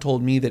 God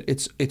told me that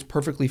it's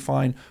perfectly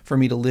fine for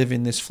me to live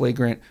in this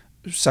flagrant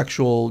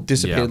sexual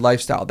dissipated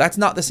lifestyle. That's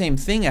not the same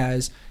thing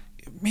as,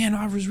 man,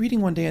 I was reading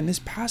one day in this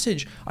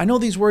passage, I know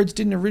these words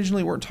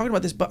weren't talking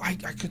about this, but I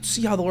could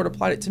see how the Lord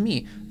applied it to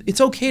me.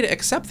 It's okay to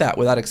accept that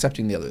without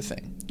accepting the other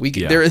thing.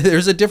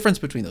 There's a difference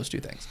between those two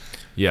things.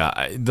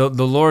 Yeah, the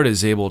Lord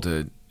is able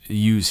to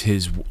use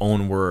his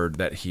own word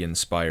that he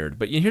inspired.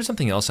 But here's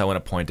something else I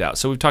want to point out.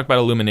 So we've talked about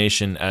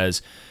illumination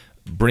as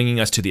bringing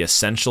us to the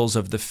essentials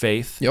of the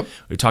faith. Yep.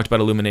 We've talked about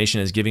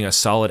illumination as giving us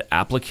solid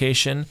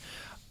application.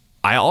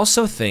 I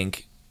also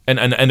think,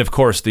 and of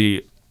course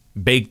the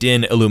baked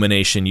in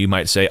illumination, you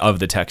might say, of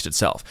the text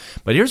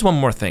itself. But here's one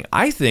more thing.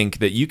 I think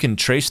that you can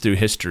trace through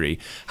history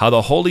how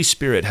the Holy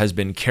Spirit has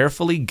been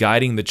carefully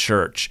guiding the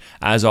church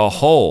as a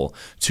whole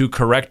to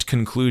correct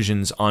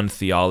conclusions on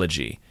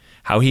theology.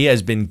 How he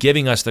has been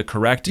giving us the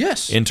correct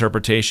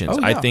interpretations.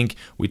 I think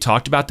we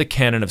talked about the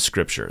canon of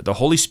Scripture. The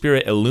Holy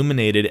Spirit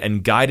illuminated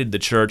and guided the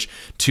church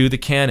to the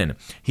canon.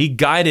 He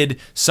guided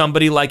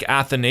somebody like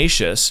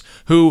Athanasius,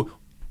 who,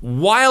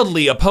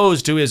 wildly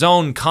opposed to his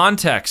own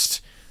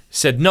context,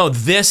 said, no,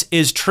 this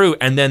is true.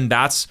 And then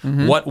that's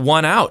what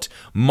won out.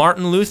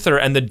 Martin Luther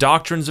and the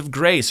doctrines of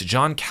grace,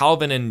 John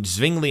Calvin and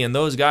Zwingli and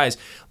those guys,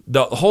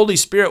 the Holy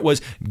Spirit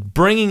was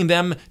bringing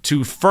them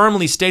to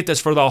firmly state this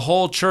for the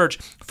whole church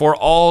for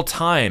all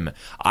time.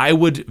 I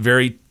would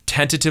very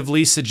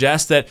tentatively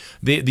suggest that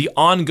the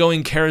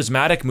ongoing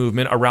charismatic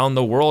movement around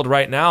the world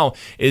right now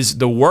is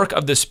the work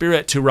of the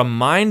Spirit to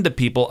remind the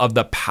people of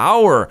the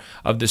power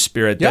of the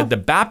Spirit, the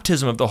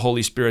baptism of the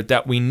Holy Spirit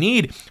that we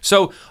need.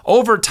 So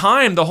over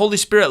time, the Holy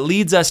Spirit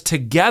leads us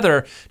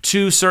together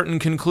to certain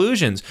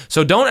conclusions.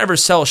 So don't ever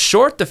sell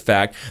short the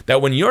fact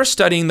that when you're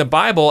studying the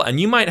Bible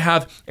and you might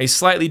have a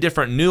slightly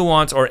different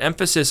nuance or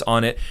emphasis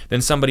on it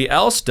than somebody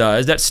else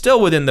does, that's still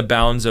within the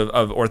bounds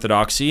of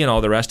orthodoxy and all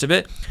the rest of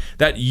it,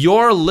 that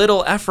your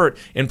little effort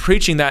in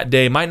preaching that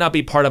day might not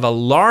be part of a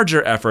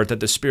larger effort that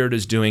the Spirit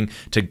is doing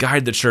to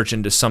guide the church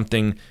into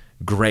something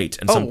great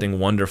and something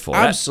wonderful.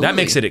 That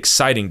makes it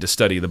exciting to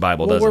study the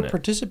Bible, doesn't it? We're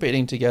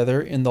participating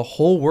together in the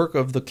whole work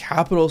of the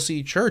capital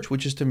C church,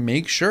 which is to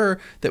make sure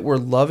that we're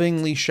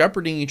lovingly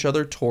shepherding each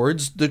other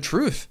towards the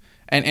truth.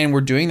 And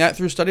we're doing that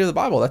through study of the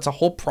Bible. That's a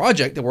whole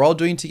project that we're all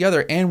doing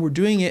together. And we're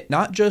doing it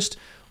not just,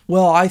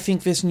 well, I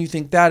think this and you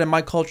think that in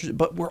my culture,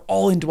 but we're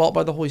all indwelt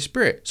by the Holy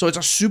Spirit. So it's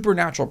a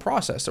supernatural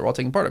process that we're all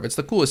taking part of. It's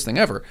the coolest thing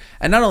ever.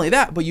 And not only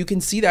that, but you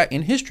can see that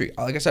in history.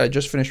 Like I said, I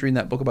just finished reading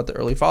that book about the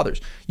early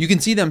fathers. You can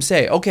see them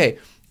say, okay,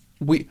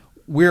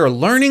 we're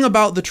learning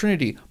about the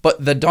Trinity,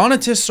 but the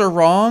Donatists are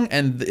wrong,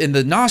 and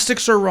the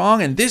Gnostics are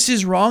wrong, and this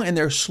is wrong, and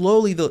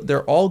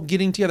they're all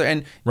getting together.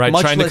 And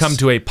trying to come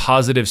to a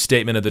positive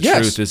statement of the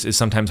truth is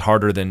sometimes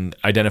harder than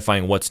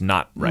identifying what's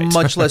not right.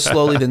 Much less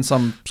slowly than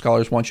some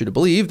scholars want you to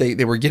believe.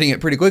 They were getting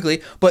it pretty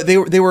quickly, but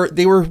they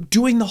were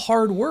doing the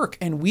hard work,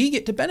 and we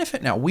get to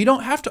benefit now. We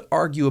don't have to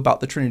argue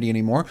about the Trinity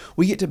anymore.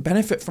 We get to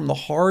benefit from the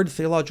hard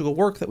theological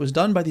work that was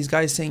done by these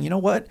guys saying, you know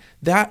what,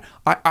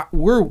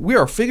 we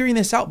are figuring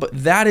this out, but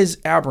that is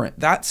aberrant.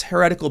 That's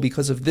heretical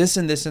because of this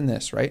and this and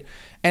this, right?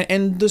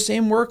 And the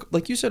same work,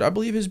 like you said, I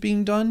believe is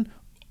being done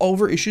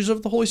over issues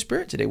of the Holy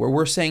Spirit today, where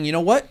we're saying, you know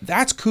what,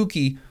 that's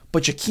kooky,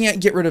 but you can't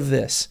get rid of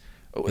this.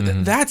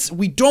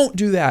 We don't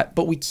do that,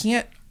 but we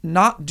can't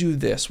not do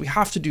this. We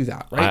have to do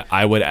that, right?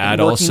 I would add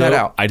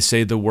also, I'd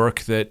say the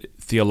work that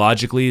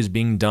theologically is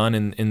being done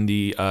in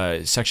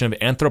the section of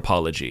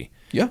anthropology.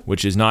 Yeah.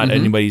 Which is not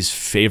anybody's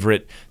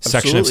favorite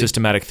section of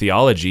systematic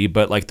theology,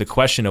 but like the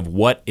question of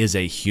what is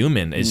a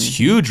human is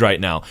huge right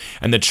now.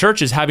 And the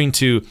church is having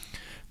to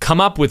come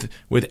up with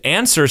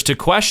answers to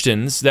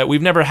questions that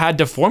we've never had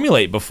to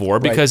formulate before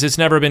because it's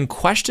never been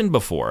questioned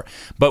before.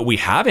 But we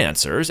have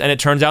answers, and it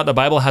turns out the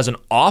Bible has an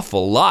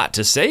awful lot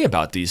to say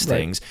about these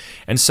things.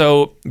 And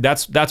so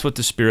that's what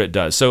the Spirit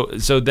does. So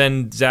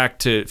then, Zach,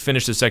 to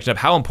finish this section up,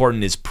 how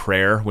important is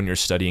prayer when you're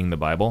studying the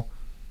Bible?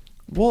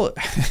 Well,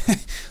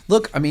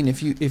 look, I mean,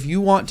 if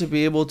you want to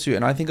be able to,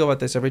 and I think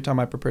about this every time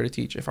I prepare to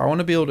teach, if I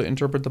want to be able to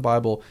interpret the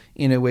Bible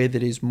in a way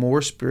that is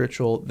more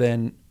spiritual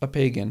than a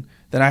pagan,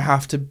 then I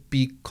have to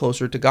be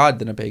closer to God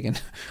than a pagan.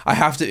 I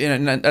have to,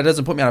 and that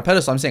doesn't put me on a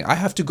pedestal. I'm saying I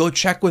have to go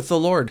check with the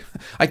Lord.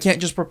 I can't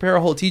just prepare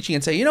a whole teaching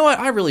and say, you know what,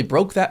 I really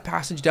broke that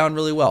passage down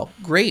really well.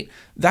 Great.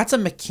 That's a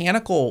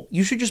mechanical,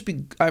 you should just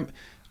be, I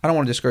don't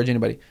want to discourage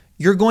anybody.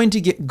 You're going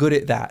to get good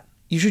at that.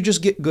 You should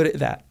just get good at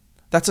that.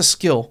 That's a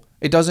skill.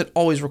 It doesn't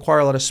always require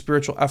a lot of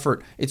spiritual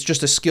effort. It's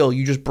just a skill.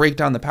 You just break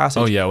down the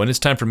passage. Oh, yeah. When it's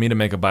time for me to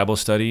make a Bible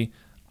study,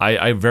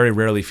 I very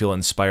rarely feel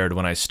inspired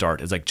when I start.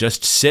 It's like,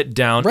 just sit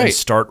down and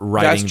start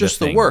writing the thing. That's just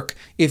the work.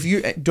 If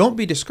you don't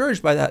be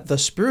discouraged by that, the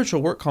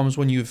spiritual work comes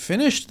when you've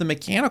finished the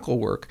mechanical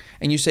work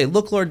and you say,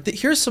 look, Lord,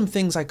 here's some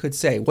things I could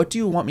say. What do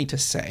you want me to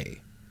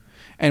say?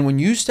 And when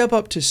you step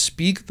up to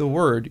speak the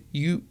word,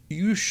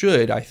 you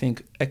should, I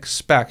think,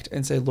 expect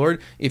and say,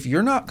 Lord, if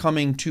you're not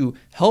coming to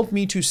help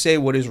me to say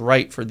what is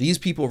right for these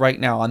people right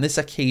now on this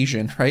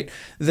occasion, right,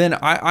 then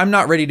I'm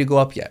not ready to go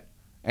up yet.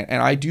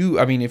 And I do.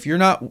 I mean, if you're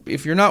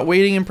not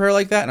waiting in prayer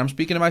like that, and I'm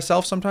speaking to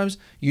myself sometimes,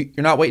 you're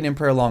not waiting in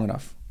prayer long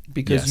enough,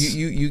 because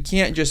you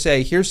can't just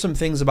say, here's some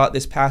things about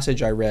this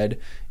passage I read.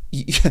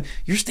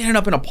 You're standing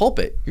up in a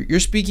pulpit. You're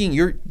speaking.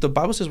 The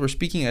Bible says we're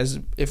speaking as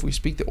if we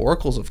speak the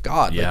oracles of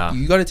God. Yeah. Like,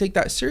 you got to take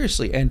that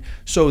seriously. And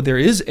so there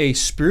is a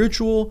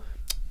spiritual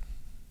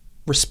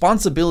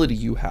responsibility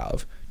you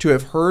have to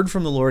have heard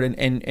from the Lord.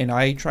 And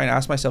I try and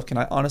ask myself, can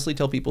I honestly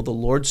tell people the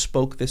Lord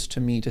spoke this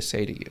to me to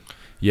say to you?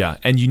 Yeah,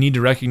 and you need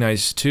to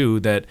recognize too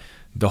that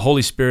the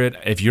Holy Spirit,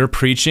 if you're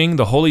preaching,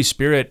 the Holy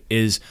Spirit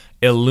is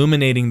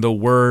illuminating the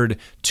word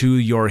to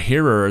your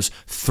hearers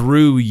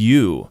through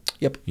you.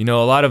 Yep. You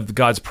know, a lot of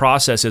God's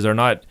processes are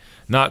not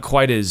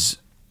quite as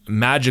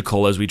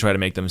magical as we try to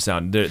make them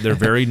sound. They're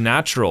very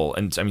natural,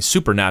 and I mean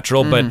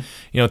supernatural, but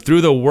you know,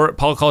 through the word,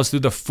 Paul calls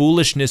through the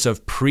foolishness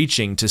of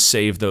preaching to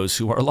save those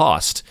who are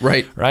lost.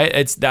 Right.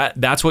 It's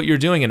that's what you're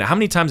doing. And how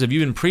many times have you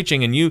been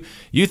preaching and you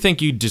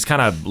think you just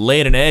kind of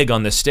laid an egg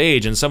on the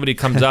stage and somebody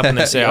comes up and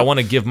they say, Yep. I want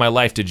to give my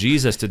life to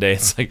Jesus today.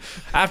 It's like,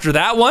 after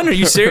that one, are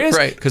you serious?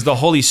 Right. Because the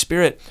Holy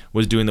Spirit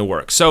was doing the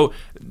work. So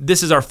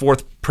this is our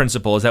fourth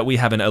principle, is that we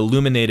have an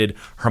illuminated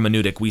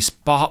hermeneutic.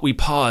 We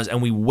pause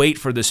and we wait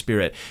for the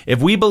Spirit.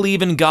 If we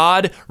believe in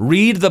God,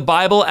 read the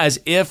Bible as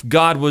if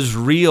God was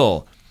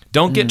real.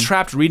 Don't get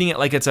trapped reading it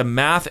like it's a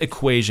math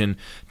equation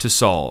to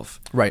solve.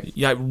 Right.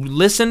 Yeah,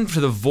 listen for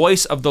the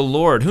voice of the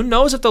Lord. Who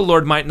knows if the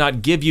Lord might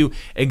not give you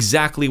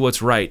exactly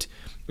what's right?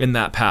 in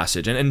that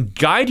passage and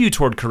guide you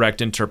toward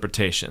correct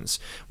interpretations.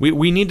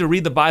 We need to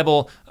read the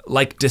Bible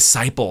like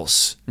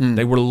disciples.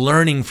 They were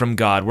learning from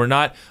God. We're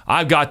not,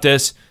 I've got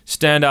this,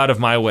 stand out of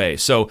my way.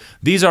 So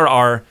these are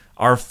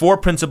our 4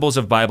 principles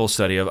of Bible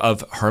study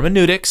of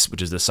hermeneutics,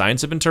 which is the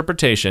science of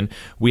interpretation.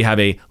 We have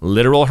a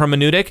literal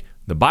hermeneutic.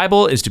 The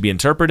Bible is to be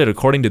interpreted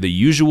according to the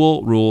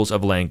usual rules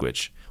of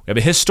language. We have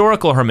a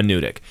historical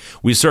hermeneutic.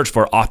 We search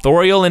for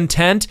authorial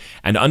intent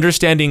and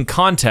understanding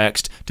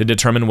context to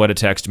determine what a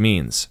text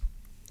means.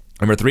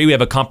 Number 3, we have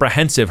a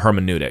comprehensive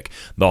hermeneutic.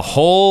 The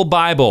whole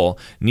Bible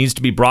needs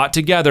to be brought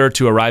together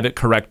to arrive at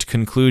correct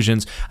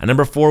conclusions. And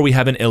number 4, we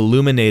have an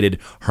illuminated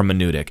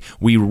hermeneutic.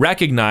 We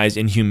recognize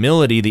in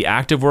humility the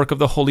active work of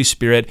the Holy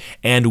Spirit,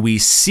 and we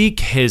seek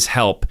his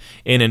help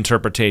in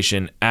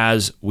interpretation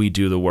as we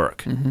do the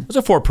work. Those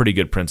are 4 pretty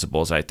good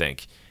principles, I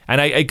think.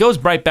 And it goes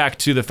right back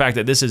to the fact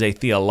that this is a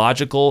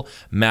theological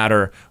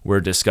matter we're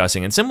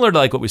discussing. And similar to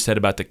like what we said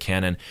about the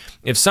canon,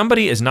 if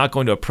somebody is not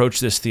going to approach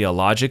this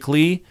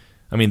theologically,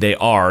 I mean, they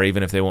are,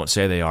 even if they won't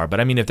say they are. But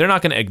I mean, if they're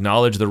not going to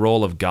acknowledge the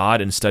role of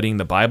God in studying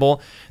the Bible,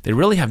 they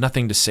really have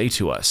nothing to say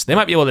to us. They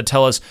might be able to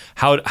tell us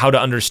how to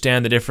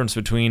understand the difference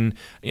between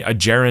a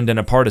gerund and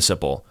a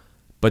participle,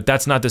 but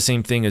that's not the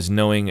same thing as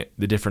knowing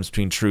the difference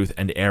between truth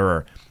and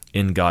error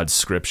in God's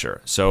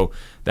scripture. So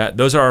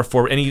those are our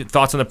 4. Any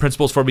thoughts on the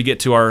principles before we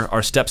get to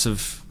our steps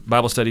of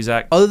Bible study,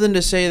 Zach? Other than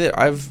to say that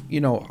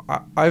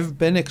I've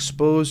been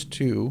exposed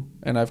to,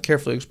 and I've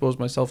carefully exposed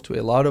myself to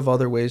a lot of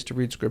other ways to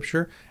read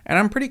scripture, and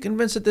I'm pretty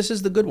convinced that this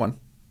is the good one.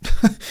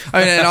 I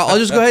mean, and I'll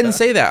just go ahead and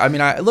say that. I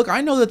mean,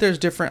 I know that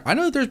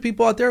there's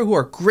people out there who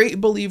are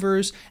great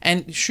believers,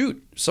 and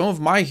shoot, some of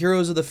my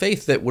heroes of the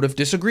faith that would have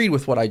disagreed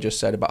with what I just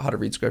said about how to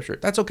read scripture.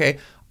 That's okay.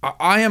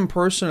 I am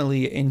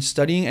personally, in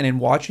studying and in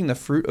watching the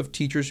fruit of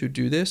teachers who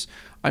do this,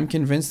 I'm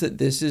convinced that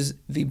this is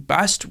the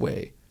best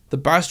way, the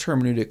best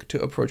hermeneutic to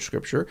approach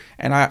scripture.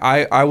 And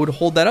I would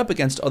hold that up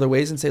against other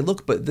ways and say,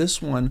 look, but this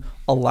one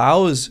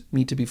allows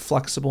me to be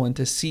flexible and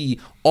to see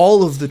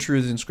all of the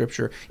truths in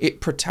scripture.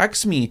 It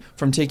protects me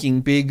from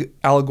taking big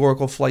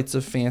allegorical flights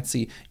of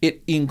fancy.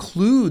 It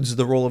includes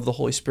the role of the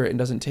Holy Spirit and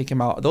doesn't take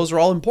him out. Those are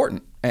all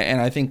important.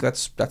 And I think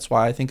that's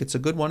why I think it's a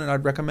good one, and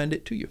I'd recommend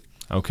it to you.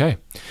 Okay.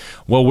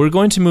 Well, we're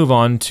going to move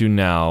on to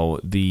now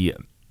the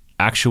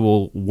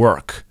actual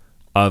work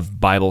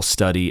of Bible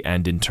study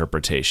and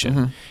interpretation.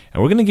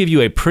 And we're going to give you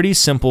a pretty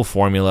simple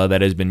formula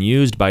that has been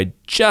used by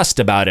just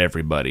about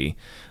everybody.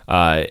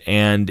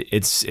 And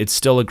it's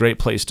still a great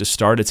place to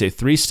start. It's a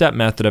 3-step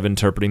method of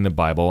interpreting the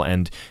Bible,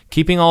 and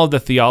keeping all of the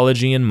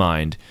theology in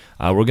mind,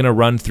 we're going to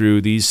run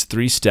through these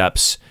 3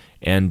 steps,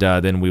 and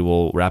then we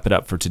will wrap it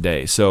up for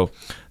today. So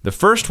the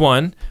first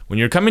one, when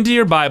you're coming to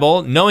your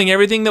Bible, knowing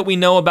everything that we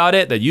know about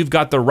it, that you've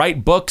got the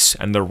right books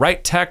and the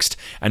right text,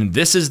 and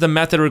this is the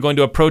method we're going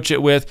to approach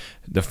it with,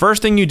 the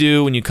first thing you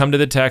do when you come to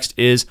the text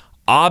is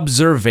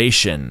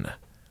observation.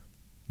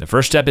 The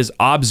first step is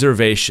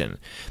observation,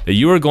 that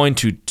you are going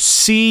to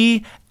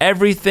see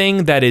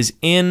everything that is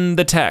in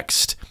the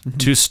text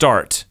to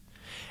start.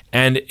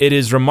 And it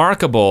is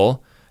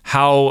remarkable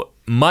how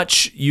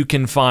much you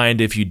can find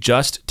if you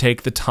just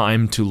take the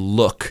time to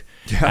look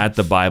at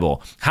the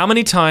Bible. How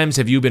many times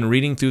have you been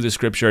reading through the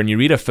scripture and you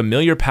read a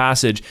familiar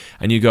passage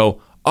and you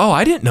go, oh,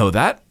 I didn't know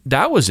that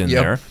was in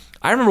there.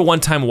 I remember one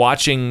time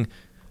watching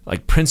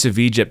like Prince of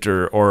Egypt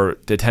or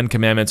the 10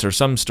 Commandments or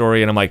some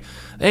story, and I'm like,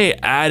 they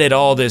added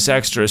all this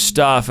extra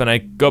stuff, and I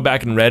go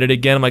back and read it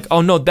again. I'm like,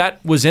 oh no,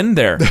 that was in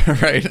there.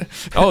 Right.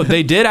 Oh,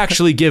 they did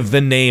actually give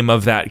the name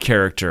of that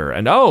character.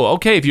 And oh,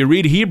 okay, if you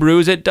read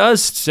Hebrews, it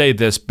does say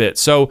this bit.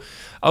 So,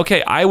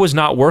 okay, I was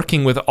not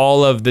working with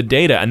all of the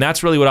data, and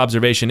that's really what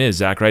observation is,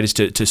 Zach, right? Is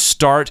to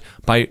start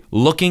by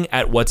looking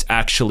at what's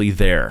actually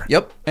there.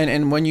 Yep.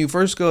 And when you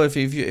first go,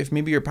 if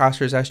maybe your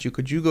pastor has asked you,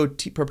 could you go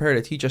prepare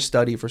to teach a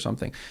study for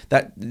something?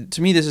 That,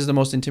 to me, this is the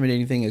most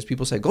intimidating thing, is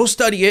people say, go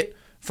study it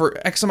for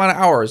X amount of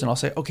hours, and I'll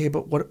say, okay,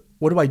 but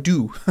what do I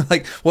do?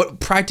 Like, what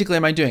practically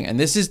am I doing? And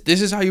this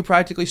is how you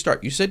practically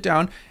start. You sit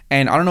down,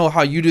 and I don't know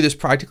how you do this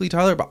practically,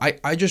 Tyler, but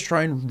I just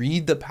try and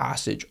read the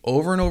passage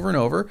over and over and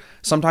over.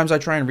 Sometimes I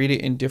try and read it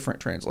in different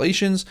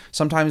translations.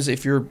 Sometimes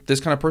if you're this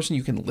kind of person,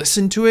 you can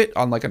listen to it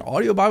on like an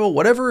audio Bible,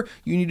 whatever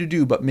you need to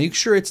do, but make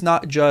sure it's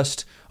not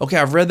just, okay,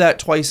 I've read that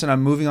twice and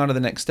I'm moving on to the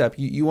next step.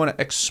 You want to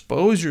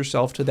expose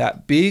yourself to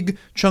that big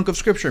chunk of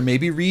scripture.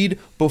 Maybe read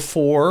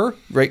before,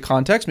 right,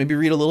 context. Maybe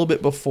read a little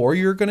bit before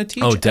you're going to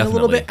teach, and a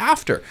little bit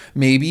after.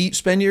 Maybe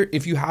spend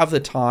if you have the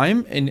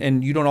time,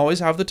 and you don't always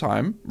have the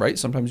time, right?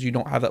 Sometimes you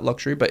don't have that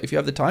luxury, but if you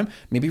have the time,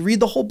 maybe read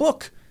the whole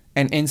book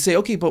and say,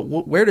 okay, but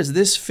where does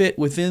this fit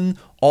within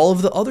all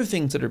of the other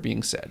things that are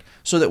being said?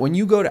 So that when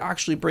you go to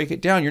actually break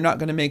it down, you're not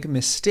going to make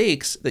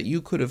mistakes that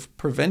you could have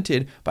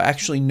prevented by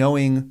actually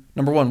knowing,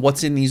 number one,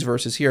 what's in these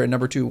verses here, and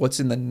number two, what's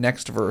in the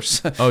next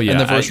verse. Oh yeah,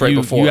 and the verse right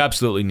before. You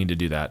absolutely need to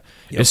do that,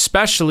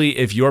 especially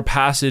if your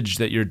passage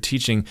that you're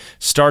teaching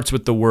starts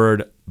with the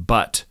word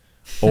but,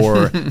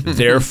 or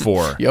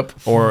therefore,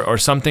 or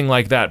something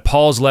like that.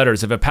 Paul's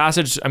letters, if a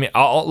passage, I mean, a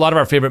lot of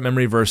our favorite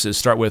memory verses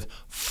start with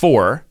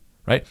for,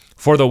 right?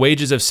 For the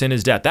wages of sin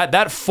is death.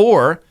 That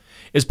for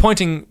is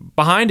pointing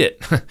behind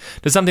it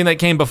to something that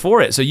came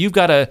before it. So you've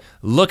got to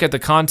look at the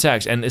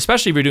context, and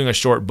especially if you're doing a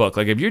short book,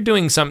 like if you're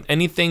doing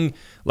anything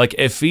like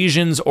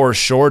Ephesians or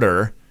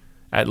shorter,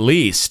 at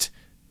least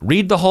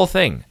read the whole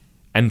thing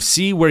and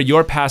see where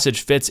your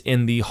passage fits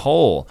in the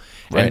whole.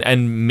 Right.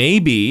 And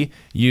maybe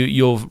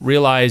you'll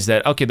realize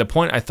that, okay, the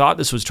point I thought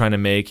this was trying to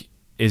make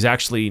is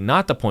actually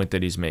not the point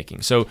that he's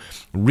making. So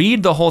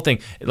read the whole thing.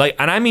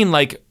 And I mean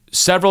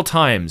several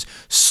times.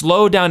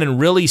 Slow down and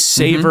really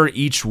savor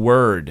each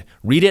word.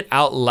 Read it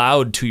out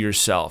loud to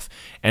yourself.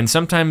 And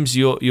sometimes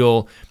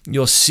you'll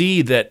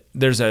see that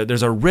there's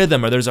a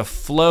rhythm or there's a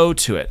flow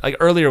to it. Like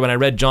earlier when I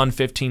read John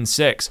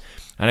 15:6,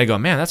 and I go,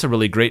 man, that's a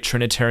really great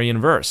Trinitarian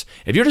verse.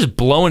 If you're just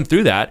blowing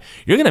through that,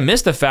 you're going to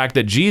miss the fact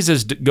that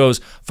Jesus goes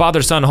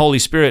Father, Son, Holy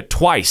Spirit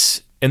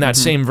twice in that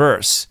same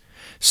verse.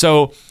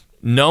 So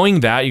knowing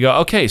that, you go,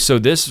 okay, so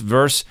this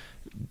verse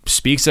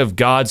speaks of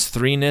God's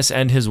threeness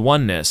and his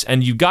oneness.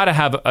 And you've got to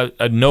have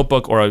a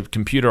notebook or a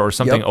computer or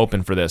something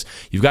open for this.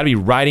 You've got to be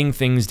writing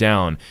things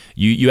down.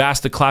 You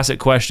ask the classic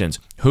questions: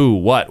 who,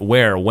 what,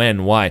 where,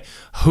 when, why?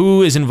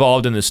 Who is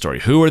involved in this story?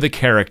 Who are the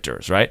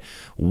characters, right?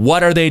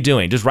 What are they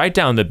doing? Just write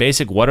down the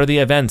basic, what are the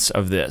events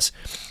of this?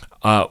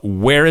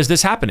 Where is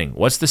this happening?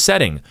 What's the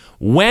setting?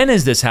 When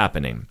is this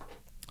happening?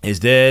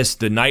 Is this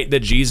the night that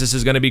Jesus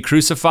is going to be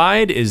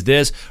crucified? Is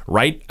this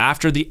right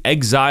after the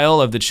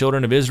exile of the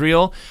children of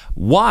Israel?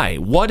 Why?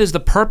 What is the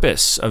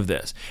purpose of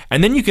this?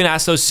 And then you can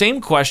ask those same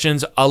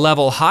questions a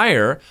level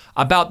higher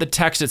about the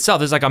text itself.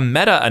 There's like a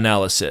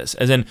meta-analysis,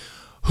 as in,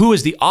 who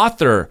is the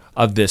author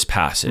of this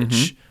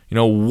passage?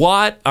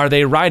 What are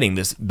they writing?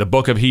 The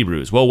book of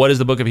Hebrews. Well, what is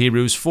the book of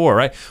Hebrews for,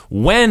 right?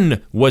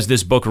 When was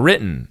this book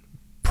written?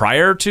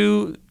 Prior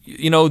to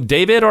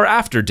David or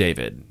after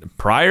David?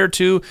 Prior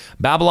to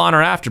Babylon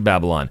or after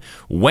Babylon?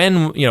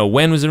 When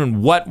was it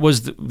written? What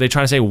was they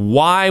trying to say?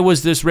 Why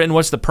was this written?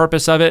 What's the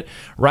purpose of it?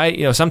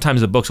 Right?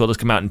 Sometimes the books will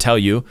just come out and tell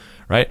you,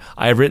 right?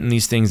 I have written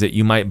these things that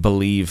you might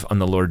believe on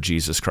the Lord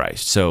Jesus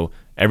Christ. So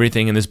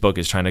everything in this book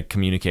is trying to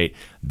communicate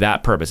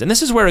that purpose. And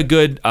this is where a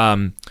good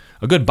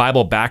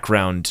Bible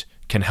background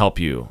can help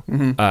you.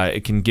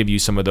 It can give you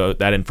some of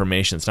that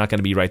information. It's not going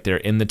to be right there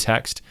in the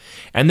text.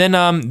 And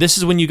then this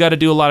is when you got to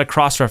do a lot of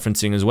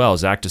cross-referencing as well,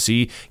 Zach,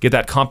 to get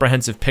that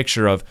comprehensive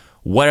picture of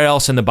what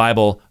else in the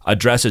Bible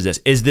addresses this.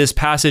 Is this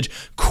passage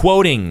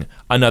quoting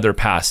another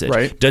passage?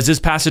 Right. Does this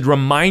passage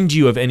remind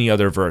you of any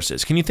other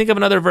verses? Can you think of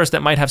another verse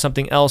that might have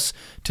something else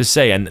to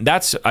say? And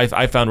that's,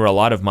 I found, where a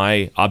lot of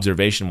my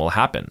observation will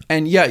happen.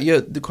 And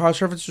the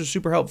cross-references are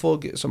super helpful.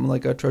 Get something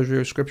like a Treasury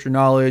of Scripture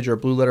Knowledge or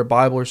Blue Letter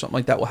Bible or something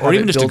like that. We'll have or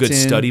even it just a built good in.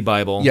 study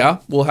Bible. Yeah,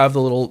 we'll have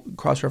the little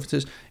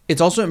cross-references. It's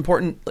also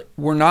important,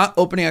 we're not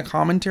opening a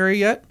commentary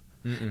yet,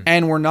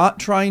 and we're not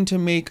trying to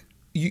make...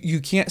 You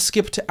can't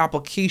skip to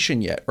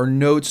application yet or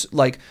notes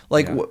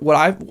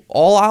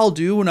all I'll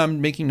do when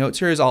I'm making notes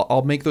here is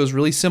I'll make those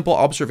really simple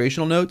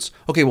observational notes.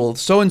 Okay, well,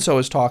 so and so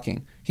is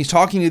talking. He's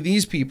talking to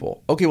these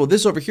people. Okay, well,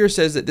 this over here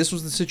says that this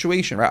was the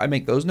situation, right? I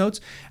make those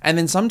notes, and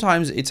then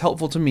sometimes it's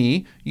helpful to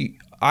me.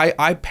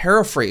 I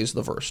paraphrase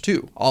the verse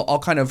too. I'll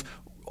kind of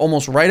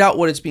almost write out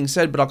what it's being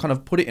said, but I'll kind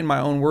of put it in my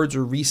own words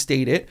or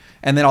restate it.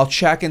 And then I'll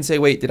check and say,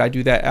 wait, did I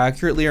do that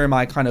accurately, or am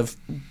I kind of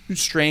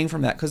straying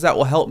from that? Because that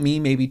will help me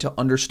maybe to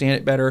understand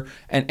it better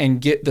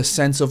and get the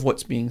sense of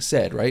what's being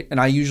said, right?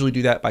 And I usually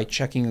do that by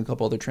checking a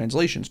couple other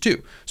translations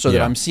too, so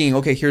that I'm seeing,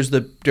 okay, here's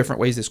the different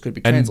ways this could be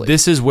translated. And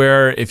this is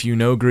where, if you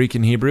know Greek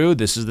and Hebrew,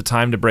 this is the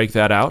time to break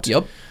that out.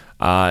 Yep.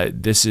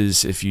 This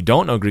is, if you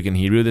don't know Greek and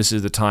Hebrew, this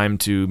is the time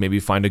to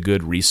maybe find a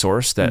good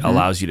resource that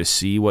allows you to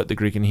see what the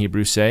Greek and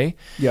Hebrew say.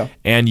 Yeah.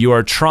 And you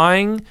are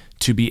trying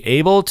to be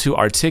able to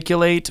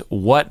articulate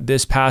what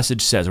this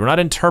passage says. We're not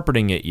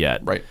interpreting it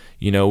yet. Right.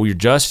 We're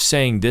just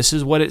saying this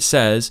is what it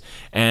says.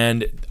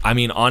 And I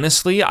mean,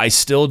 honestly, I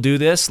still do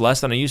this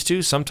less than I used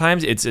to.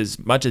 Sometimes it's as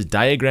much as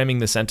diagramming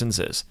the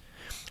sentences.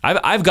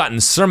 I've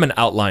gotten sermon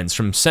outlines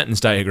from sentence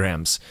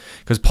diagrams,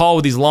 because Paul,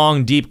 with these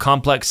long, deep,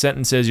 complex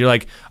sentences, you're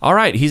like, all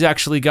right, he's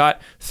actually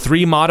got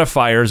 3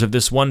 modifiers of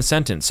this one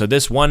sentence. So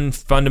this one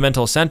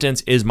fundamental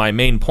sentence is my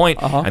main point,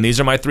 and these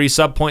are my 3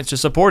 subpoints to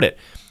support it.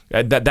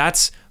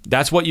 That's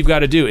what you've got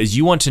to do, is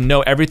you want to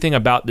know everything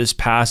about this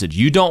passage.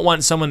 You don't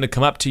want someone to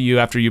come up to you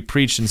after you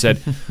preached and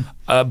said,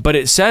 but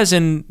it says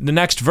in the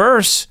next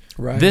verse,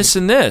 this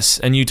and this,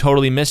 and you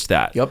totally missed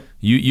that. Yep.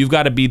 You've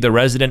got to be the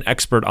resident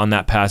expert on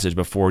that passage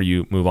before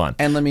you move on.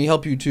 And let me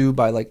help you too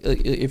by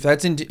if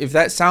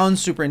that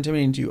sounds super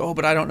intimidating to you. Oh,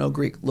 but I don't know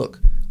Greek.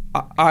 Look,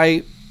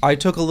 I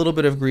took a little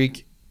bit of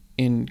Greek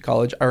in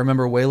college. I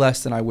remember way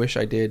less than I wish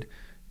I did.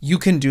 You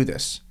can do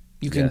this.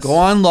 You can go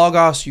on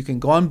Logos. You can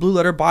go on Blue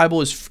Letter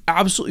Bible. It's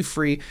absolutely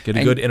free. Get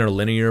a good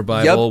interlinear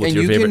Bible with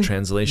your favorite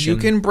translation. You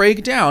can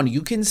break down.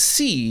 You can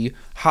see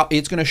how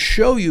it's going to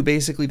show you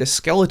basically the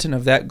skeleton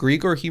of that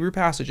Greek or Hebrew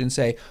passage and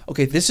say,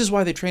 okay, this is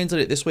why they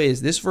translate it this way.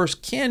 Is this verse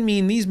can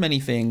mean these many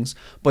things,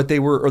 but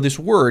this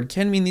word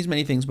can mean these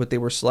many things, but they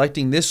were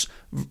selecting this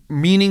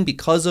meaning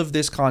because of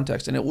this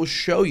context, and it will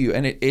show you.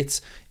 And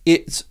it's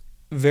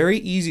very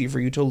easy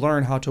for you to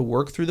learn how to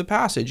work through the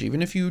passage,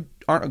 even if you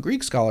aren't a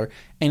Greek scholar.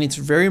 And it's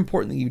very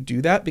important that you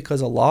do that,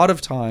 because a lot of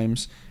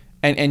times,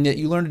 and that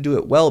you learn to do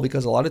it well,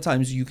 because a lot of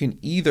times you can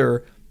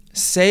either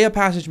say a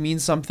passage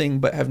means something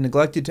but have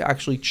neglected to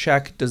actually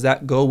check, does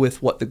that go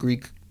with what the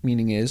Greek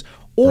meaning is?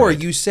 Or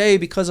Right. you say,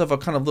 because of a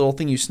kind of little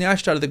thing you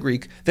snatched out of the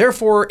Greek,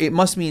 therefore it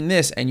must mean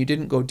this, and you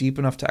didn't go deep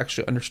enough to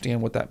actually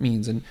understand what that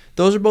means. And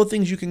those are both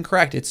things you can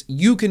correct.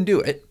 You can do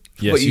it,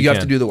 Yes, but you have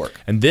can. to do the work.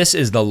 And this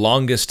is the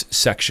longest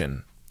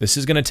section. This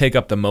is going to take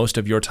up the most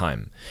of your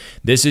time.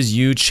 This is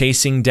you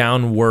chasing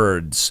down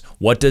words.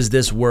 What does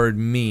this word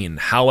mean?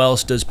 How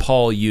else does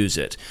Paul use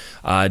it?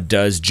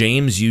 Does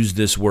James use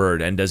this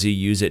word, and does he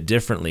use it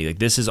differently? Like,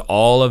 this is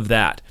all of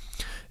that.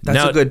 That's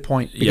Now- a good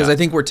point, because yeah. I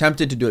think we're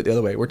tempted to do it the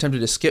other way. We're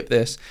tempted to skip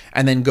this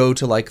and then go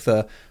to like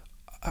the,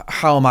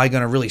 how am I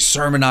going to really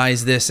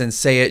sermonize this and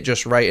say it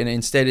just right? And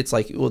instead it's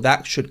like, well,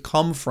 that should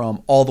come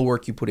from all the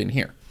work you put in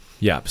here.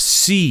 Yeah,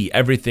 see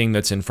everything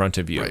that's in front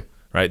of you. Right.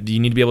 Right? You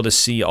need to be able to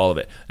see all of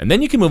it. And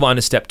then you can move on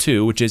to step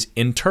 2, which is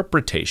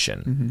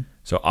interpretation.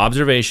 So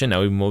observation,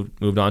 now we've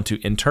moved on to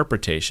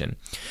interpretation.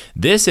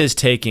 This is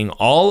taking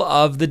all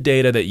of the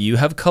data that you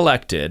have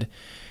collected,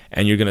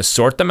 and you're going to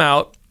sort them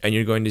out, and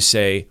you're going to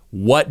say,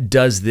 what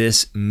does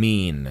this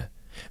mean?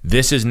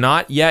 This is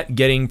not yet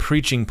getting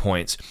preaching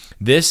points.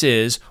 This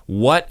is,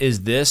 what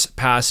is this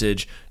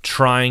passage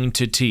trying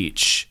to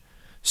teach?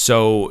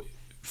 So,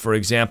 for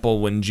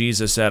example, when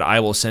Jesus said, I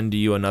will send to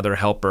you another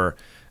helper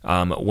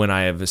when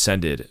I have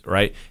ascended,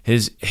 right?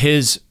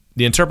 The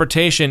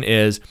interpretation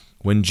is,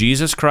 when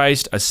Jesus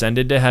Christ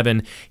ascended to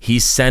heaven, he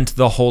sent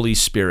the Holy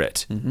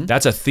Spirit.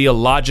 That's a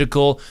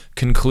theological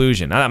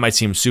conclusion. Now, that might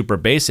seem super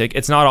basic.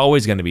 It's not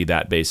always going to be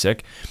that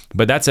basic,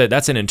 but that's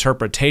an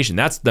interpretation.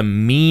 That's the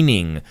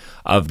meaning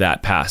of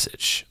that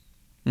passage.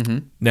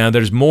 Now,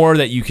 there's more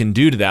that you can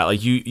do to that.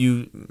 Like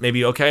you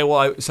maybe, okay,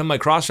 well, some of my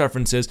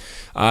cross-references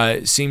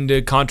seem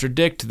to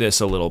contradict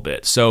this a little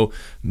bit. So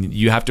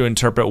you have to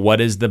interpret what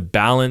is the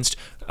balanced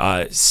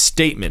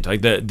statement,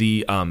 like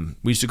the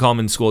we used to call them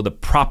in school the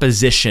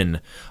proposition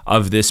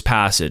of this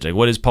passage. Like,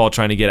 what is Paul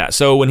trying to get at?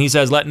 So when he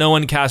says, let no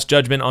one cast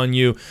judgment on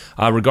you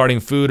regarding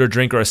food or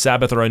drink or a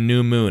Sabbath or a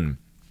new moon,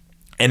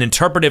 an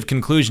interpretive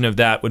conclusion of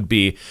that would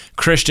be,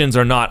 Christians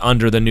are not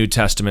under the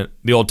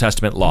the Old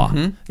Testament law.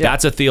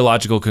 That's a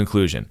theological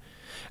conclusion.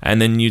 And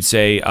then you'd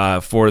say,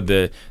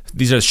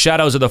 these are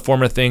shadows of the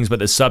former things, but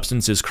the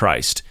substance is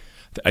Christ.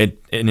 An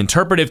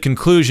interpretive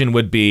conclusion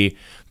would be,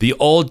 the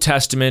Old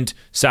Testament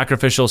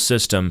sacrificial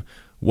system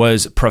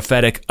was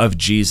prophetic of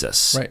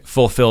Jesus, Right.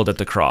 fulfilled at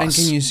the cross. And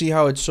can you see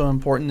how it's so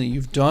important that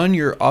you've done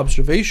your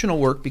observational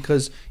work?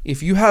 Because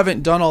if you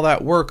haven't done all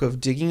that work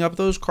of digging up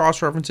those cross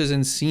references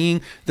and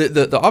seeing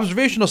the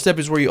observational step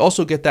is where you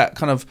also get that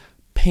kind of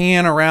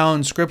pan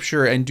around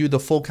scripture and do the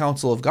full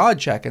counsel of God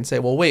check and say,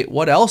 well, wait,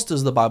 what else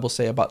does the Bible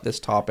say about this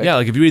topic? Yeah,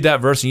 like if you read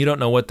that verse and you don't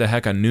know what the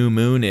heck a new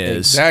moon is,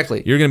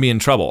 Exactly. you're going to be in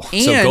trouble.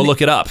 So go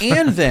look it up.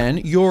 And then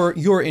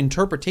your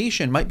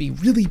interpretation might be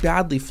really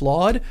badly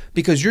flawed,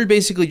 because you're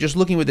basically just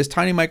looking with this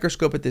tiny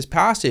microscope at this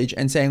passage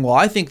and saying, well,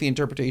 I think the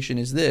interpretation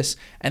is this,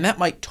 and that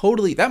might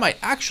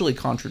actually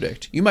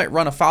contradict. You might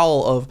run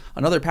afoul of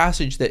another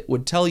passage that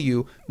would tell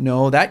you,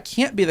 no, that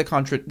can't be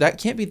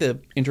the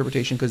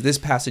interpretation, because this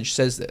passage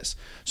says this.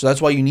 So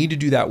that's why you need to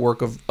do that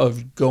work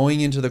of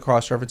going into the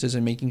cross references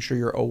and making sure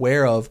you're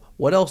aware of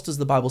what else does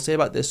the Bible say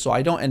about this, so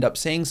I don't end up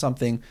saying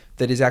something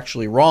that is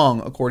actually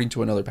wrong according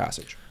to another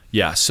passage.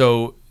 Yeah,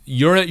 so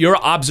your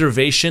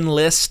observation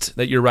list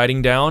that you're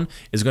writing down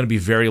is going to be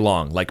very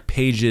long, like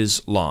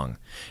pages long.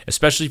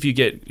 Especially if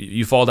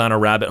you fall down a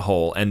rabbit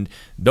hole, and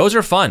those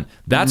are fun.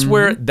 That's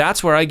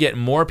where I get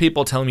more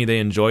people telling me they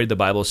enjoyed the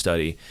Bible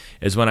study,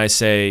 is when I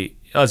say,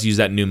 let's use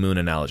that new moon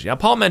analogy. Now,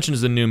 Paul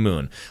mentions the new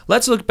moon.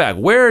 Let's look back.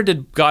 Where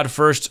did God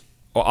first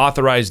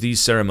authorize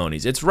these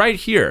ceremonies? It's right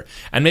here.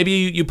 And maybe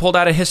you pulled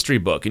out a history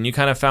book and you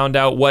kind of found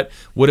out what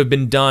would have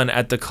been done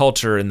at the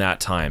culture in that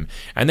time.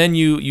 And then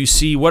you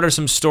see what are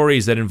some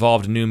stories that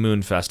involved new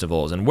moon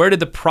festivals, and where did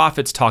the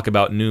prophets talk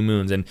about new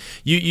moons? And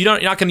you're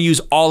not going to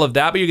use all of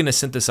that, but you're going to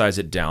synthesize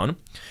it down.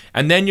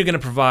 And then you're going to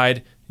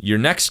provide your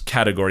next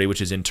category,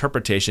 which is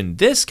interpretation.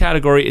 This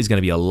category is going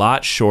to be a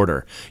lot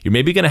shorter. You're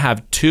maybe going to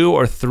have 2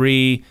 or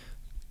 3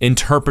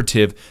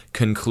 interpretive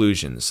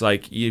conclusions.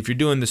 Like if you're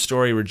doing the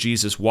story where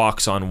Jesus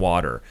walks on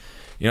water,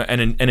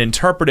 and an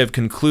interpretive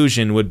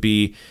conclusion would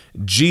be,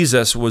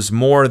 Jesus was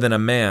more than a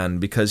man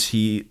because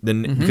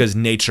because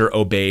nature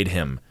obeyed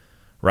him.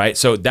 Right?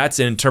 So that's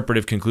an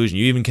interpretive conclusion.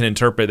 You even can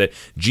interpret that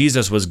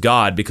Jesus was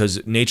God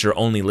because nature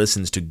only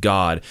listens to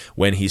God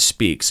when he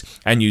speaks.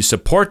 And you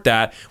support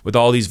that with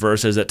all these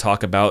verses that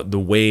talk about the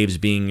waves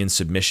being in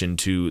submission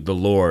to the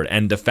Lord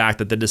and the fact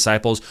that the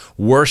disciples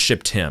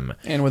worshiped him.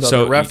 And with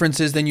other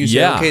references, then you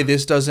say, okay,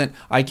 this doesn't,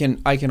 I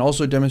can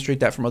also demonstrate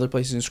that from other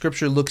places in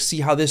Scripture. Look, see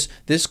how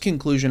this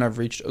conclusion I've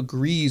reached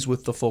agrees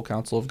with the full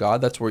counsel of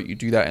God. That's where you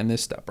do that in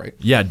this step, right?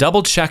 Yeah,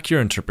 double check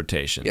your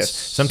interpretations. Yes.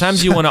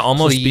 Sometimes you want to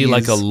almost be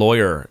like a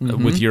lawyer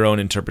with your own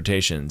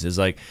interpretations. Is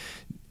like,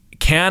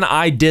 can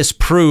I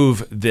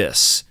disprove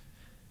this?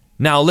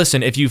 Now,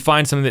 listen, if you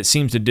find something that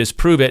seems to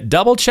disprove it,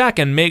 double check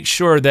and make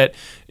sure that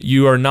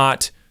you are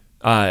not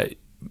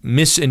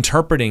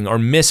misinterpreting or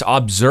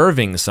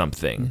misobserving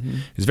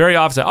something. It's very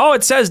often,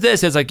 it says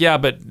this. It's like, yeah,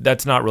 but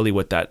that's not really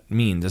what that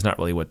means. That's not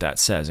really what that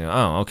says.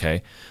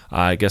 Okay,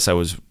 I guess I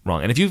was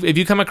wrong. And if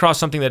you come across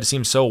something that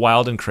seems so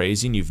wild and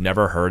crazy and you've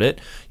never heard it,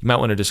 you might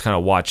want to just kind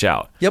of watch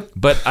out. Yep.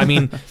 But I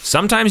mean,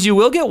 sometimes you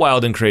will get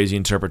wild and crazy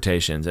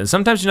interpretations, and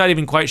sometimes you're not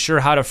even quite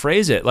sure how to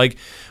phrase it. Like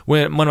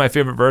when one of my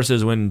favorite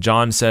verses, when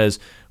John says,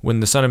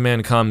 "When the Son of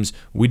Man comes,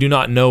 we do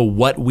not know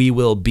what we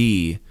will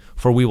be,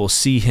 for we will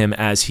see him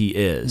as he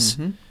is."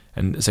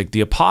 And it's like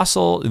the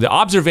apostle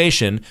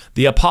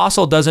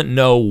doesn't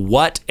know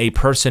what a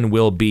person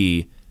will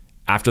be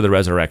after the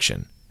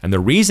resurrection. And the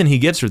reason he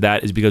gives for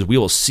that is because we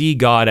will see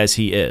God as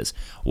he is.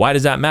 Why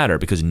does that matter?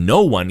 Because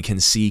no one can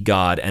see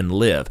God and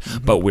live,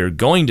 but we're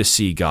going to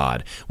see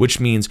God, which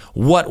means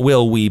what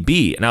will we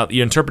be? Now,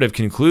 the interpretive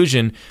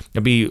conclusion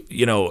would be,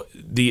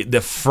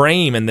 the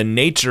frame and the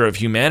nature of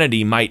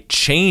humanity might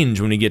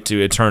change when we get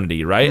to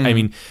eternity, right? I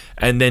mean,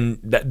 and then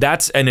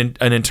that's an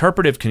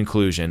interpretive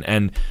conclusion.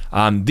 And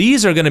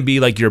these are going to be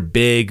like your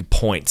big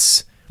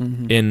points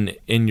in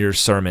your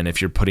sermon if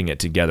you're putting it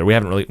together. We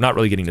not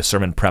really getting to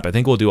sermon prep. I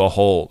think we'll do a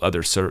whole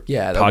other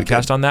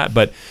podcast on that.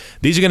 But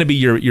these are going to be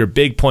your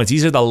big points.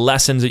 These are the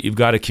lessons that you've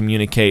got to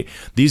communicate.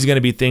 These are going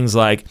to be things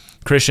like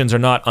Christians are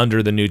not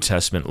under the New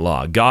Testament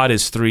law. God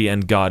is three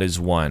and God is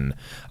one.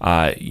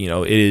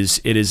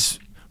 It is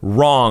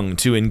wrong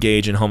to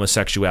engage in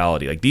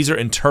homosexuality. Like these are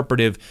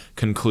interpretive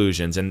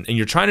conclusions, and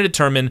you're trying to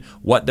determine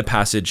what the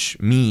passage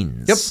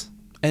means. Yep.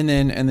 And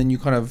then you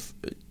kind of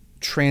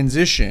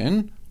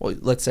transition. Well,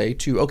 let's say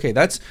to, okay,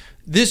 that's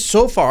this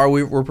so far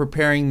we're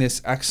preparing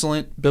this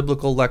excellent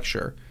biblical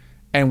lecture,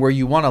 and where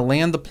you want to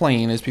land the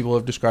plane, as people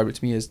have described it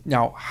to me, is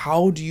now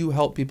how do you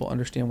help people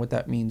understand what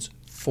that means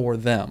for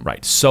them?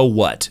 Right. So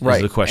what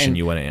is the question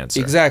you want to answer?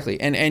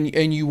 Exactly.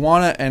 And you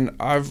want to, and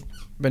I've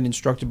been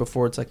instructed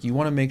before, it's like you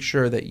want to make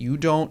sure that you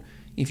don't,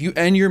 if you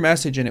end your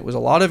message and it was a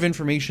lot of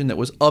information that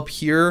was up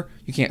here,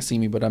 you can't see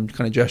me, but I'm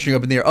kind of gesturing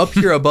up in there, up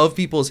here above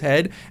people's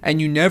head, and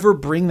you never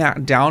bring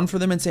that down for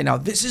them and say, now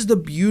this is the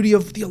beauty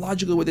of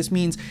theologically what this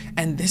means,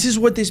 and this is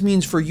what this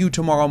means for you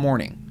tomorrow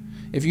morning.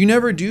 If you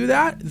never do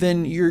that,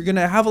 then you're going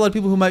to have a lot of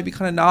people who might be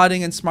kind of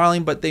nodding and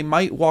smiling, but they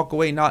might walk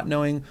away not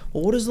knowing,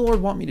 well, what does the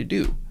Lord want me to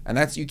do?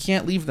 And you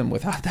can't leave them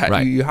without that.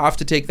 Right. You have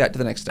to take that to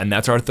the next step. And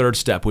that's our third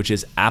step, which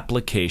is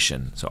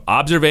application. So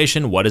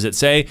observation, what does it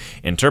say?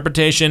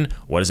 Interpretation,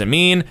 what does it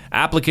mean?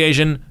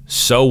 Application,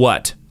 so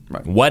what?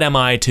 Right. What am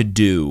I to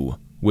do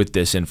with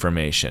this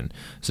information?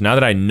 So now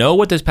that I know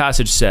what this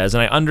passage says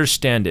and I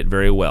understand it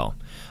very well,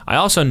 I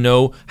also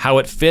know how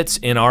it fits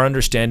in our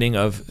understanding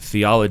of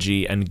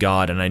theology and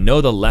God, and I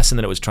know the lesson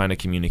that it was trying to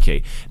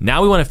communicate.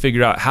 Now we want to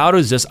figure out, how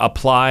does this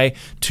apply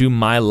to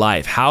my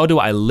life? How do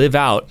I live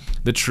out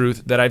the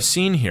truth that I've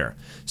seen here?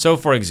 So,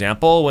 for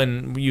example,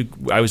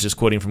 I was just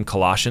quoting from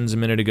Colossians a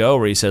minute ago,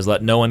 where he says,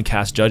 "Let no one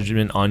cast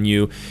judgment on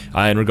you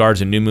in regards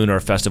to new moon or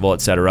festival,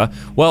 etc."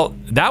 Well,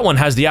 that one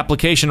has the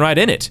application right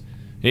in it.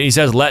 He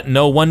says, "Let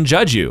no one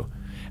judge you."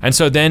 And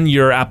so then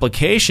your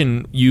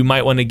application, you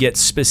might want to get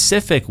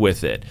specific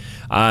with it.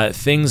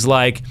 Things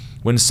like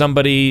when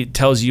somebody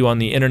tells you on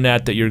the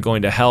internet that you're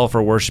going to hell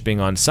for worshiping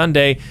on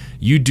Sunday,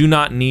 you do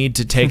not need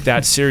to take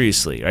that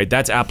seriously, right?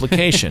 That's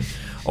application.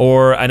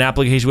 Or an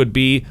application would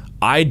be,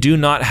 I do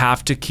not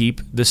have to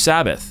keep the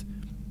Sabbath.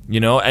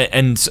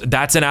 And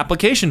that's an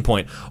application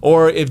point.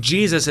 Or if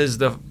Jesus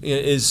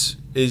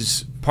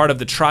is part of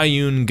the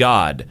triune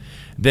God,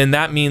 then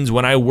that means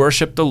when I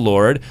worship the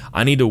Lord,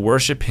 I need to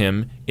worship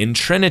him in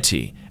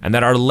Trinity, and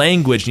that our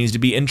language needs to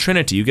be in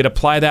Trinity. You could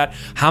apply that.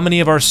 How many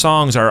of our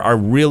songs are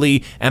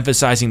really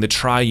emphasizing the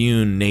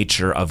triune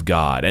nature of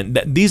God? And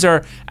these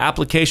are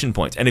application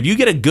points. And if you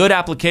get a good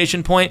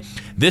application point,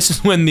 this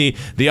is when the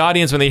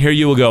audience, when they hear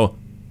you, will go,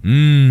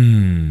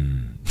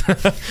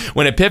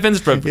 When it pivots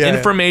from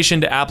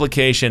information to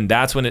application,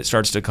 that's when it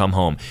starts to come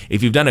home.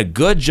 If you've done a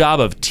good job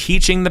of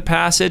teaching the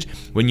passage,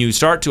 when you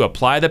start to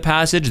apply the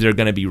passage, they're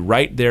going to be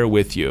right there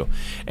with you.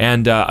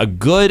 And a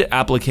good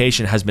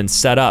application has been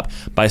set up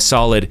by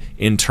solid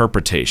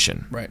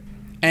interpretation. Right.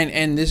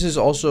 And this is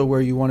also where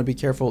you want to be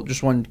careful.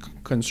 Just one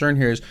concern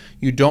here is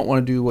you don't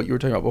want to do what you were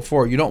talking about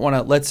before. You don't want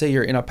to, let's say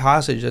you're in a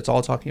passage that's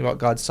all talking about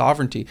God's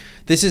sovereignty.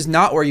 This is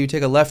not where you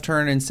take a left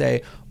turn and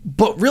say,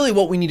 but really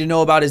what we need to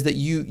know about is that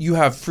you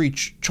have free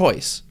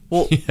choice.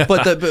 Well, yeah,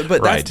 but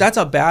right. that's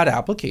a bad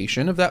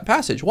application of that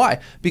passage. Why?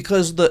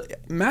 Because the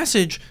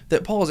message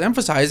that Paul is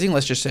emphasizing,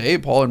 let's just say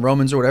Paul in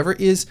Romans or whatever,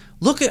 is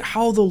look at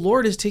how the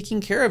Lord is taking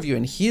care of you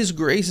and his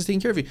grace is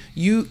taking care of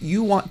you.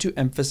 You want to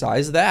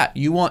emphasize that.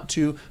 You want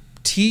to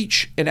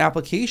teach an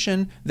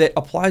application that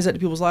applies that to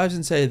people's lives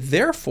and say,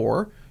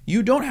 therefore,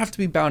 you don't have to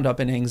be bound up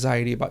in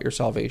anxiety about your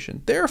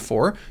salvation.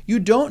 Therefore, you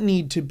don't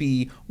need to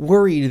be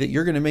worried that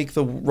you're going to make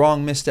the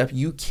wrong misstep.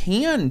 You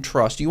can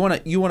trust.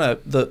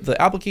 The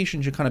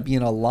application should kind of be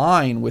in a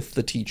line with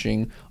the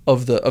teaching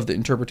of the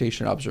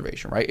interpretation and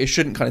observation, right? It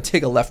shouldn't kind of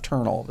take a left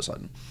turn all of a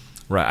sudden.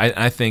 Right.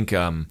 I think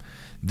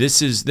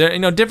this is there.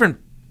 Different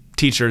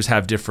teachers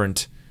have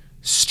different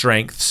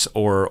strengths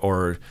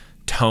or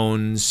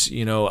tones.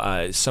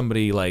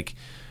 Somebody like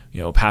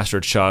Pastor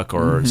Chuck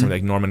or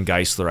somebody like Norman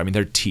Geisler. I mean,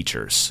 they're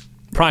teachers.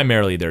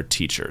 Primarily, they're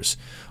teachers.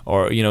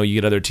 Or you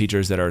get other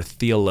teachers that are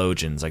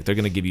theologians. Like they're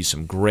going to give you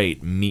some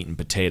great meat and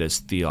potatoes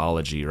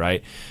theology,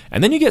 right?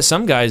 And then you get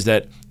some guys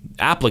that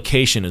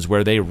application is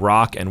where they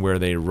rock and where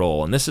they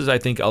roll. And this is, I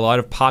think, a lot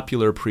of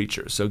popular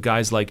preachers. So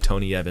guys like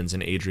Tony Evans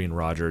and Adrian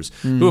Rogers,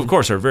 who of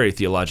course are very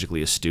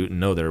theologically astute and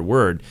know their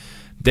word.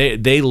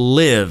 They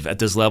live at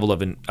this level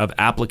of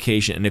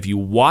application. And if you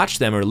watch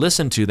them or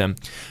listen to them,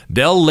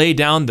 they'll lay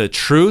down the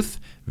truth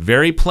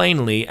very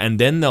plainly, and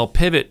then they'll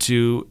pivot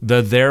to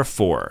the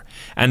therefore.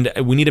 And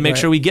we need to make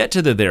sure we get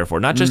to the therefore,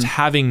 not just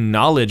having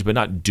knowledge, but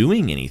not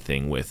doing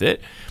anything with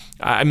it.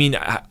 I mean,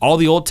 all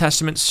the Old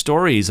Testament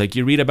stories, like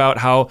you read about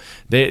how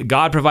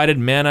God provided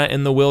manna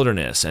in the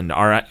wilderness, and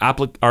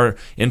our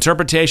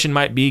interpretation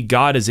might be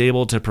God is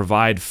able to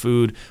provide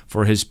food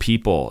for his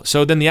people.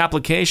 So then the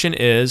application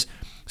is,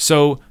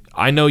 so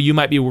I know you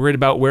might be worried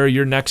about where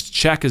your next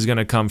check is going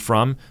to come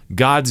from.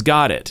 God's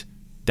got it.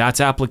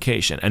 That's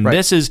application. And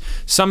this is,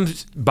 some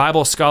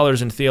Bible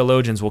scholars and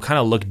theologians will kind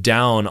of look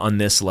down on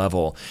this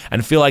level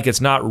and feel like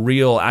it's not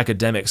real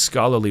academic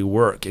scholarly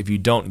work if you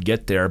don't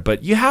get there,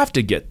 but you have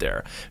to get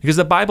there because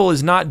the Bible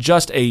is not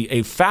just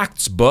a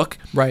facts book.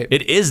 Right.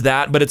 It is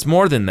that, but it's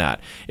more than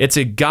that. It's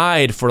a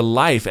guide for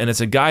life and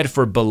it's a guide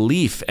for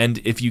belief. And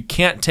if you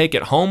can't take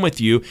it home with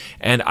you,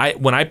 and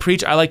when I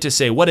preach, I like to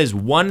say, what is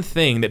one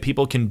thing that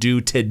people can do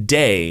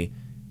today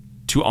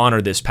to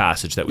honor this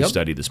passage that we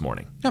studied this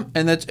morning? Yeah,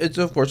 and it's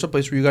of course a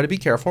place where you got to be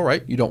careful,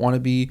 right? You don't want to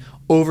be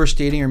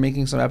overstating or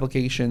making some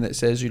application that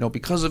says,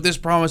 because of this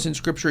promise in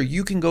Scripture,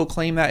 you can go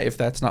claim that, if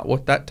that's not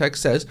what that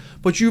text says.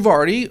 But you've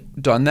already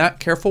done that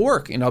careful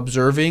work in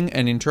observing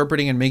and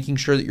interpreting and making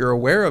sure that you're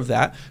aware of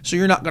that, so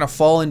you're not going to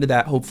fall into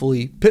that,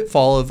 hopefully,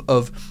 pitfall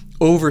of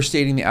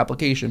overstating the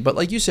application. But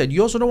like you said,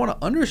 you also don't want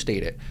to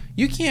understate it.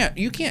 You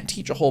can't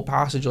teach a whole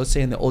passage, let's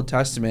say in the Old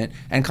Testament,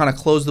 and kind of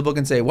close the book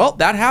and say, well,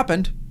 that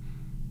happened,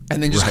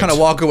 and then just kind of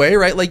walk away,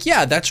 right? Like,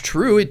 yeah, that's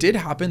true. It did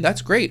happen.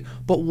 That's great.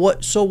 But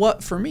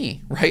what for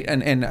me, right?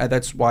 And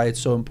that's why it's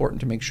so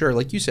important to make sure,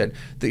 like you said,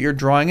 that you're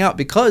drawing out,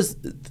 because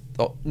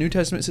the New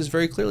Testament says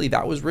very clearly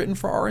that was written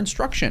for our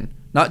instruction,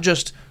 not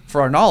just for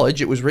our knowledge.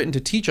 It was written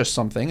to teach us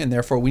something, and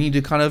therefore we need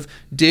to kind of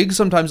dig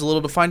sometimes a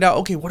little to find out,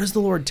 okay, what is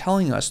the Lord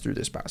telling us through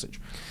this passage?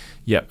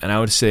 Yep, and I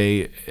would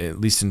say, at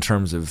least in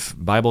terms of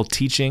Bible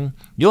teaching,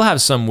 you'll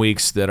have some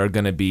weeks that are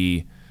going to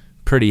be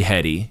pretty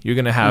heady. You're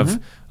going to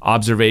have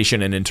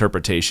observation and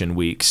interpretation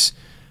weeks.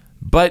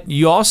 But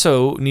you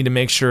also need to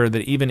make sure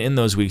that even in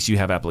those weeks you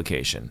have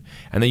application,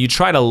 and that you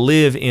try to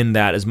live in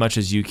that as much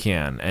as you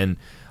can. And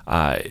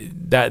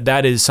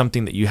that is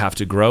something that you have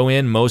to grow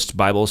in. Most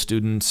Bible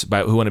students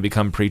who want to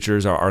become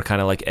preachers are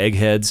kind of like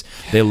eggheads.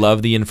 They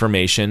love the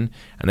information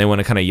and they want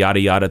to kind of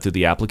yada yada through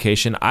the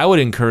application. I would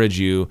encourage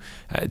you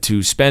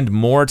to spend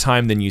more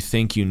time than you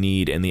think you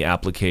need in the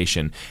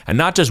application, and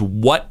not just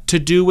what to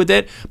do with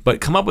it,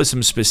 but come up with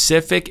some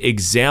specific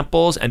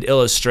examples and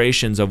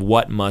illustrations of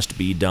what must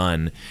be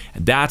done.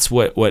 And that's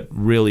what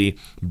really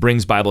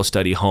brings Bible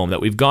study home,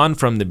 that we've gone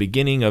from the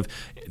beginning of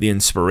the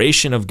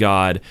inspiration of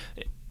God,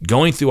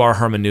 going through our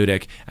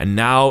hermeneutic, and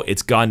now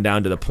it's gone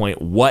down to the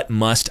point, what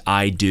must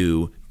I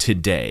do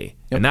today?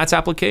 Yep. And that's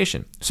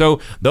application.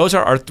 So those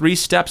are our 3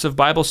 steps of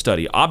Bible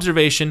study: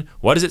 observation,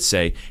 what does it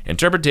say?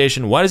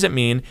 Interpretation, what does it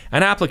mean?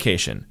 And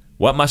application,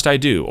 what must I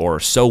do?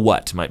 Or so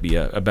what might be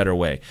a better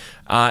way.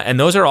 And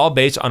those are all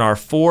based on our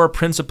 4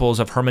 principles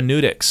of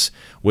hermeneutics,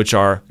 which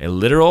are a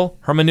literal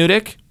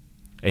hermeneutic,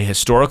 a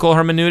historical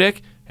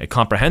hermeneutic, a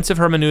comprehensive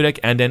hermeneutic,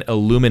 and an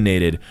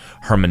illuminated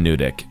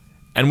hermeneutic.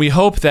 And we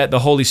hope that the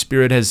Holy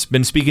Spirit has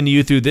been speaking to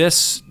you through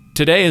this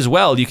today as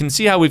well. You can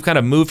see how we've kind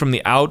of moved from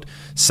the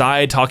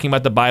outside talking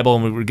about the Bible,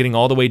 and we're getting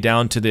all the way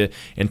down to the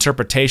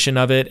interpretation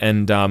of it.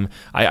 And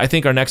I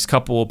think our next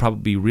couple will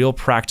probably be real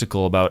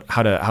practical about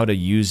how to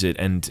use it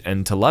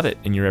and to love it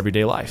in your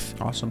everyday life.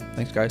 Awesome.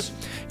 Thanks, guys.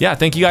 Yeah,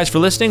 thank you guys for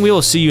listening. We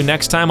will see you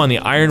next time on the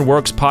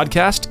Ironworks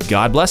podcast.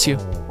 God bless you.